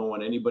off, and I don't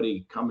want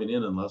anybody coming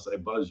in unless I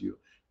buzz you.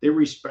 They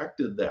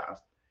respected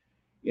that.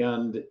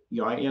 And,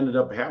 I ended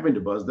up having to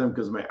buzz them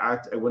because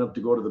I went up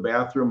to go to the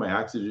bathroom. My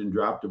oxygen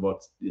dropped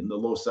about in the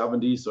low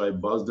 70s. So I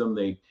buzzed them.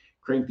 They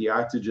cranked the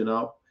oxygen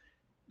up.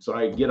 So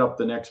I get up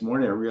the next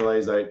morning, I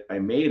realize I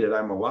made it,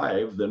 I'm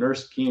alive. The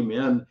nurse came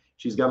in,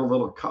 she's got a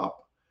little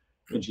cup,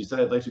 and she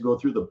said, I'd like to go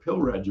through the pill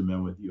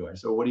regimen with you. I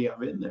said, what do you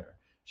have in there?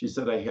 She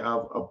said, I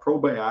have a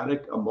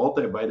probiotic, a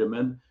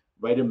multivitamin,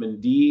 vitamin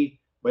D,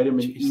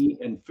 vitamin E,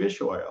 and fish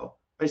oil.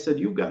 I said,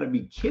 you've got to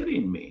be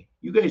kidding me.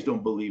 You guys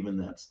don't believe in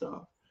that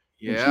stuff.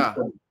 Yeah.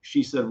 And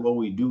she said, well,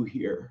 we do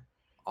here.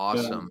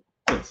 Awesome.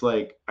 And it's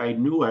like, I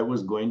knew I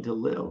was going to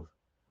live.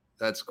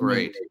 That's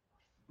great.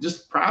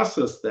 Just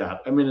process that.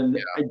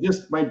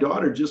 My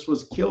daughter just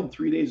was killed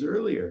 3 days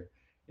earlier.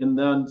 And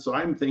then, so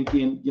I'm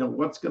thinking,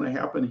 what's going to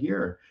happen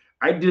here?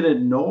 I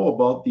didn't know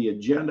about the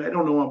agenda. I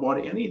don't know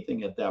about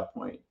anything at that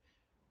point,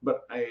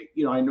 but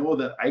I know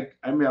that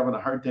I'm having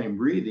a hard time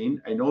breathing.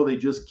 I know they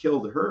just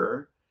killed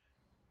her,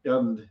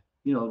 and,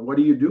 what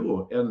do you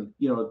do? And,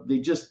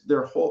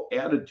 their whole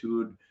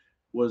attitude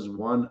was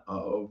one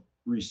of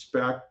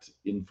respect,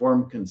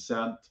 informed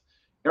consent,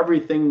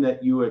 everything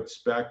that you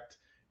expect.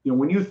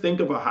 When you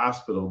think of a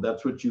hospital,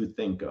 that's what you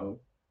think of.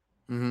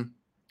 Mm-hmm.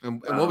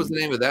 And what was the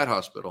name of that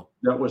hospital?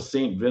 That was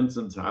St.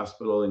 Vincent's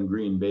Hospital in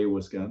Green Bay,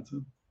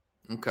 Wisconsin.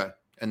 Okay.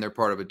 And they're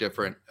part of a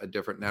different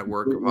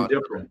network of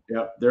hospitals. Different.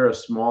 Yeah. They're a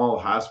small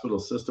hospital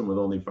system with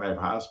only 5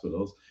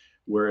 hospitals,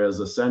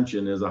 whereas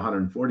Ascension is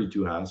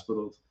 142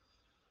 hospitals.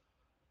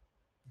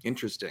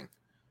 Interesting.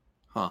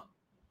 Huh.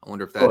 I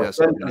wonder if that has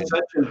something.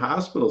 Ascension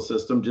Hospital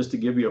System, just to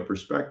give you a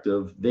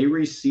perspective, they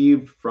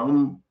received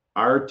from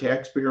our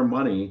taxpayer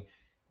money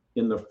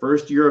in the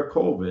first year of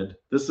COVID.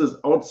 This is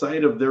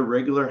outside of their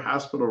regular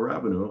hospital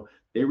revenue.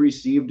 They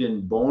received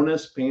in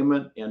bonus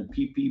payment and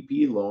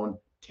PPP loan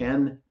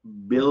 $10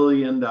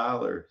 billion.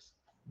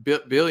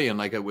 Billion,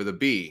 like with a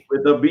B.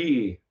 With a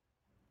B.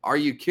 Are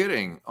you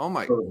kidding? Oh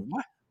my!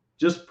 What?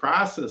 Just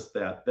process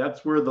that.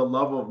 That's where the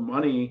love of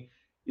money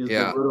is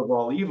the root of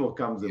all evil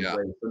comes in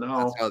play. So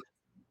now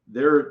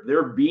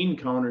their bean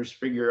counters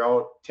figure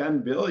out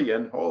 10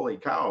 billion. Holy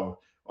cow.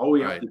 All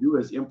we have to do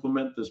is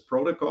implement this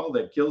protocol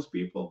that kills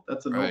people.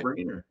 That's a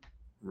no-brainer.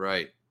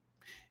 Right.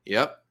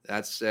 Yep.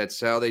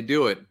 That's how they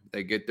do it.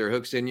 They get their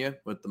hooks in you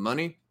with the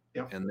money,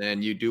 and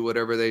then you do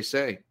whatever they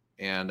say.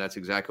 And that's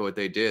exactly what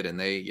they did. And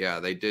they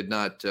did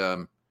not,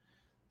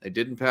 they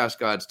didn't pass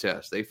God's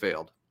test. They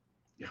failed.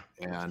 Yeah.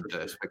 And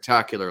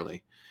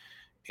spectacularly.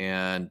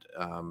 And,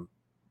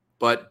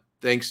 but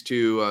thanks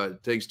to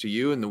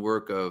you and the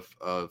work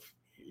of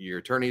your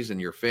attorneys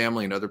and your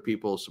family and other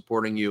people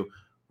supporting you,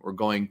 we're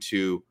going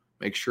to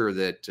make sure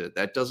that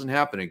that doesn't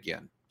happen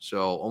again.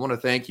 So I want to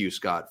thank you,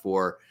 Scott,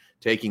 for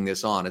taking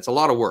this on. It's a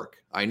lot of work,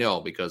 I know,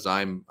 because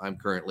I'm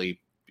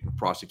currently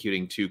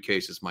prosecuting 2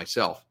 cases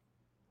myself.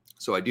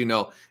 So I do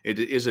know it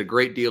is a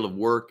great deal of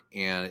work,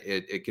 and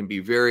it can be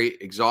very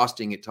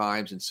exhausting at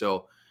times. And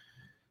so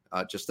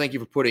just thank you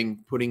for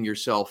putting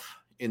yourself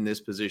in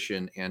this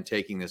position and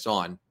taking this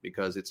on,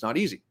 because it's not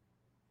easy.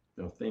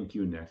 No, thank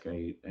you, Nick.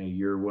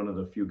 You're one of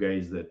the few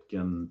guys that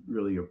can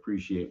really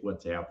appreciate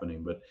what's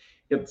happening. But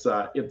it's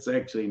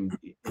actually,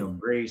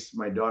 Grace,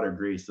 my daughter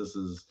Grace. This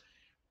is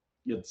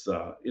it's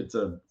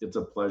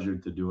a pleasure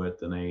to do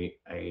it, and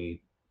I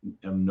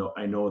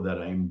know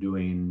that I'm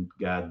doing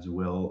God's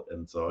will,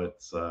 and so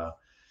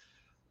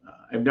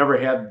I've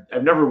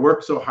never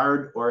worked so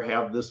hard or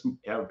have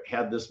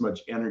had this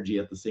much energy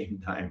at the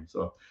same time.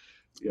 So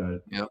yeah,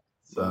 Yeah.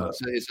 it's, Well,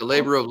 it's a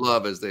labor of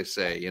love, as they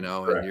say, and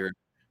correct. you're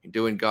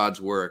doing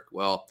God's work.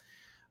 Well,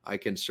 I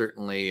can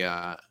certainly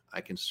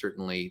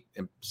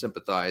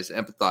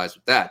empathize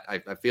with that.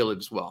 I feel it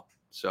as well.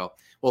 So,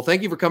 well,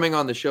 thank you for coming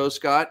on the show,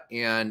 Scott,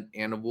 and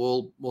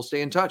we'll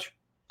stay in touch.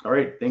 All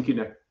right, thank you,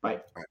 Nick.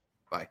 Bye. All right,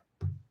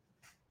 bye.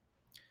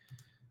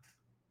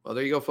 Well,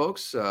 there you go,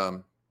 folks.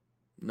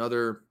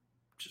 Another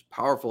just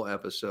powerful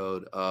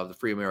episode of the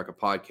Free America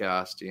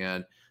podcast,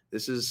 and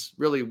this is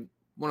really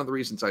one of the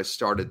reasons I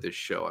started this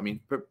show. I mean,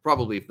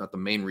 probably if not the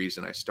main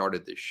reason I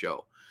started this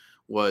show,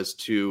 was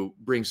to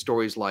bring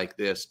stories like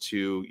this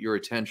to your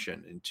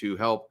attention and to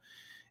help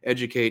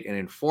educate and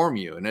inform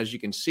you. And as you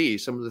can see,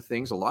 a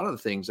lot of the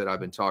things that I've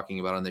been talking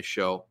about on this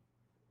show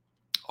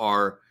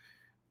are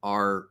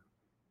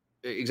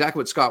exactly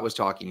what Scott was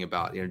talking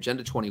about.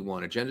 Agenda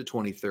 21, Agenda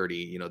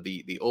 2030.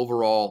 The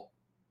overall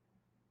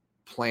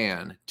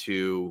plan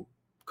to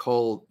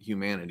cull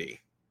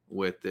humanity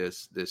with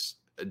this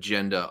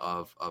agenda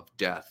of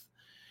death,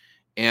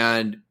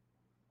 and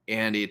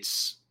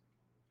it's,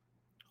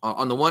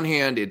 on the one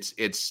hand,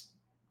 it's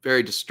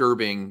very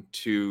disturbing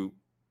to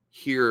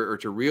hear or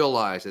to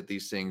realize that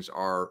these things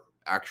are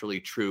actually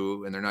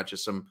true and they're not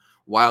just some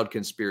wild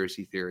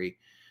conspiracy theory.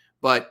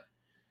 But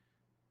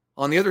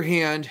on the other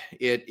hand,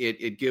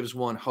 it gives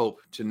one hope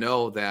to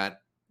know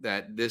that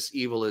this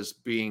evil is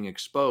being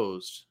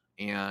exposed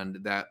and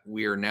that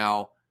we are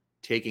now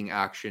taking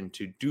action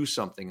to do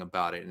something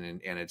about it.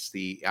 And it's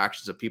the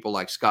actions of people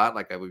like Scott,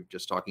 like I was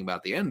just talking about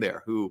at the end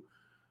there, who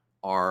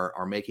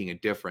are making a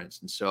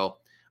difference. And so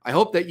I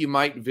hope that you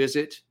might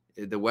visit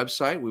the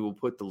website. We will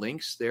put the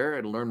links there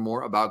and learn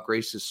more about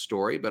Grace's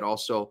story, but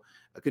also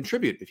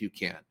contribute if you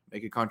can.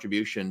 Make a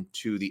contribution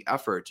to the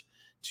effort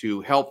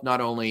to help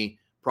not only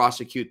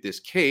prosecute this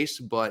case,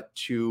 but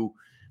to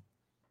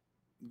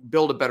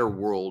build a better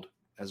world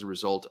as a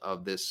result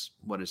of this,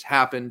 what has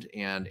happened,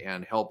 and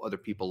help other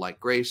people like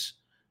Grace.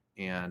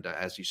 And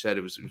as you said,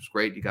 it was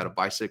great. You got a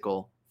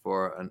bicycle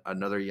for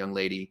another young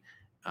lady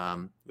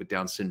with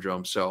Down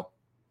syndrome. So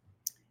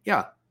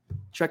yeah,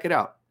 check it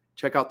out.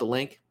 Check out the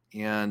link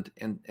and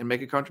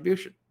make a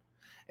contribution.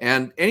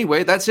 And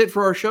anyway, that's it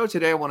for our show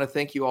today. I want to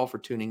thank you all for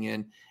tuning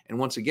in. And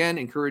once again,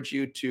 encourage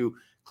you to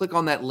click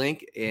on that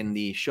link in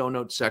the show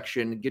notes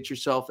section. Get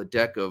yourself a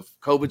deck of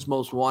COVID's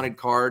Most Wanted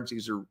cards.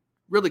 These are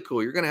really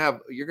cool. You're gonna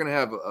have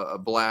a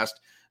blast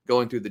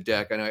going through the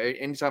deck. I know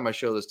anytime I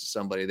show this to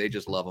somebody, they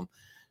just love them.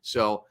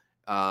 So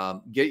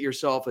get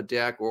yourself a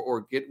deck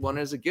or get one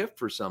as a gift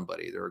for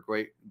somebody. They're a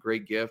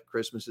great gift.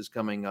 Christmas is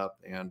coming up,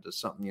 and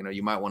something,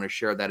 you might want to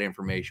share that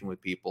information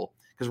with people,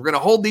 because we're going to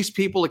hold these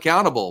people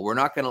accountable.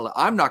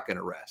 I'm not going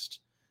to rest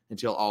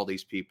until all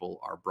these people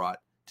are brought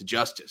to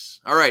justice.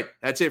 All right.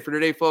 That's it for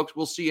today, folks.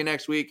 We'll see you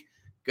next week.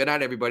 Good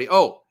night, everybody.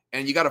 Oh,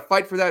 and you got to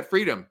fight for that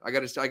freedom. I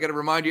got to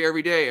remind you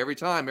every day, every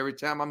time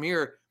I'm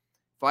here,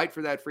 fight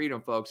for that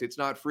freedom, folks. It's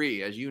not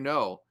free. As you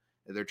know,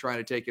 they're trying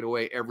to take it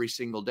away every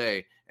single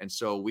day. And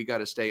so we got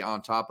to stay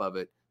on top of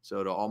it.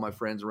 So to all my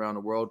friends around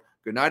the world,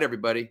 good night,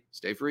 everybody.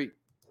 Stay free.